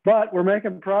 But we're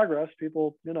making progress.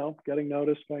 People, you know, getting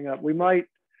noticed, going up. We might,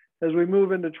 as we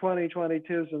move into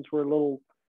 2022, since we're a little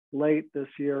late this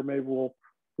year, maybe we'll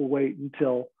wait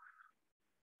until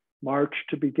March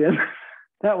to begin.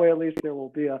 That way, at least there will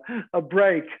be a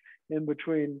break in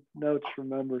between notes for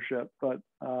membership. But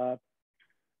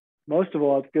most of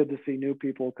all, it's good to see new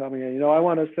people coming in. You know, I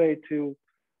want to say to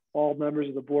all members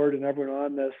of the board and everyone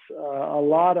on this, a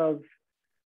lot of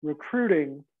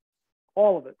recruiting,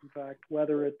 all of it, in fact,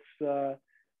 whether it's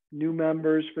new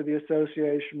members for the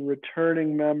association,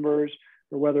 returning members,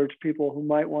 or whether it's people who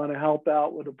might want to help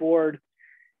out with a board,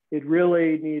 it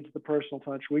really needs the personal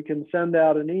touch. We can send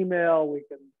out an email, we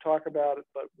can talk about it,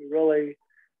 but we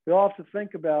all have to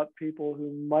think about people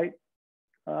who might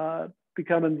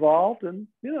become involved and,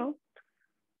 you know,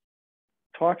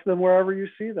 talk to them wherever you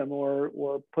see them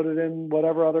or put it in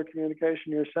whatever other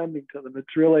communication you're sending to them.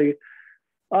 It's really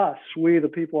us, we, the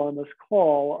people on this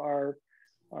call, are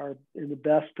in the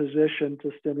best position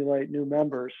to stimulate new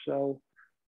members. So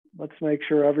let's make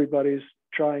sure everybody's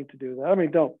trying to do that. I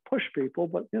mean, don't push people,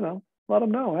 but, you know, let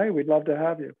them know, hey, we'd love to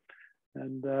have you.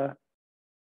 And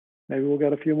maybe we'll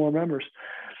get a few more members.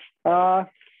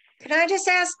 Can I just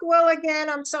ask Will again?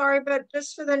 I'm sorry, but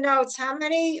just for the notes, how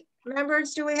many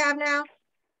members do we have now?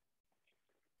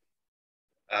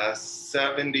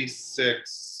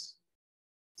 76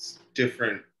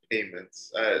 different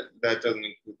payments. That doesn't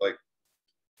include like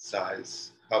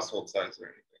size, household size or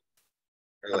anything.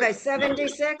 Or okay, like,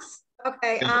 76.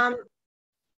 Okay.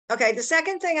 Okay, the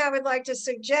second thing I would like to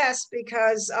suggest,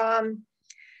 because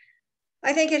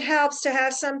I think it helps to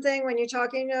have something when you're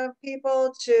talking to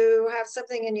people, to have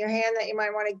something in your hand that you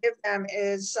might want to give them,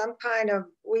 is some kind of,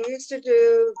 we used to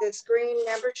do this green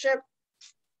membership,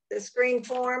 this green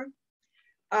form.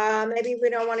 Maybe we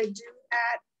don't want to do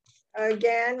that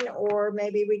again, or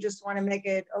maybe we just want to make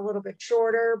it a little bit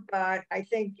shorter, but I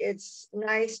think it's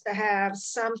nice to have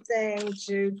something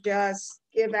to just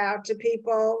give out to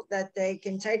people that they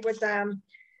can take with them,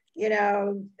 you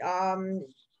know,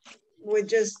 with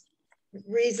just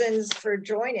reasons for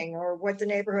joining or what the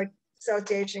neighborhood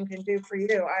association can do for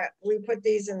you. We put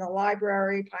these in the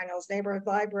library, Pine Hills Neighborhood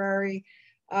Library.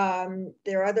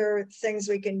 There are other things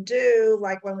we can do,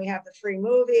 like when we have the free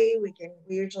movie, we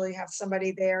usually have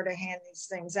somebody there to hand these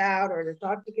things out or to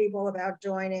talk to people about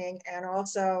joining. And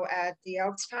also at the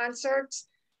Elks concerts,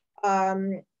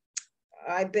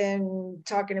 I've been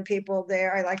talking to people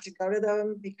there. I like to go to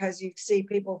them because you see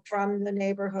people from the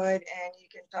neighborhood and you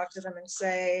can talk to them and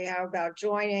say, how about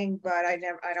joining? But I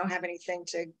don't have anything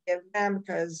to give them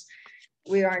because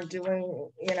we aren't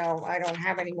doing, you know, I don't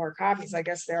have any more copies. I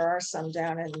guess there are some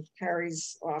down in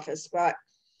Perry's office, but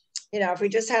you know, if we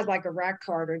just had like a rack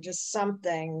card or just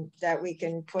something that we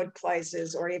can put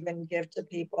places or even give to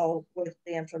people with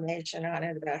the information on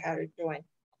it about how to join.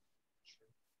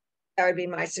 That would be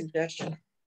my suggestion.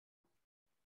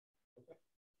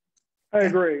 I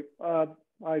agree.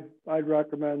 I'd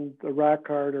recommend a rack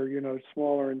card or, you know,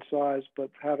 smaller in size, but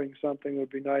having something would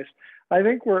be nice. I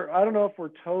think I don't know if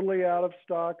we're totally out of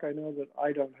stock. I know that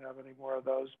I don't have any more of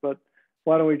those, but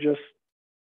why don't we just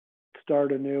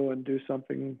start anew and do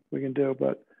something we can do?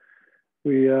 But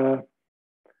we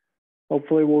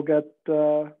hopefully we'll get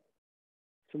some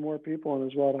more people in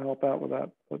as well to help out with that.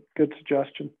 But good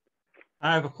suggestion.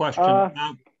 I have a question.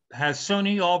 Has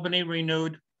SUNY Albany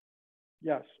renewed?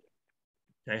 Yes.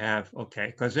 They have, okay.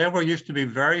 Because they used to be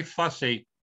very fussy.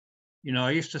 You know,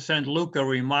 I used to send Luke a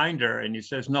reminder and he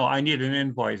says, no, I need an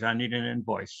invoice. I need an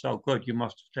invoice. So good, you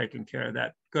must have taken care of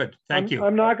that. Good, thank you.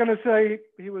 I'm not going to say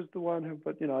he was the one who,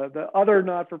 but you know, the other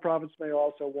not-for-profits may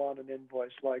also want an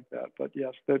invoice like that. But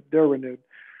yes, they're renewed.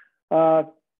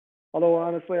 Although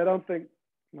honestly, I don't think,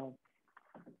 you know,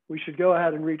 we should go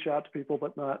ahead and reach out to people,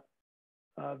 but not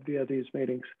via these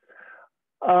meetings.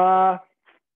 I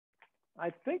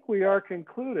think we are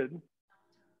concluded.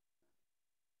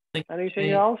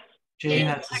 Anything else? Jay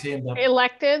has his hand up.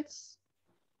 Electeds?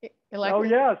 Oh,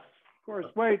 yes, of course.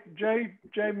 Wait, Jay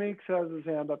Meeks has his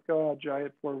hand up. Go ahead, Jay,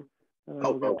 and then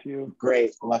we'll get to you.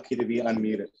 Great. Lucky to be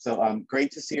unmuted. So great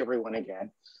to see everyone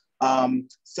again.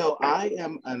 So I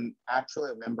am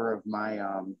actually a member of my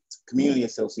community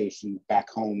association back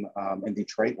home in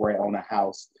Detroit, where I own a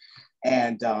house.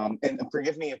 And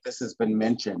forgive me if this has been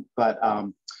mentioned, but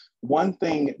one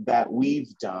thing that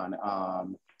we've done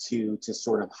to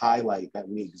sort of highlight that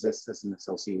we exist as an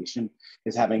association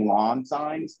is having lawn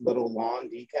signs, little lawn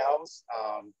decals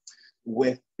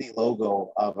with the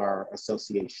logo of our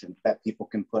association that people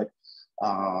can put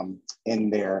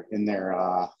in the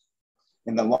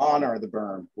lawn or the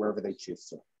berm, wherever they choose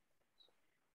to.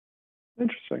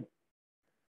 Interesting.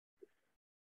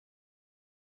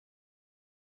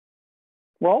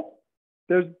 Well,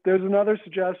 there's another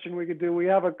suggestion we could do. We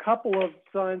have a couple of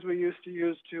signs we used to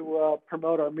use to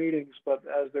promote our meetings, but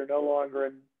as they're no longer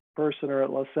in person or at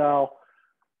LaSalle,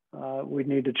 we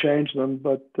need to change them.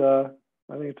 But I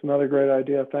think it's another great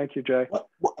idea. Thank you, Jay. Well,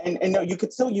 and no, you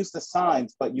could still use the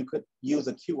signs, but you could use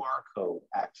a QR code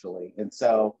actually. And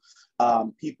so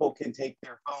people can take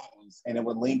their phones and it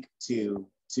would link to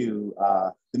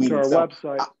the meeting. To our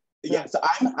website. Yeah, so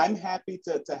I'm happy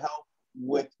to help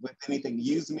with anything.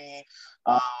 Use me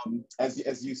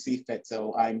as you see fit.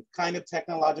 So I'm kind of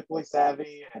technologically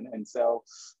savvy, and so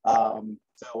I'm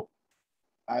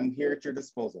here at your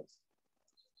disposal.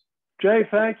 Jay,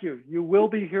 thank you. You will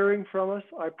be hearing from us,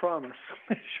 I promise,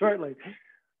 shortly.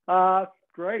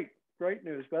 Great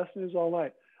news. Best news all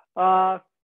night.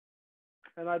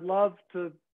 And I'd love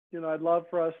to, I'd love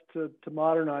for us to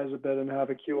modernize a bit and have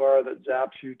a QR that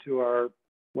zaps you to our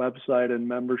website and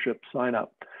membership sign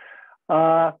up.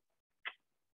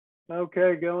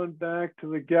 Okay, going back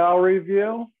to the gallery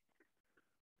view.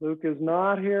 Luke is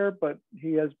not here, but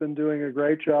he has been doing a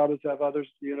great job, as have others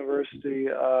at the university,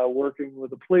 working with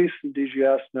the police and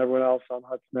DGS and everyone else on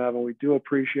Hudson Avenue. We do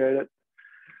appreciate it.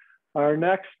 Our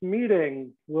next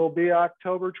meeting will be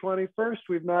October 21st.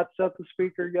 We've not set the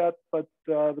speaker yet, but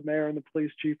the mayor and the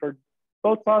police chief are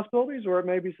both possibilities, or it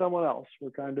may be someone else.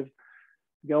 We're kind of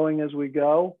going as we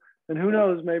go. And who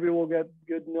knows, maybe we'll get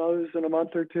good news in a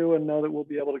month or two and know that we'll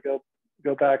be able to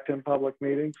go back to in-public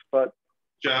meetings, but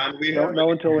John, we don't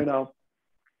know until we know.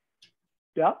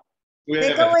 Yeah.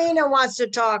 Nicolina wants to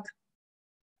talk.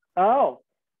 Oh,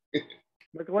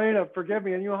 Nicolina, forgive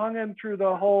me. And you hung in through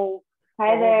the whole.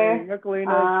 Hi there.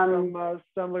 Nicolina from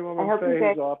Assemblywoman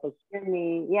Fay's office. Hear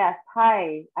me. Yes.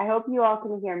 Hi. I hope you all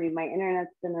can hear me. My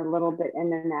internet's been a little bit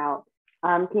in and out.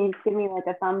 Can you just give me like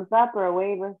a thumbs up or a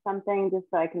wave or something just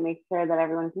so I can make sure that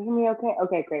everyone can hear me okay?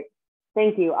 Okay, great.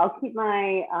 Thank you. I'll keep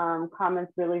my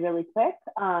comments really, really quick.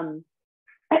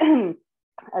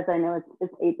 As I know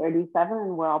it's 8:37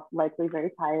 and we're all likely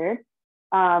very tired.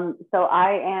 So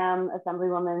I am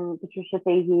Assemblywoman Patricia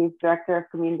Fahey's Director of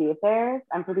Community Affairs.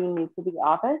 I'm pretty new to the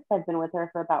office. I've been with her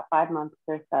for about 5 months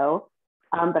or so,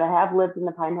 but I have lived in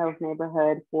the Pine Hills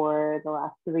neighborhood for the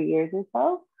last 3 years or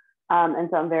so. And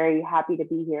so I'm very happy to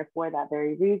be here for that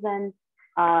very reason.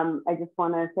 I just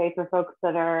want to say for folks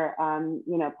that are,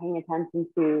 paying attention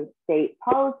to state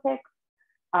politics,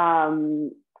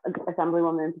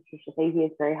 Assemblywoman Patricia Fahey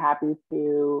is very happy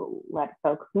to let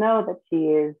folks know that she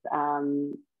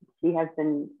has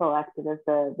been selected as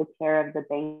the chair of the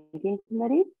banking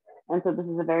committee. And so this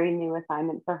is a very new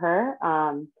assignment for her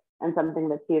and something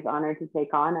that she is honored to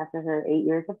take on after her 8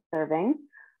 years of serving.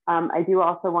 I do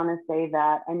also want to say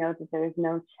that I know that there is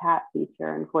no chat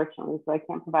feature, unfortunately, so I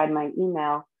can't provide my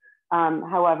email.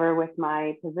 However, with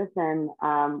my position,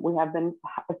 we have been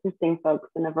assisting folks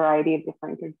in a variety of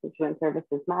different constituent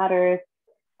services matters,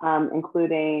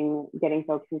 including getting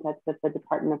folks in touch with the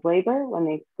Department of Labor when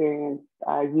they experience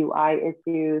UI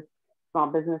issues, small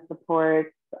business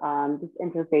support, just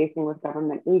interfacing with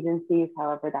government agencies,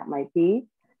 however that might be.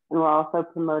 And we're also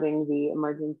promoting the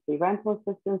emergency rental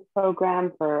assistance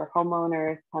program for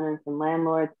homeowners, tenants, and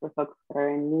landlords for folks that are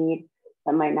in need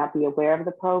that might not be aware of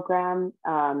the program,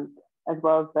 as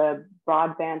well as the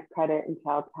broadband credit and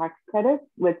child tax credits,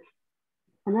 which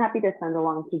I'm happy to send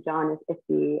along to John if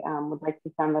he would like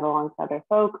to send that along to other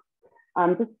folks.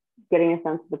 Just getting a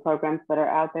sense of the programs that are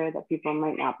out there that people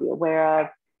might not be aware of.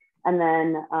 And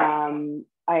then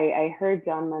I heard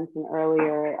John mention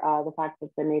earlier the fact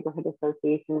that the neighborhood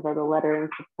association wrote a letter in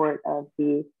support of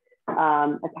the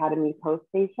Academy Post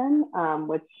Station,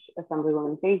 which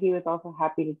Assemblywoman Fahey was also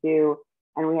happy to do.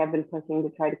 And we have been pushing to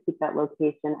try to keep that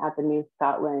location at the New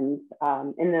Scotland.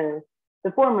 In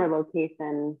the former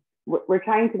location, we're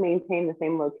trying to maintain the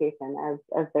same location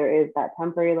as there is that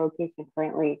temporary location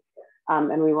currently.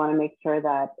 And we want to make sure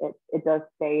that it does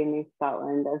stay in New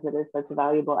Scotland, as it is such a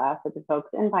valuable asset to folks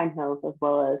in Pine Hills, as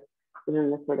well as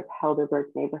within the sort of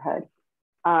Helderberg neighborhood.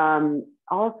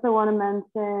 Also want to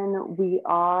mention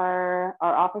our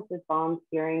office is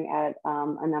volunteering at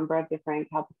a number of different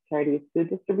Catholic Charities food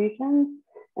distributions.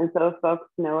 And so if folks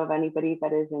know of anybody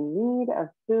that is in need of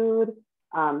food,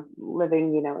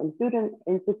 living, in food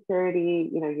insecurity,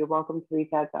 you're welcome to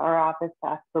reach out to our office to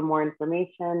ask for more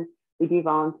information. We do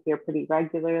volunteer pretty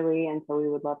regularly, and so we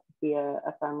would love to see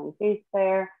a friendly face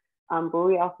there. But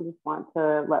we also just want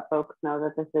to let folks know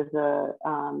that this is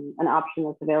an option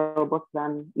that's available to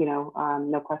them,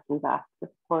 no questions asked, of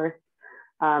course.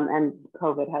 And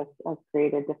COVID has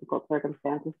created difficult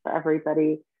circumstances for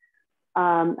everybody.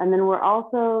 And then we're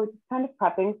also just kind of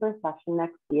prepping for a session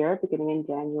next year, beginning in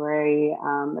January,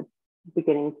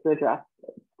 beginning to address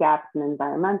gaps in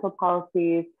environmental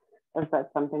policies, as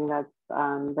that's something that's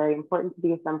very important to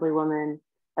the Assemblywoman,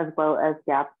 as well as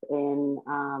gaps in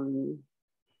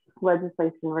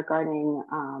legislation regarding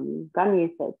gun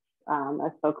usage.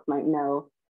 As folks might know,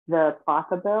 the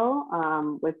PLACA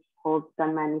bill, which holds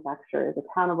gun manufacturers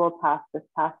accountable, passed this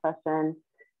past session.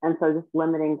 And so just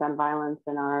limiting gun violence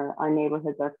in our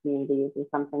neighborhoods, our communities is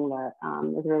something that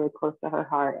is really close to her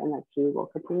heart and that she will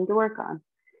continue to work on.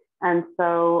 And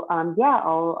so,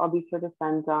 I'll be sure to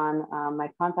send John my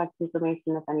contact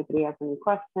information if anybody has any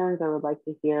questions or would like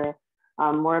to hear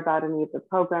more about any of the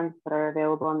programs that are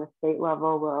available on the state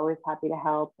level. We're always happy to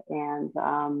help. And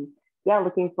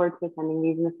looking forward to attending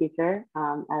these in the future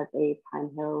as a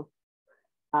Pine Hills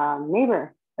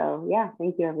neighbor. So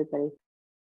thank you, everybody.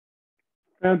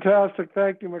 Fantastic.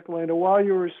 Thank you, Nicolina. While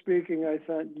you were speaking, I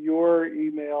sent your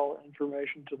email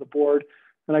information to the board,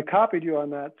 and I copied you on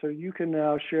that, so you can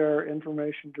now share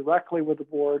information directly with the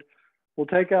board. We'll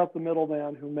take out the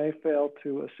middleman who may fail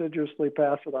to assiduously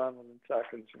pass it on within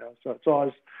seconds. So it's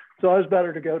always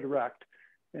better to go direct.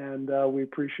 And we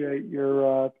appreciate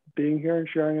your being here and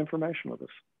sharing information with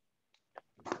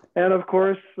us. And of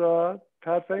course,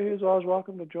 Pat Fahey is always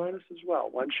welcome to join us as well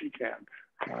when she can.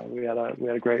 We had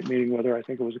a great meeting with her. I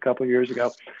think it was a couple of years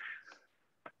ago.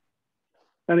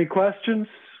 Any questions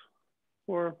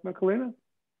for Nicolina?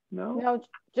 No,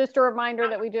 just a reminder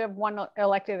that we do have one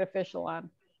elected official on.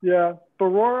 Yeah,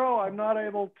 Baroro, I'm not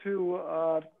able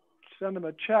to send him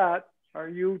a chat. Are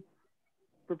you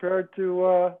prepared to?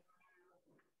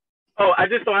 Oh, I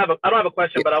just don't have I don't have a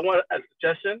question, but I want a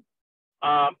suggestion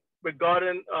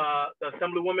regarding the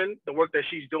Assemblywoman, the work that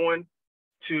she's doing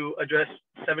to address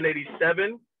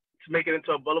 787 to make it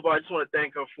into a boulevard. I just want to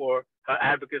thank her for her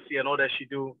advocacy and all that she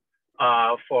do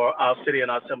for our city and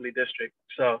our Assembly district.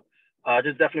 So I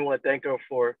just definitely want to thank her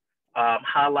for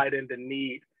highlighting the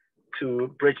need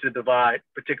to bridge the divide,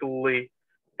 particularly,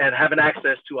 and having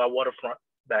access to our waterfront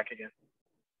back again.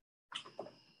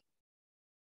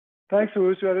 Thanks,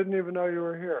 Owusu. I didn't even know you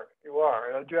were here. You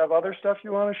are. Do you have other stuff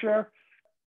you want to share?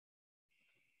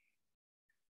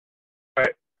 All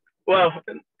right. Well,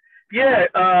 yeah.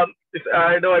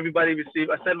 I know everybody received.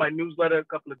 I sent my newsletter a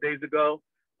couple of days ago,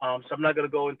 so I'm not going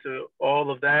to go into all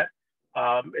of that.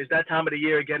 It's that time of the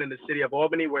year again in the city of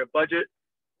Albany where budget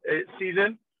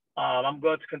season. I'm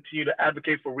going to continue to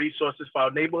advocate for resources for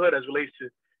our neighborhood as relates to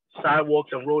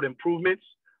sidewalks and road improvements.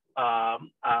 A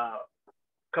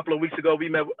couple of weeks ago,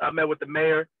 I met with the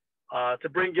mayor to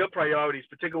bring your priorities,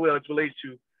 particularly as it relates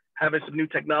to having some new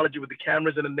technology with the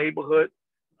cameras in the neighborhood.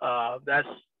 That's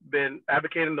been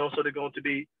advocated. Also, there's going to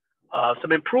be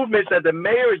some improvements that the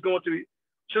mayor is going to.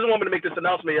 She doesn't want me to make this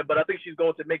announcement yet, but I think she's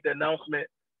going to make the announcement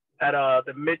at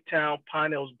the Midtown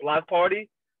Pine Hills Block Party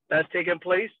that's taking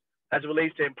place as it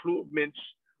relates to improvements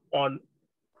on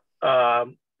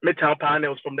Midtown Pine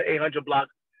Hills from the 800 block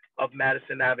of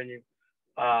Madison Avenue.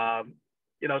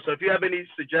 So if you have any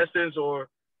suggestions or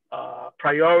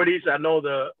priorities, I know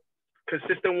the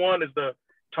consistent one is the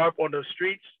tarp on the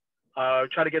streets.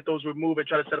 Try to get those removed and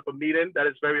try to set up a meeting. That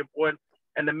is very important.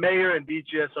 And the mayor and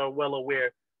DGS are well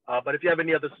aware. But if you have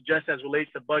any other suggestions as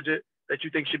relates to budget that you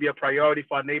think should be a priority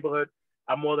for our neighborhood,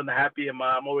 I'm more than happy. I'm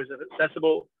always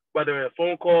accessible, whether a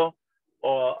phone call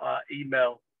or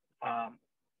email.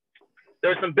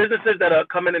 There are some businesses that are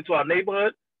coming into our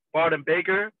neighborhood. Bard and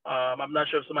Baker. I'm not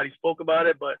sure if somebody spoke about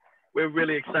it, but we're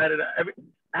really excited. I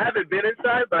haven't been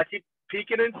inside, but I keep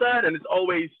peeking inside, and it's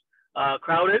always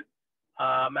crowded.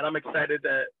 And I'm excited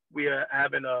that we are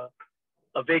having a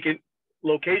vacant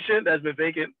location that's been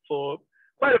vacant for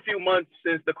quite a few months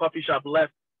since the coffee shop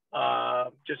left,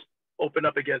 just opened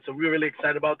up again. So we're really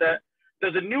excited about that.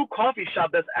 There's a new coffee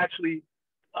shop that's actually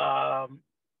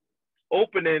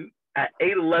opening at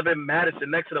 811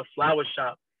 Madison next to the flower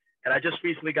shop. And I just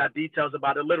recently got details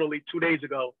about it literally 2 days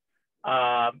ago.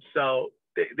 So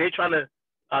they're trying to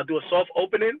do a soft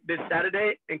opening this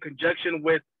Saturday in conjunction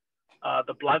with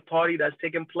the block party that's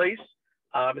taking place.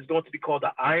 It's going to be called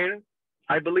the Iron,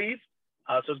 I believe.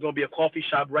 So it's going to be a coffee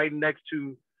shop right next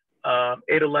to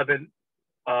 811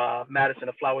 Madison,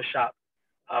 a flower shop.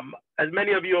 As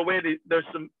many of you are aware, there's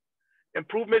some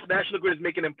improvements. National Grid is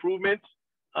making improvements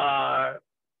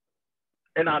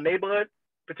in our neighborhood,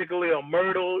 particularly on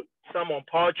Myrtle, some on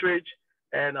Partridge,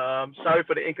 and sorry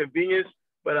for the inconvenience,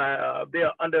 but they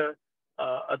are under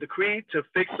a decree to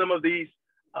fix some of these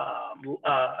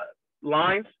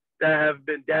lines that have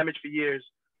been damaged for years.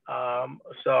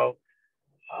 So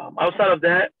outside of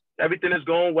that, everything is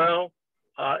going well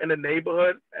in the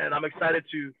neighborhood, and I'm excited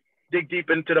to dig deep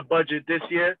into the budget this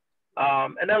year.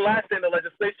 And then last thing, the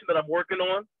legislation that I'm working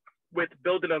on with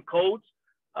building and codes.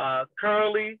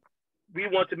 Currently, we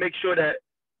want to make sure that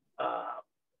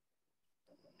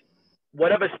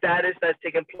whatever status that's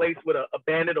taking place with an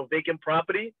abandoned or vacant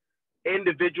property,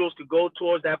 individuals could go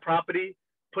towards that property,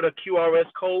 put a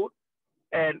QRS code,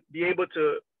 and be able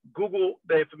to Google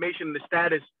the information and the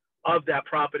status of that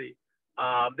property.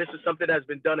 This is something that's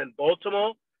been done in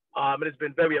Baltimore, and it's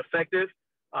been very effective.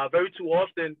 Very too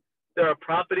often, there are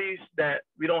properties that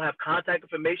we don't have contact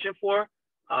information for,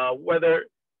 whether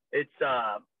it's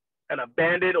an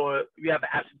abandoned or we have an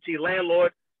absentee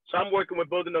landlord. So I'm working with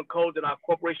Building and Codes and our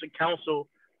corporation council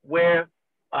where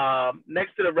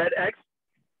next to the red X,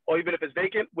 or even if it's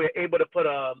vacant, we're able to put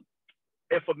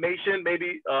information,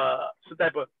 maybe some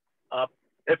type of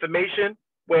information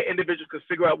where individuals can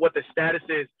figure out what the status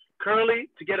is. Currently,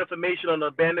 to get information on an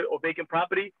abandoned or vacant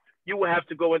property, you will have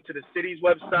to go into the city's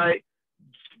website,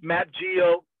 map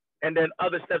geo, and then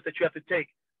other steps that you have to take.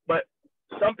 But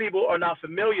some people are not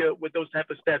familiar with those type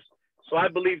of steps. So I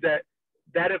believe that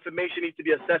that information needs to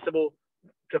be accessible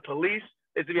to police.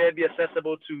 It needs to be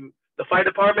accessible to the fire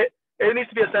department. It needs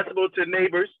to be accessible to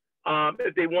neighbors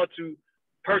if they want to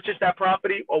purchase that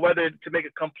property or whether to make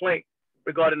a complaint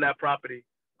regarding that property.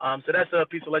 So that's a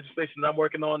piece of legislation that I'm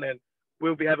working on, and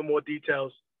we'll be having more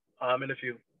details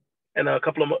in a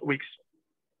couple of weeks.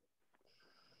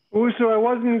 So I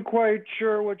wasn't quite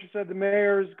sure what you said. The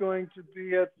mayor is going to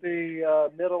be at the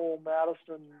Middle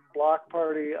Madison block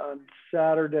party on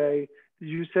Saturday. Did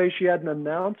you say she had an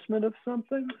announcement of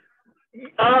something?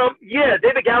 Yeah,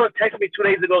 David Gallen texted me 2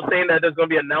 days ago saying that there's going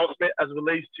to be an announcement as it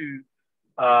relates to,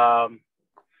 and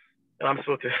I'm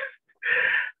supposed to,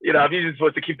 I'm usually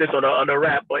supposed to keep this on a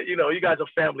wrap, but you guys are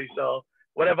family, so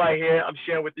whatever I hear, I'm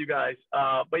sharing with you guys.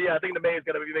 But yeah, I think the mayor is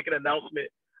going to be making an announcement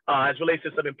as it relates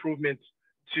to some improvements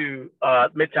to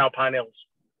Midtown Pine Hills.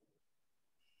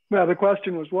 Well, the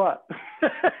question was what?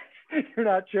 You're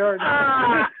not sure.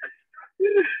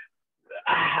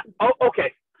 Oh,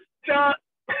 okay. John.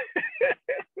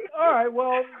 All right.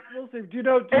 Well, we'll see. Do you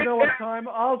know what time?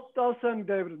 I'll send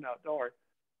David a note. Don't worry.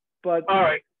 But all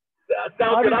right,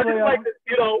 sounds good. I just like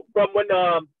from when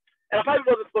and I probably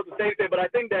wasn't supposed to say anything, but I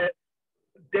think that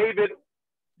David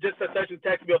just essentially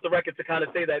texted me off the record to kind of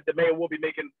say that the mayor will be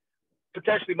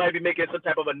potentially might be making some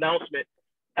type of announcement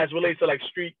as relates to like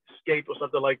streetscape or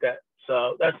something like that.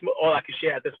 So that's all I can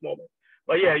share at this moment.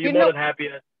 But yeah, you're more than happy.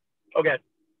 Okay.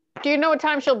 Do you know what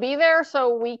time she'll be there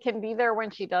so we can be there when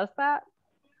she does that?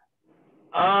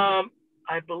 I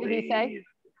believe. Did he say?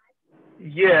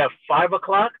 Yeah, 5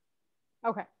 o'clock.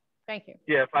 Okay, thank you.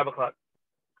 Yeah, 5 o'clock.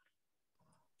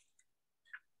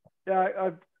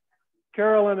 Yeah,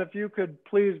 Carolyn, if you could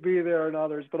please be there and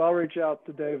others, but I'll reach out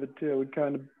to David too.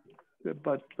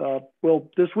 But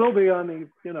this will be on the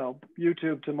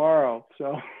YouTube tomorrow,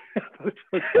 so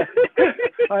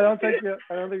I don't think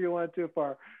you went too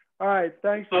far. All right,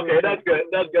 thanks. Okay, that's good.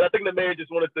 That's good. I think the mayor just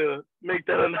wanted to make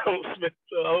that announcement,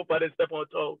 so I hope I didn't step on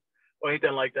toes or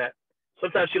anything like that.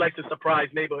 Sometimes she likes to surprise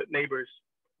neighbors.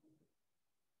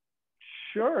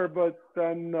 Sure, but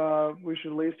then we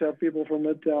should at least have people from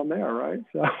Midtown there, right?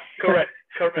 So. Correct.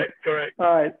 All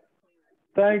right,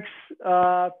 thanks.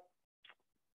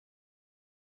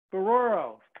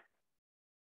 Baroro,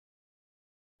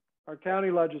 our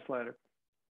county legislator.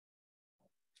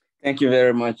 Thank you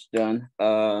very much, John.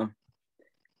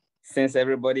 Since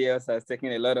everybody else has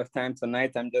taken a lot of time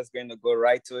tonight, I'm just going to go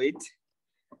right to it.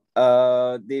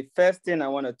 The first thing I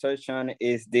want to touch on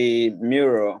is the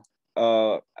mural.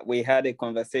 We had a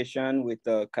conversation with,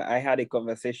 I had a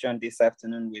conversation this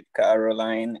afternoon with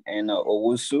Caroline and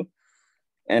Owusu.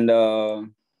 And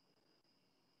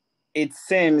it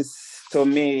seems to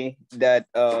me that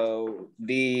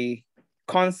the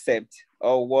concept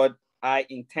or what I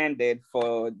intended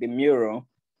for the mural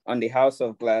on the House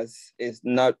of Glass is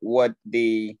not what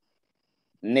the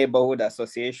neighborhood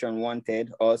association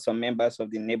wanted or some members of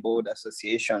the neighborhood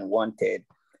association wanted.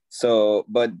 So,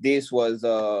 but this was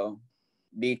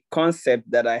the concept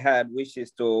that I had, which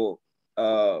is to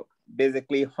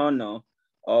basically honor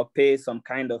or pay some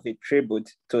kind of a tribute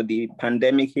to the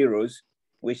pandemic heroes,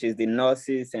 which is the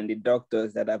nurses and the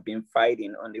doctors that have been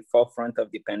fighting on the forefront of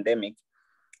the pandemic.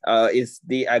 Is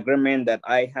the agreement that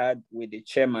I had with the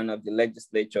chairman of the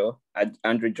legislature,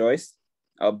 Andrew Joyce.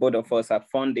 Both of us are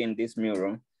funding this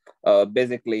mural,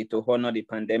 basically to honor the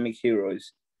pandemic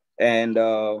heroes. And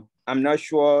I'm not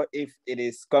sure if it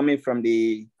is coming from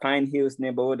the Pine Hills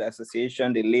Neighborhood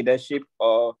Association, the leadership,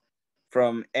 or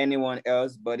from anyone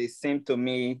else, but it seemed to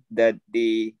me that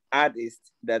the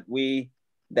artist that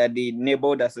the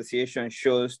neighborhood association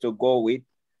chose to go with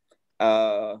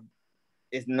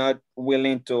is not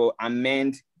willing to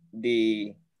amend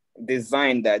the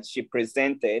design that she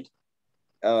presented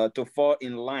to fall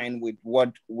in line with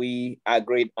what we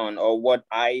agreed on or what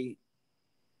I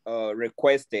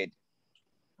requested.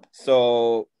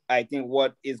 So I think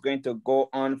what is going to go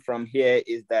on from here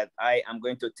is that I am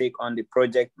going to take on the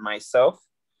project myself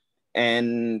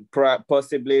and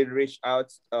possibly reach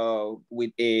out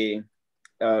with a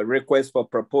request for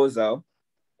proposal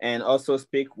and also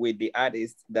speak with the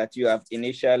artist that you have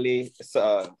initially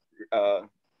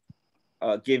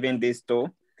given this to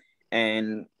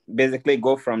and basically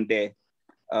go from there.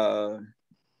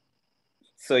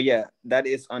 So yeah, that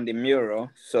is on the mural.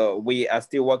 So we are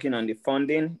still working on the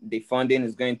funding. The funding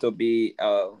is going to be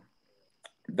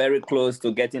very close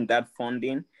to getting that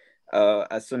funding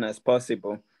as soon as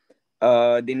possible.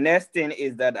 The next thing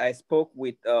is that I spoke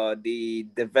with the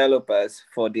developers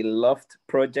for the Loft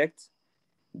project.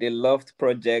 The Loft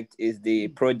project is the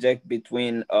project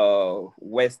between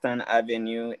Western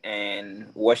Avenue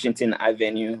and Washington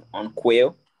Avenue on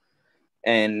Quail.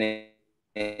 And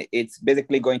it's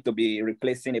basically going to be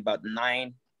replacing about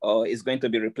 9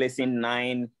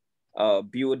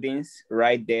 buildings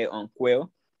right there on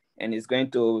Quail. And it's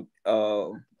going to,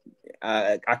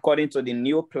 according to the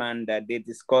new plan that they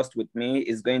discussed with me,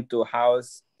 is going to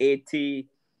house 80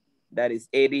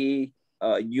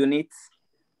 units,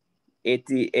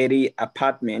 80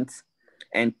 apartments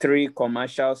and 3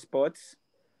 commercial spots.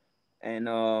 And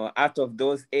out of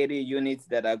those 80 units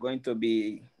that are going to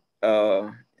be,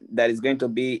 that is going to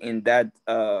be in that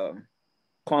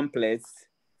complex,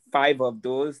 5 of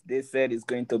those, they said is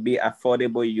going to be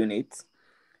affordable units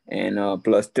and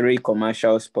plus 3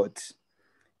 commercial spots.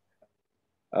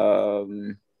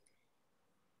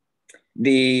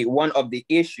 The one of the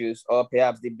issues, or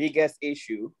perhaps the biggest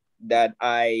issue that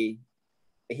I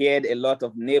heard a lot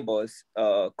of neighbors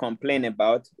complain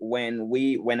about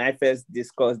when I first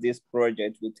discussed this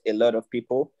project with a lot of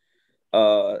people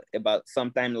about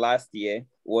sometime last year,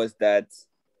 was that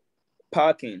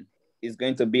parking is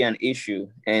going to be an issue,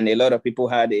 and a lot of people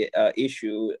had a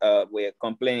issue, were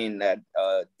complaining that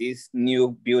this new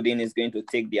building is going to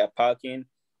take their parking,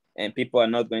 and people are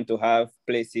not going to have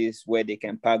places where they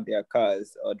can park their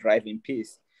cars or drive in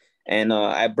peace. And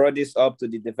I brought this up to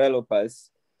the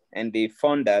developers and the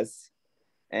funders,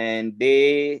 and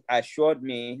they assured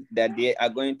me that they are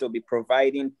going to be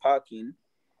providing parking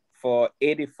for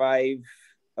 85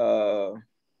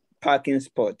 parking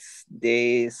spots.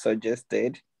 They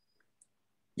suggested,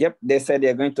 yep, they said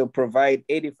they're going to provide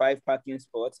 85 parking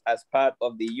spots as part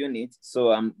of the unit.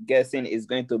 So I'm guessing it's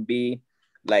going to be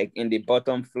like in the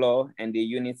bottom floor, and the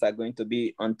units are going to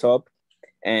be on top.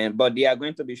 But they are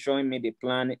going to be showing me the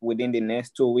plan within the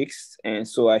next 2 weeks, and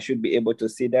so I should be able to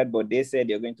see that. But they said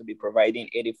they're going to be providing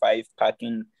 85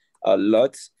 parking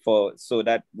lots so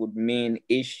that would mean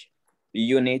each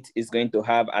unit is going to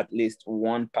have at least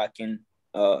 1 parking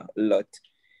lot.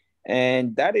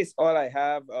 And that is all I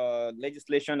have.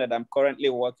 Legislation that I'm currently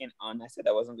working on. I said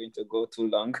I wasn't going to go too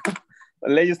long. The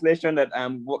legislation that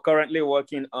I'm currently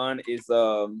working on is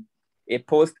a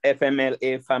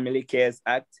post-FMLA Family Cares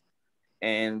Act,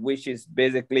 and which is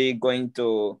basically going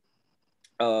to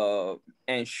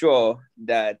ensure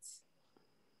that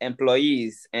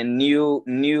employees and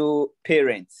new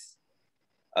parents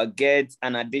get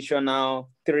an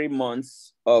additional 3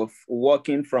 months of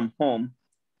working from home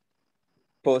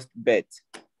post-birth.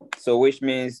 So which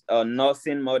means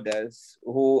nursing mothers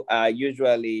who are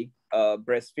usually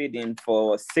breastfeeding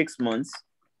for 6 months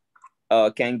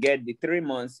can get the 3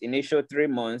 months, initial 3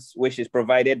 months, which is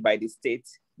provided by the state.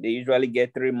 They usually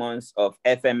get 3 months of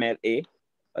FMLA,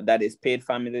 that is paid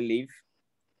family leave.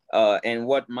 And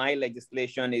what my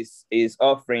legislation is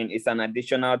offering is an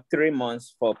additional 3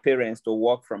 months for parents to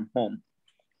work from home,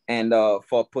 and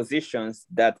for positions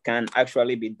that can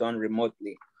actually be done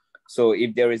remotely. So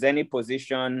if there is any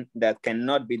position that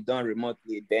cannot be done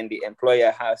remotely, then the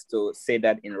employer has to say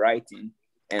that in writing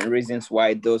and reasons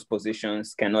why those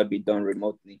positions cannot be done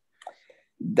remotely.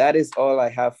 That is all I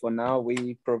have for now.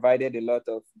 We provided a lot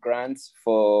of grants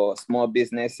for small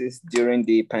businesses during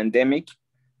the pandemic.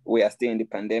 We are still in the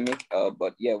pandemic,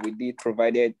 but yeah, we did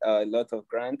provided a lot of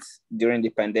grants during the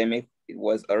pandemic. It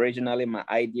was originally my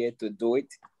idea to do it,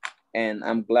 and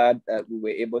I'm glad that we were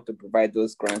able to provide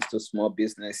those grants to small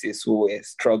businesses who were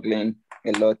struggling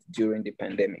a lot during the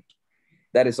pandemic.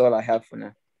 That is all I have for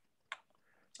now.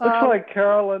 Looks like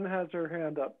Carolyn has her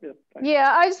hand up.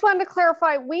 Yeah, I just wanted to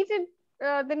clarify. We did,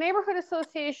 the neighborhood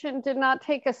association did not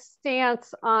take a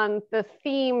stance on the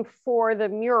theme for the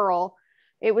mural.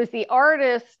 It was the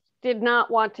artist did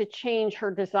not want to change her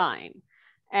design.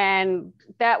 And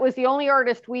that was the only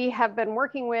artist we have been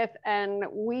working with. And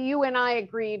you and I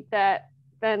agreed that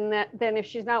then if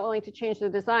she's not willing to change the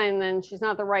design, then she's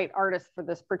not the right artist for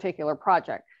this particular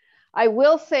project. I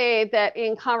will say that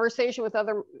in conversation with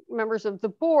other members of the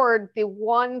board, the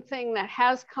one thing that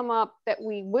has come up that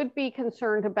we would be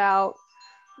concerned about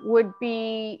would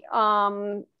be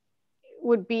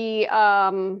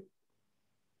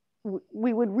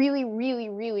we would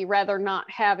really rather not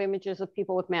have images of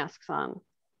people with masks on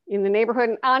in the neighborhood.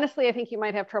 And honestly, I think you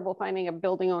might have trouble finding a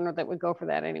building owner that would go for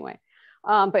that anyway.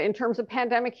 But in terms of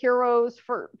pandemic heroes,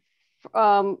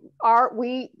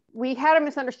 we had a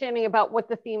misunderstanding about what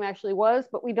the theme actually was,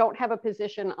 but we don't have a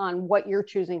position on what you're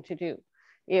choosing to do.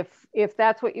 If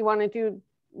that's what you want to do,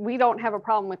 we don't have a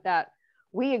problem with that.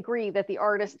 We agree that the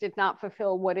artist did not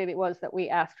fulfill what it was that we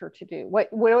asked her to do, what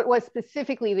it was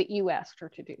specifically that you asked her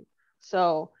to do.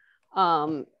 So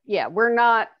yeah, we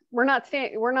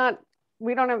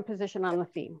don't have a position on the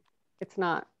theme. It's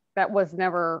not, that was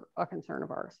never a concern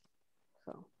of ours.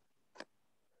 So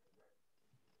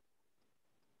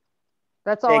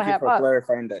that's all I have. Thank you for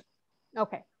clarifying that.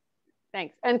 Okay,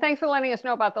 thanks. And thanks for letting us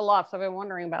know about the lofts. I've been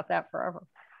wondering about that forever.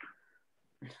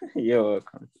 You're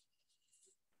welcome.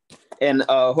 And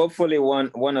hopefully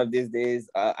one of these days,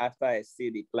 after I see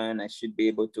the plan, I should be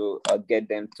able to get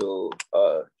them to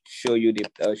show you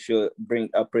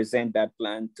present that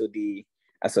plan to the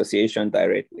association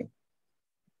directly.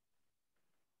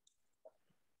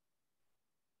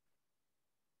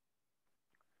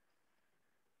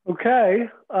 Okay.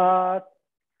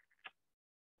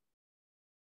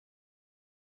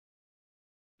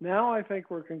 now I think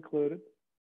we're concluded.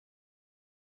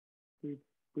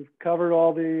 We've covered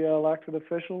all the elected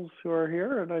officials who are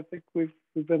here, and I think we've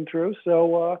been through.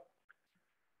 So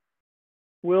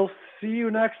we'll see you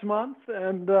next month.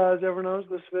 And as everyone knows,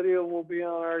 this video will be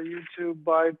on our YouTube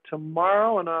by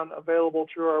tomorrow and available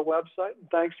through our website. And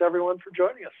thanks everyone for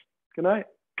joining us. Good night.